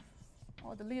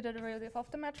 or the leader derivative of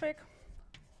the metric,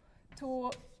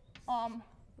 to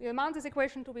we demand this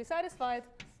equation to be satisfied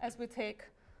as we take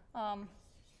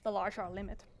the large R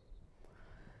limit.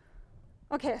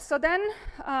 Okay, so then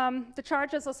the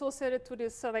charges associated to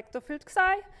this vector field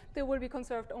psi, they will be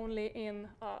conserved only in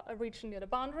a region near the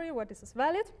boundary where this is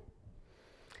valid.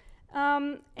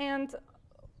 And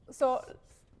so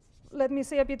let me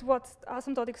say a bit what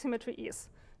asymptotic symmetry is.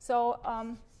 So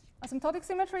asymptotic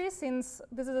symmetry, since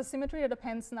this is a symmetry that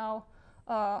depends now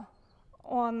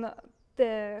on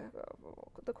the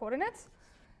coordinates,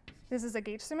 this is a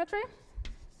gauge symmetry.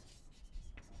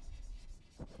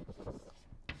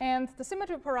 And the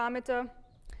symmetry parameter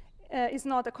is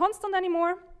not a constant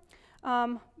anymore,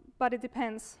 but it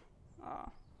depends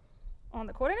on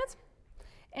the coordinates.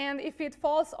 And if it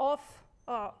falls off,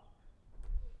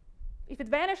 if it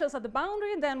vanishes at the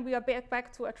boundary, then we are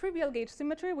back to a trivial gauge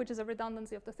symmetry, which is a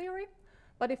redundancy of the theory.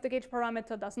 But if the gauge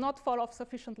parameter does not fall off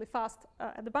sufficiently fast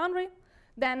at the boundary,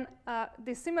 then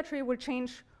this symmetry will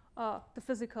change the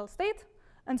physical state,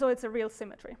 and so it's a real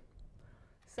symmetry.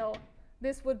 So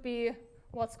this would be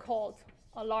what's called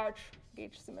a large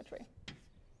gauge symmetry,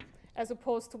 as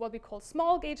opposed to what we call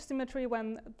small gauge symmetry,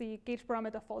 when the gauge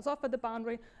parameter falls off at the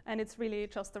boundary, and it's really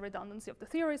just the redundancy of the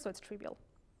theory, so it's trivial.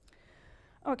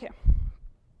 Okay,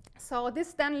 so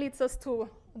this then leads us to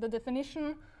the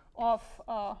definition of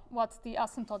what the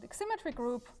asymptotic symmetry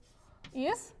group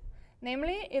is.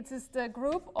 Namely, it is the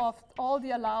group of all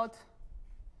the allowed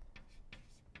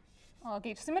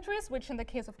gauge symmetries, which in the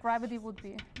case of gravity would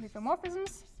be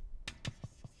diffeomorphisms,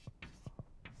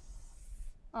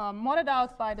 modded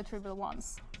out by the trivial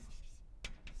ones.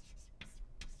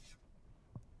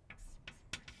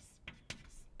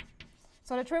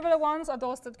 So the trivial ones are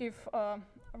those that give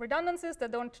redundancies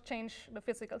that don't change the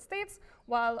physical states,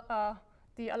 while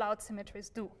the allowed symmetries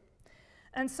do.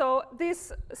 And so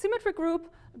this symmetry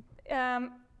group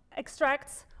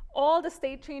extracts all the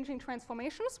state-changing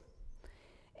transformations.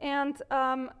 And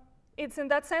it's in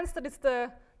that sense that it's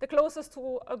the closest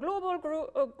to a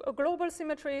global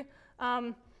symmetry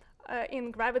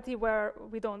in gravity, where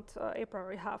we don't a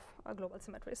priori have global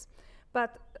symmetries.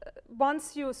 But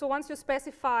once you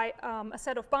specify a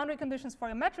set of boundary conditions for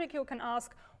your metric, you can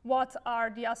ask what are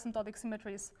the asymptotic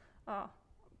symmetries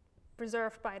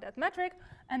preserved by that metric,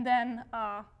 and then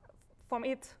from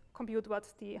it compute what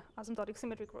the asymptotic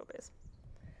symmetry group is.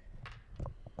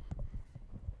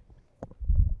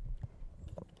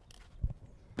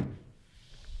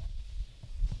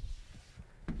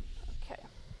 Okay.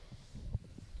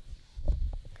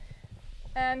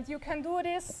 And you can do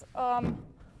this.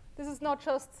 This is not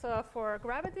just for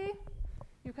gravity.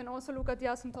 You can also look at the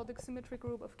asymptotic symmetry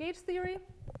group of gauge theory.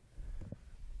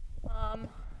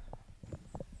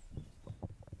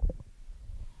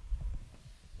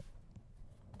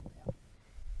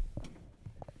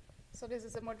 So this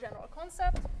is a more general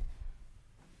concept,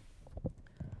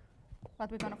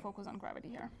 but we're going to focus on gravity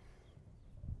here.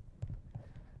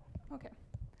 Okay,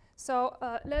 so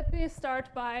let me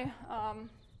start by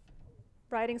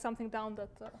writing something down that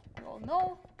we all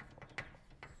know,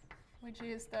 which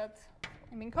is that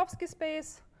Minkowski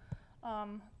space.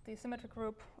 The symmetric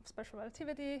group of special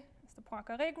relativity is the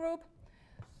Poincaré group.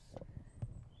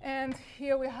 And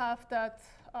here we have that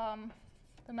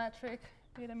the metric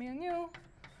beta mu nu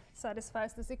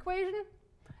satisfies this equation.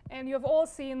 And you have all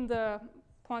seen the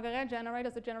Poincaré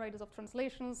generators, the generators of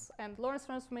translations and Lorentz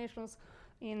transformations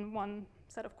in one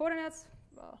set of coordinates,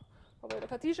 probably the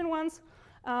Cartesian ones.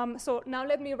 So now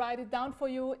let me write it down for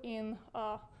you in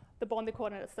the bonded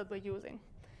coordinates that we're using.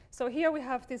 So here we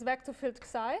have this vector field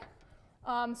xi.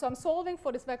 So I'm solving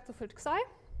for this vector field xi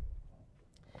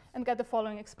and get the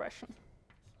following expression.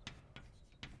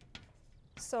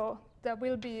 So there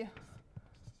will be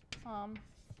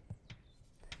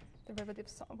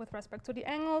derivatives with respect to the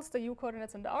angles, the u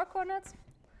coordinates, and the r coordinates.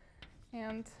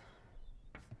 And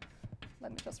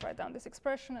let me just write down this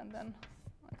expression and then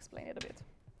I'll explain it a bit.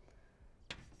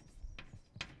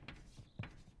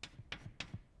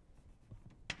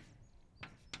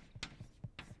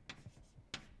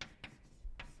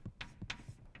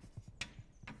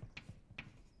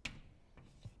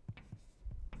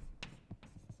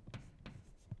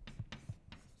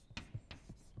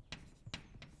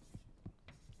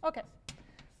 OK,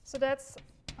 so that's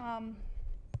the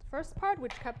first part,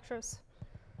 which captures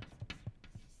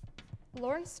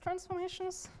Lorentz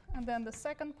transformations. And then the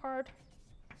second part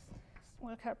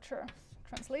will capture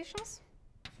translations.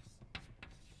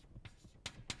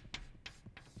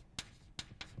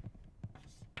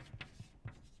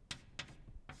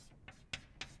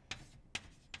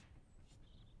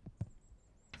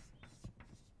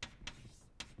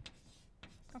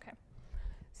 OK.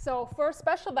 So for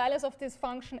special values of this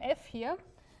function f here,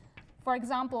 for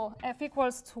example, f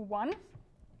equals to 1,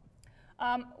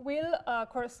 will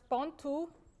correspond to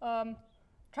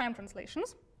time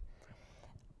translations.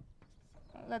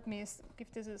 Let me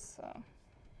give this as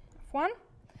f1.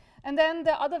 And then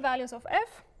the other values of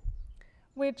f,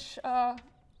 which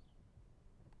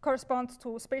correspond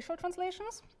to spatial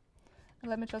translations. And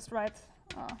let me just write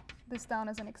this down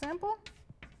as an example.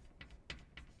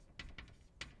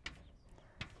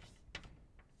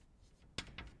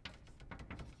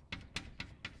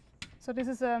 So this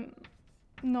is a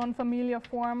non-familiar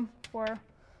form for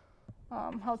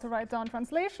how to write down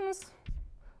translations.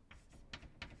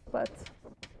 But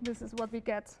this is what we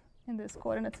get in this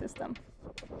coordinate system.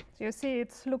 So you see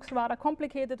it looks rather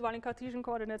complicated, while in Cartesian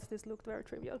coordinates this looked very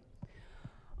trivial.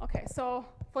 OK, so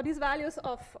for these values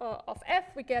of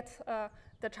f, we get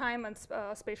the time and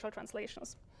spatial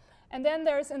translations. And then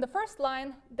there is, in the first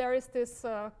line, there is this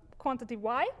quantity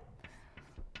y.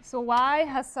 So y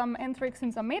has some entries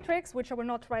in some matrix, which I will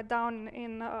not write down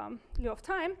in lieu of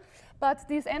time. But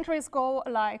these entries go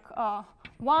like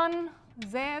 1,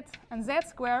 z, and z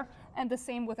square, and the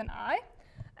same with an I.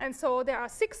 And so there are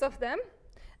 6 of them.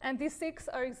 And these 6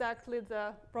 are exactly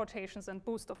the rotations and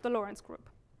boost of the Lorentz group.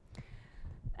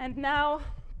 And now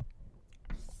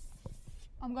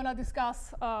I'm going to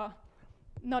discuss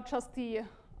not just the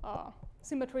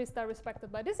symmetries that are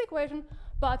respected by this equation,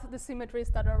 but the symmetries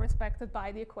that are respected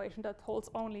by the equation that holds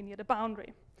only near the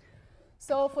boundary.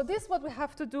 So for this, what we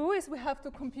have to do is we have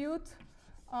to compute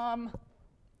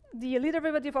the Lie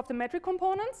derivative of the metric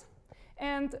components.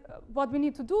 And what we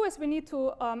need to do is we need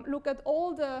to look at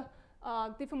all the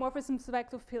diffeomorphisms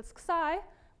vector fields xi,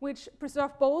 which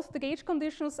preserve both the gauge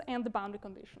conditions and the boundary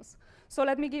conditions. So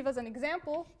let me give us an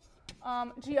example.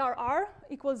 GRR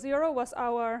equals 0 was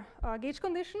our gauge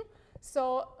condition.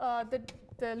 So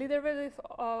the Lie derivative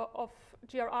of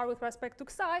GRR with respect to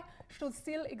xi should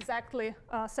still exactly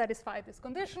satisfy this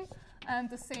condition, and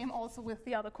the same also with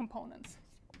the other components.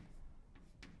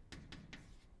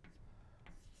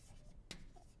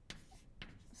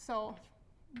 So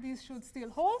these should still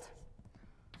hold.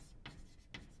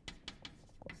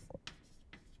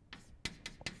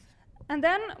 And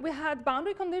then we had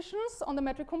boundary conditions on the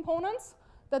metric components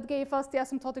that gave us the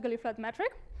asymptotically flat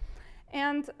metric.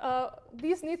 And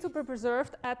these need to be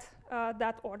preserved at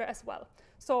that order as well.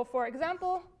 So for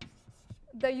example,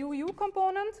 the UU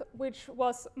component, which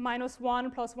was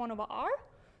 -1 plus 1 over r.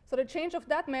 So the change of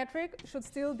that metric should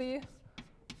still be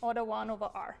order 1 over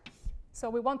r. So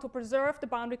we want to preserve the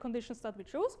boundary conditions that we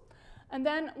choose. And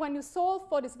then when you solve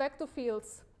for these vector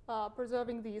fields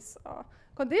preserving these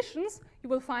conditions, you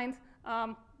will find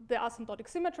the asymptotic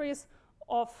symmetries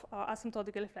of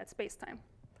asymptotically flat spacetime.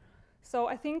 So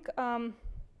I think, well,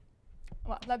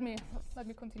 let me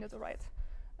continue to write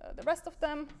the rest of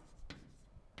them.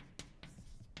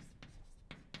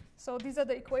 So these are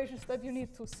the equations that you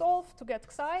need to solve to get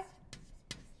xi.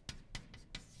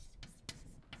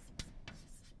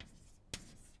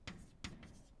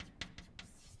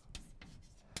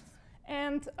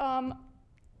 And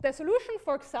the solution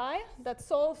for Xi that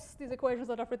solves these equations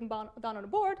that I've written down on the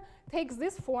board takes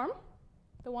this form,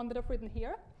 the one that I've written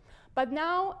here. But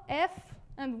now f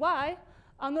and y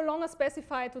are no longer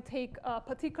specified to take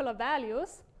particular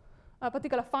values,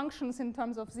 particular functions in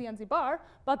terms of z and z bar,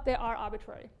 but they are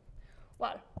arbitrary.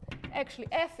 Well, actually,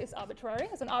 f is arbitrary.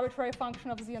 It's an arbitrary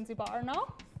function of z and z bar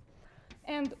now.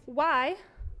 And y,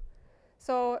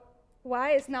 so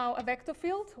y is now a vector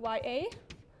field, ya,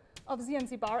 of z and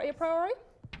z bar a priori.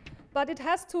 But it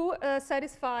has to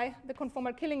satisfy the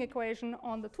conformal killing equation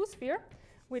on the two-sphere,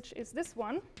 which is this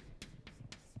one.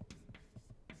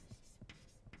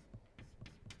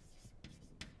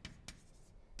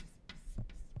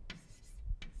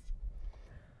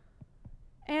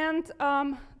 And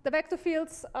the vector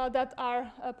fields that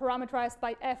are parameterized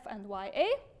by f and ya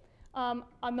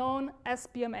are known as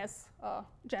BMS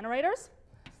generators.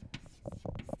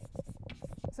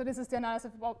 So this is the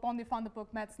analysis of Bondi, Van der Broek,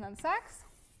 Madsen, and Sachs.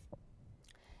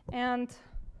 And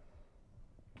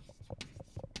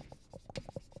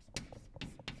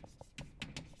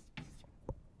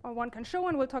one can show,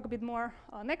 and we'll talk a bit more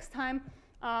next time,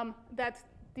 that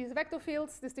these vector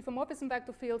fields, these diffeomorphism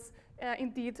vector fields,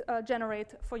 indeed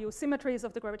generate for you symmetries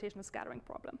of the gravitational scattering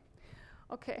problem.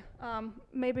 Okay,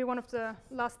 maybe one of the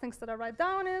last things that I write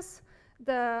down is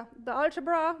the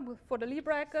algebra for the Lie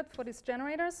bracket for these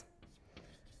generators.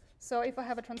 So if I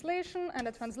have a translation and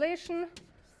a translation,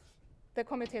 the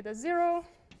commutator 0.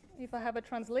 If I have a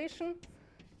translation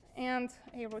and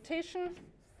a rotation,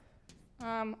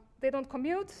 they don't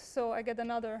commute, so I get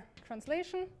another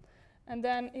translation. And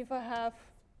then if I have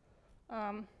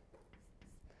a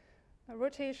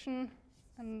rotation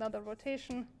and another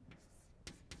rotation,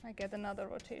 I get another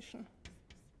rotation.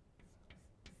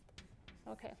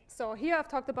 Okay, so here I've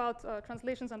talked about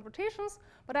translations and rotations,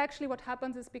 but actually what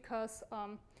happens is because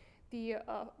these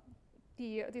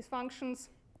functions,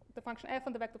 the function f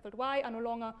and the vector field y, are no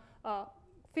longer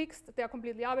fixed. They are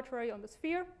completely arbitrary on the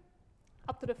sphere,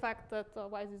 up to the fact that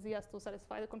yzz has to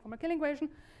satisfy the conformal killing equation.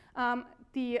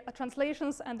 The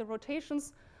translations and the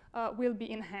rotations will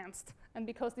be enhanced. And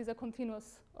because these are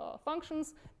continuous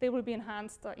functions, they will be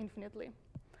enhanced infinitely.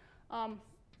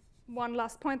 One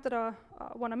last point that I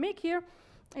want to make here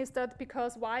is that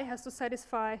because y has to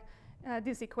satisfy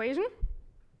this equation,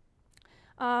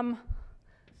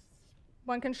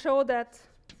 one can show that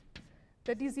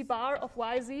the dz bar of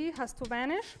yz has to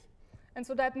vanish. And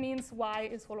so that means y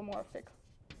is holomorphic.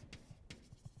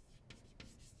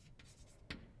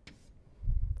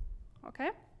 Okay.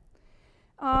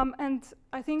 And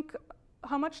I think,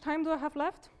 how much time do I have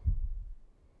left?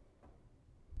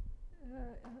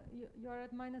 You're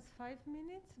at -5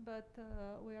 minutes, but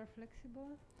we are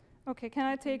flexible. Okay, can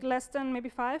I take less than maybe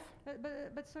 5?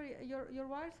 But sorry, your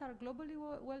Ys are globally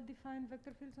well-defined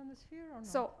vector fields on the sphere, or not?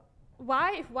 So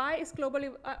if y is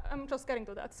globally, I'm just getting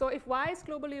to that. So if y is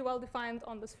globally well-defined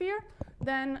on the sphere,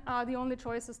 then the only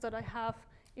choices that I have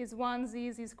is 1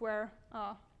 z, z square,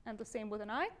 and the same with an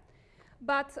I.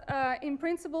 But in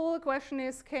principle, the question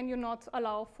is, can you not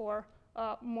allow for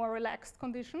more relaxed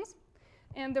conditions?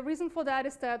 And the reason for that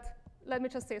is that, let me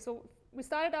just say, so we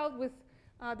started out with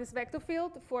this vector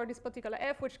field for this particular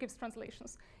f, which gives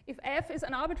translations. If f is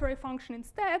an arbitrary function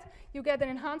instead, you get an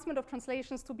enhancement of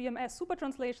translations to BMS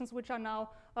supertranslations, which are now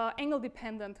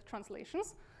angle-dependent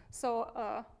translations. So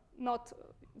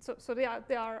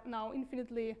they are now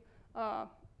infinitely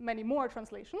many more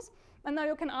translations. And now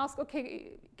you can ask,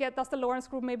 okay, does the Lorentz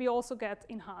group maybe also get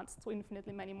enhanced to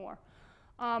infinitely many more?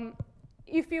 And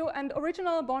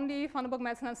original Bondi, Van der Broek,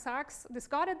 Madsen, and Sachs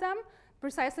discarded them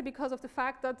precisely because of the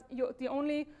fact that the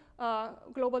only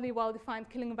globally well-defined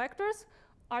killing vectors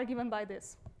are given by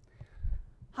this.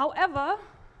 However,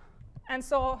 and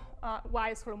so y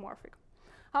is holomorphic.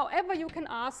 However, you can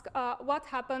ask what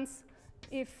happens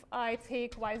if I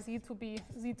take yz to be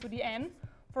z to the n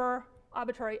for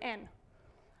arbitrary n.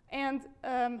 And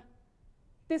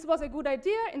this was a good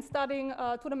idea in studying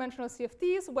two-dimensional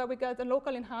CFDs, where we get a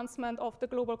local enhancement of the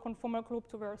global conformal group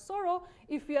to Virasoro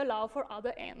if we allow for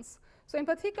other n's. So in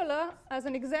particular, as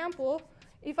an example,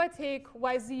 if I take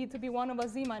yz to be 1 over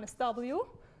z minus w,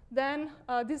 then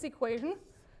this equation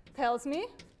tells me,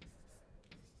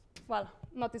 well,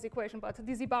 not this equation, but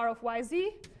dz bar of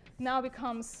yz now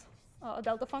becomes a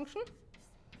delta function,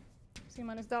 z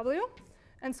minus w.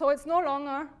 And so it's no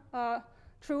longer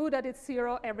true that it's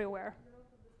 0 everywhere.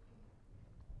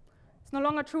 It's no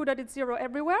longer true that it's 0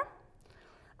 everywhere.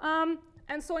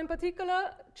 And so in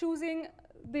particular, choosing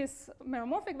this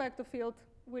meromorphic vector field,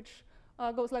 which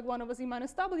goes like 1 over z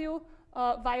minus w,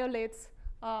 violates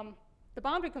the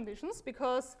boundary conditions,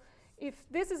 because if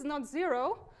this is not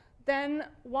 0, then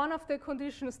one of the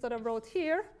conditions that I wrote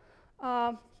here,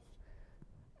 L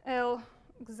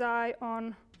xi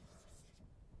on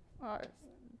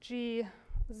G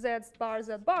z bar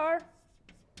z bar,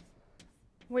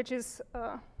 which is,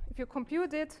 if you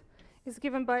compute it, is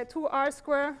given by 2r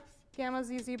square gamma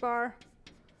zz bar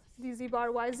dz bar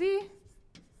yz,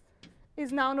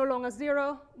 is now no longer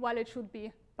 0, while it should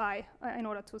be by in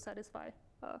order to satisfy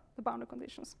the boundary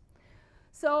conditions.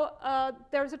 So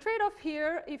there's a trade-off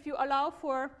here. If you allow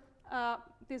for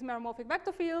these meromorphic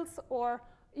vector fields, or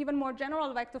even more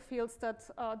general vector fields that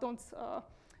don't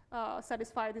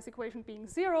satisfy this equation being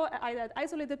 0, either at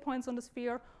isolated points on the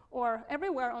sphere or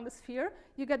everywhere on the sphere,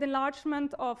 you get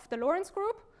enlargement of the Lorentz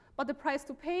group. But the price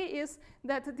to pay is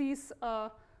that these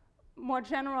more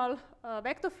general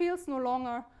vector fields no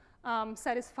longer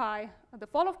satisfy the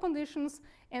fall-off conditions.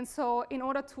 And so in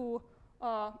order to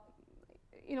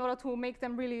make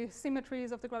them really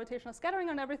symmetries of the gravitational scattering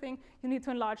and everything, you need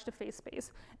to enlarge the phase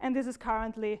space. And this is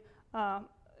currently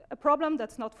a problem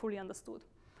that's not fully understood.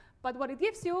 But what it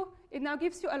gives you, it now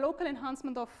gives you a local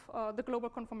enhancement of the global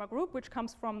conformal group, which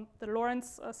comes from the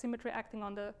Lorentz symmetry acting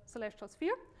on the celestial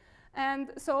sphere.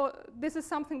 And so this is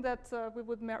something that we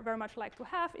would very much like to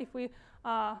have if we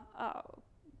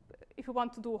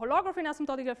want to do holography in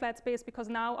asymptotically flat space, because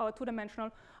now our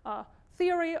two-dimensional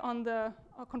theory on the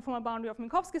conformal boundary of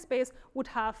Minkowski space would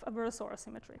have a Virasoro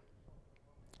symmetry.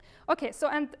 Okay, so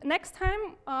and next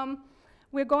time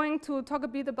we're going to talk a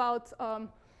bit about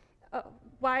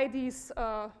why these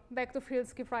vector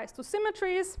fields give rise to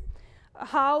symmetries,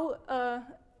 how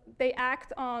they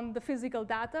act on the physical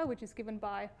data, which is given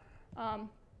by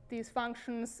these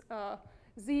functions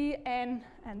z, n,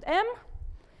 and m,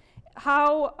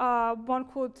 how one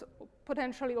could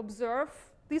potentially observe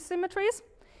these symmetries,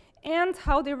 and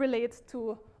how they relate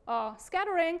to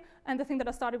scattering, and the thing that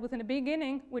I started with in the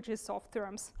beginning, which is soft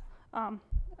theorems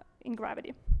in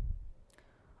gravity.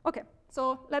 Okay,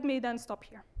 so let me then stop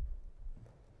here.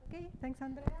 Okay, thanks,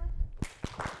 Andrea.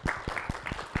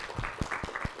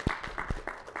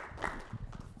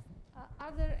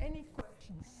 Are there any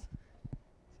questions?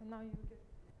 So now you get.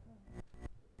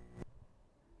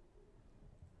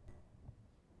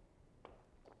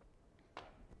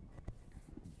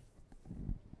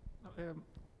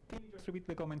 Can you just repeat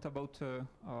the comment about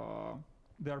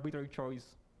the arbitrary choice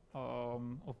of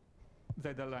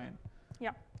ZLN?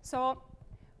 Yeah, so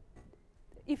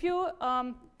if you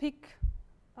pick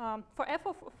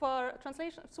for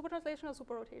translation, super translation or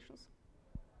super rotations?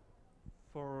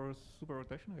 For super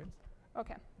rotation, again.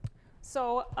 Okay,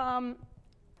 so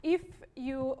if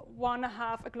you want to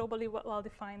have a globally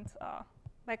well-defined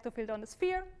vector field on the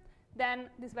sphere, then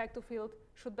this vector field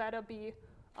should better be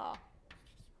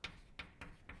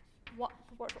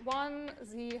 1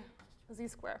 z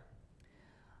square.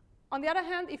 On the other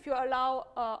hand, if you allow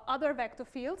other vector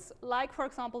fields, like, for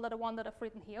example, the one that I've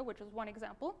written here, which is one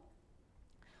example,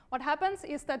 what happens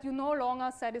is that you no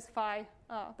longer satisfy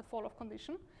the fall-off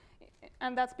condition.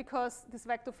 And that's because this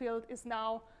vector field is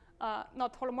now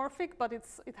not holomorphic, but it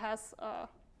has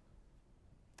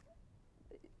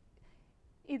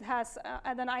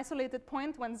at an isolated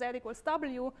point when z equals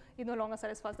w, it no longer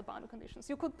satisfies the boundary conditions.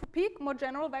 You could pick more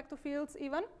general vector fields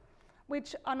even,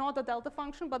 which are not a delta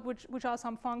function, but which are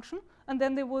some function, and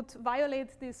then they would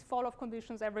violate these fall-off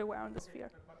conditions everywhere on the sphere.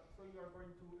 But so you are going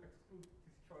to exclude this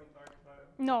choice by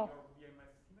no. your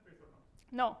BMS symmetries or not?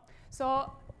 No.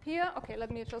 So here, okay,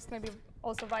 let me just maybe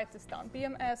also write this down.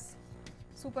 BMS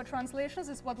super translations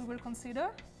is what we will consider.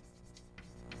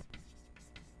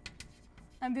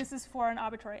 And this is for an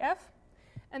arbitrary f.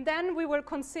 And then we will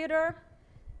consider,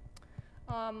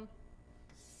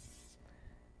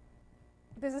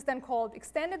 this is then called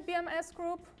extended BMS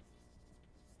group,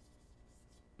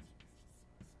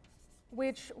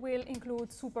 which will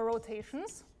include super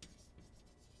rotations.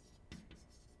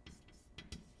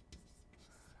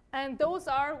 And those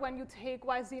are when you take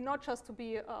YZ not just to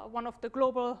be one of the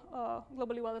globally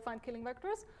well-defined killing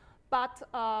vectors, but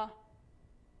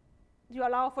you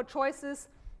allow for choices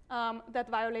that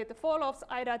violate the fall-offs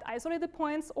either at isolated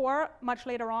points, or much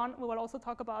later on we will also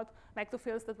talk about vector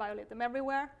fields that violate them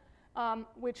everywhere,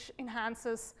 which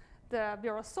enhances the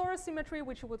Virasoro symmetry,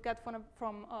 which you would get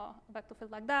from a vector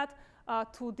field like that,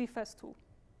 to DFS 2.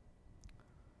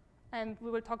 And we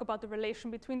will talk about the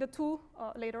relation between the two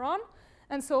later on.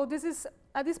 And so this is,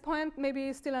 at this point,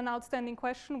 maybe still an outstanding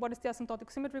question. What is the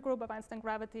asymptotic symmetry group of Einstein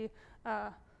gravity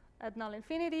at null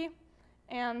infinity?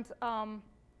 And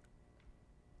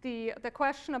the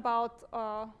question about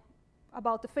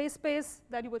the phase space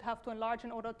that you would have to enlarge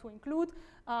in order to include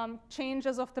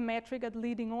changes of the metric at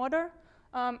leading order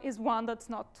is one that's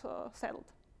not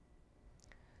settled.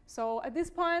 So at this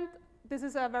point, this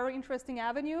is a very interesting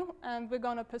avenue, and we're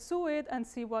going to pursue it and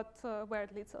see what, where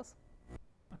it leads us.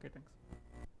 Okay, thanks.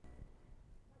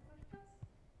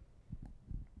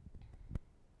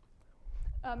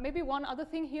 Maybe one other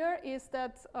thing here is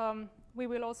that we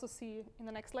will also see in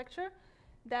the next lecture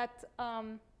that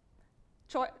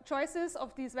choices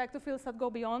of these vector fields that go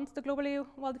beyond the globally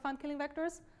well-defined killing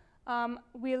vectors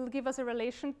will give us a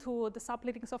relation to the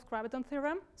subleading soft graviton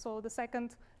theorem, so the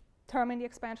second term in the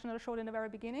expansion that I showed in the very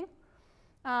beginning.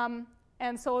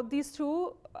 And so these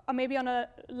two are maybe on a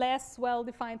less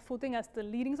well-defined footing as the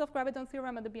leading soft graviton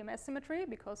theorem and the BMS symmetry,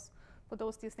 because for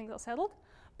those these things are settled.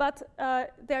 But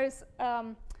there is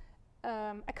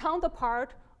a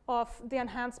counterpart of the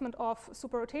enhancement of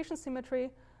superrotation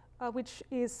symmetry, which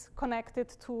is connected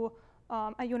to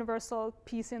a universal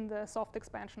piece in the soft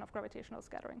expansion of gravitational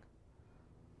scattering.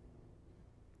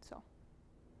 So,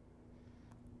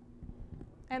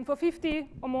 and for 50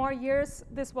 or more years,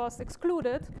 this was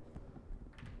excluded.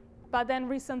 But then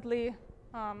recently,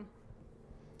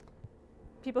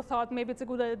 people thought maybe it's a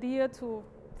good idea to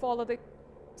follow the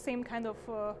same kind of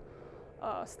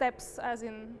steps as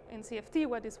in CFT,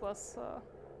 where this was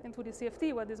into the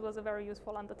CFT, where this was a very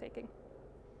useful undertaking.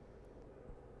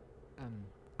 I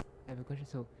have a question.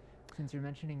 So, since you're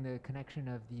mentioning the connection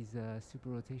of these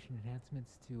superrotation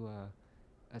enhancements to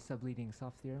a subleading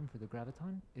soft theorem for the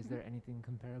graviton, is there anything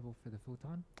comparable for the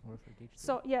photon or for gauge theory?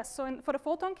 So yes, so for the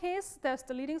photon case, there's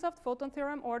the leading soft photon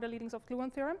theorem or the leading soft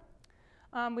gluon theorem,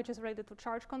 which is related to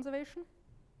charge conservation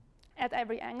at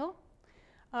every angle.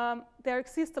 There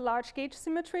exists a large gauge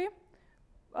symmetry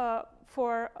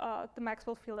for the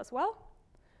Maxwell field as well.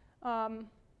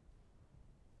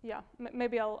 Yeah,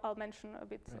 maybe I'll mention a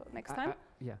bit next time.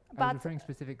 Yeah, but I was referring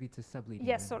specifically to subleading.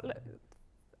 Yes, so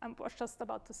I was just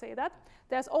about to say that.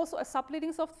 There's also a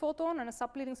subleading soft photon and a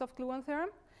subleading soft gluon theorem,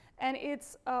 and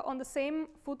it's on the same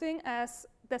footing as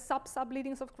the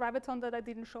subleading soft graviton that I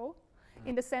didn't show,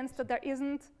 in the sense that there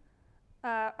isn't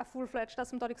a full-fledged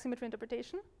asymptotic symmetry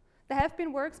interpretation. There have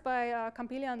been works by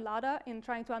Campiglia and Lada in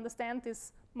trying to understand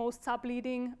these most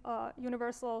subleading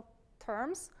universal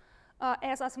terms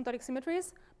as asymptotic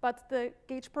symmetries, but the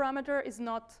gauge parameter is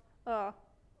not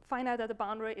finite at the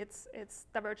boundary, it's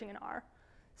diverging in R.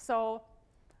 So,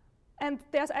 and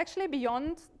there's actually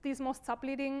beyond these most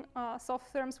subleading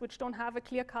soft theorems which don't have a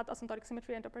clear-cut asymptotic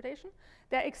symmetry interpretation,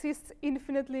 there exists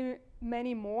infinitely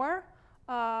many more,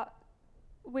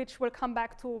 which we'll come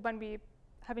back to when we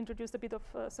have introduced a bit of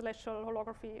celestial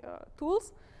holography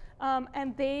tools.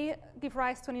 And they give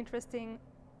rise to an interesting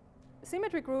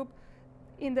symmetry group,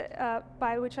 in the,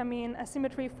 by which I mean a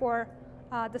symmetry for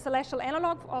the celestial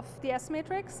analog of the S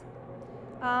matrix.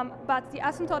 But the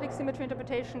asymptotic symmetry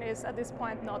interpretation is at this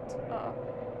point not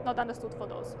understood for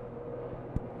those.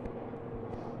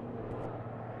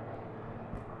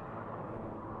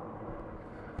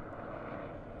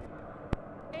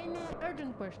 Any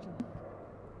urgent question?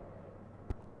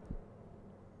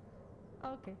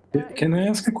 Okay. Can I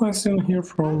ask a question here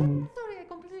from sorry, I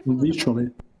completely forgot. virtually?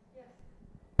 Yes.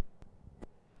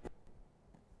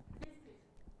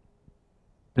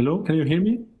 Hello, can you hear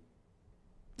me?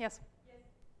 Yes.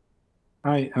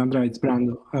 Hi, Andrea, it's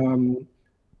Brando.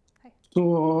 Hi.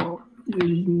 So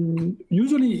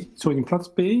usually, so in flat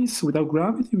space without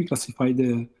gravity, we classify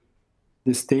the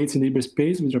states in the Hilbert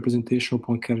space with representation of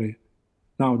Poincaré.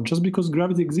 Now, just because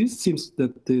gravity exists, seems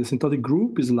that the asymptotic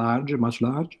group is large, much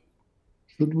larger.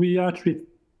 Should we actually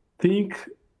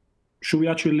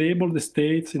label the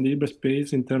states in the Hilbert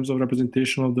space in terms of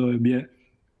representation of the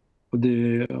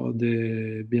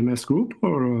BMS group,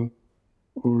 or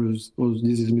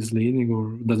this is misleading,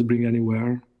 or does it bring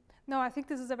anywhere? No, I think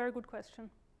this is a very good question.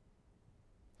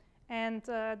 And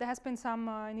there has been some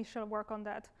initial work on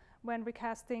that when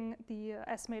recasting the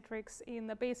S matrix in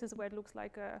a basis where it looks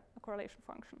like a correlation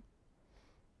function.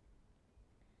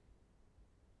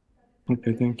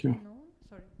 Okay, thank you. No,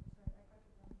 sorry.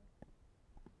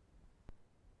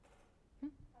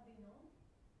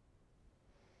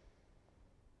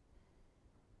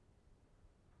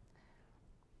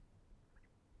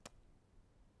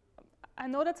 I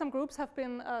know that some groups have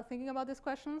been thinking about these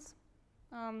questions,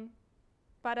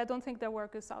 but I don't think their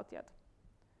work is out yet.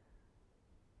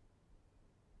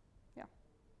 Yeah.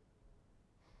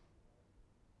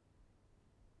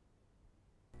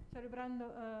 Sorry, Brando,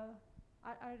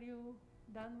 are you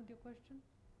done with your question?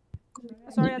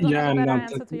 Sorry, I don't have a better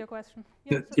answer to your question.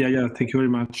 Yeah, thank you very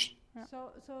much. Yeah.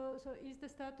 So is the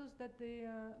status that the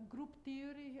group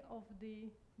theory of the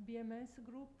BMS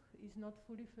group is not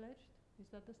fully fledged? Is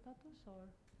that the status, or?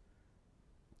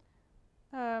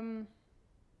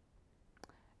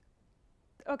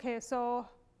 Okay, so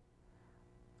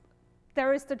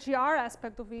there is the GR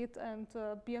aspect of it, and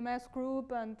BMS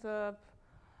group, and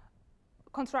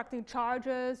constructing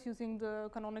charges using the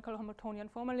canonical Hamiltonian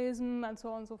formalism, and so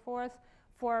on and so forth.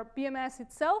 For BMS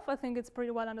itself, I think it's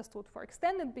pretty well understood. For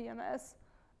extended BMS,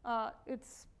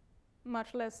 it's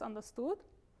much less understood.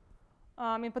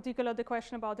 In particular, the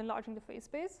question about enlarging the phase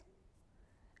space.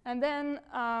 And then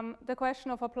the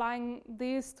question of applying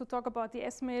this to talk about the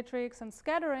S matrix and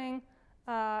scattering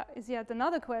is yet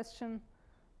another question.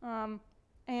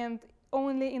 And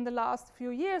only in the last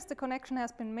few years, the connection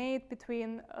has been made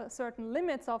between certain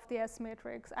limits of the S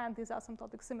matrix and these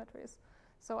asymptotic symmetries.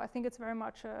 So I think it's very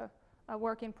much a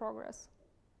work in progress.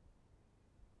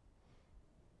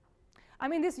 I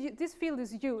mean, this field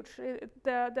is huge.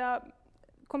 The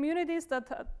communities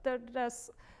there's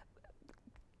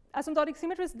asymptotic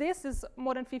symmetries, this is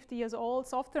more than 50 years old.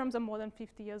 Soft terms are more than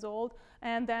 50 years old.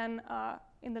 And then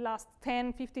in the last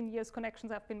 10, 15 years,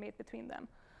 connections have been made between them.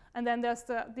 And then there's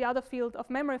the other field of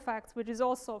memory facts, which is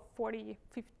also 40,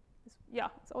 50, yeah,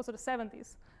 it's also the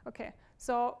 70s. Okay,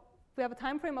 so we have a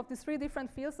time frame of these three different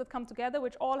fields that come together,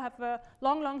 which all have a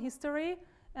long, long history.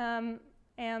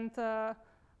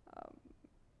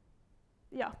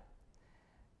 Yeah.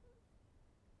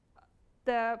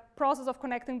 The process of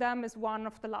connecting them is one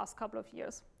of the last couple of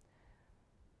years.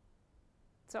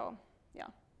 So, yeah.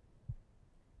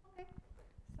 Okay.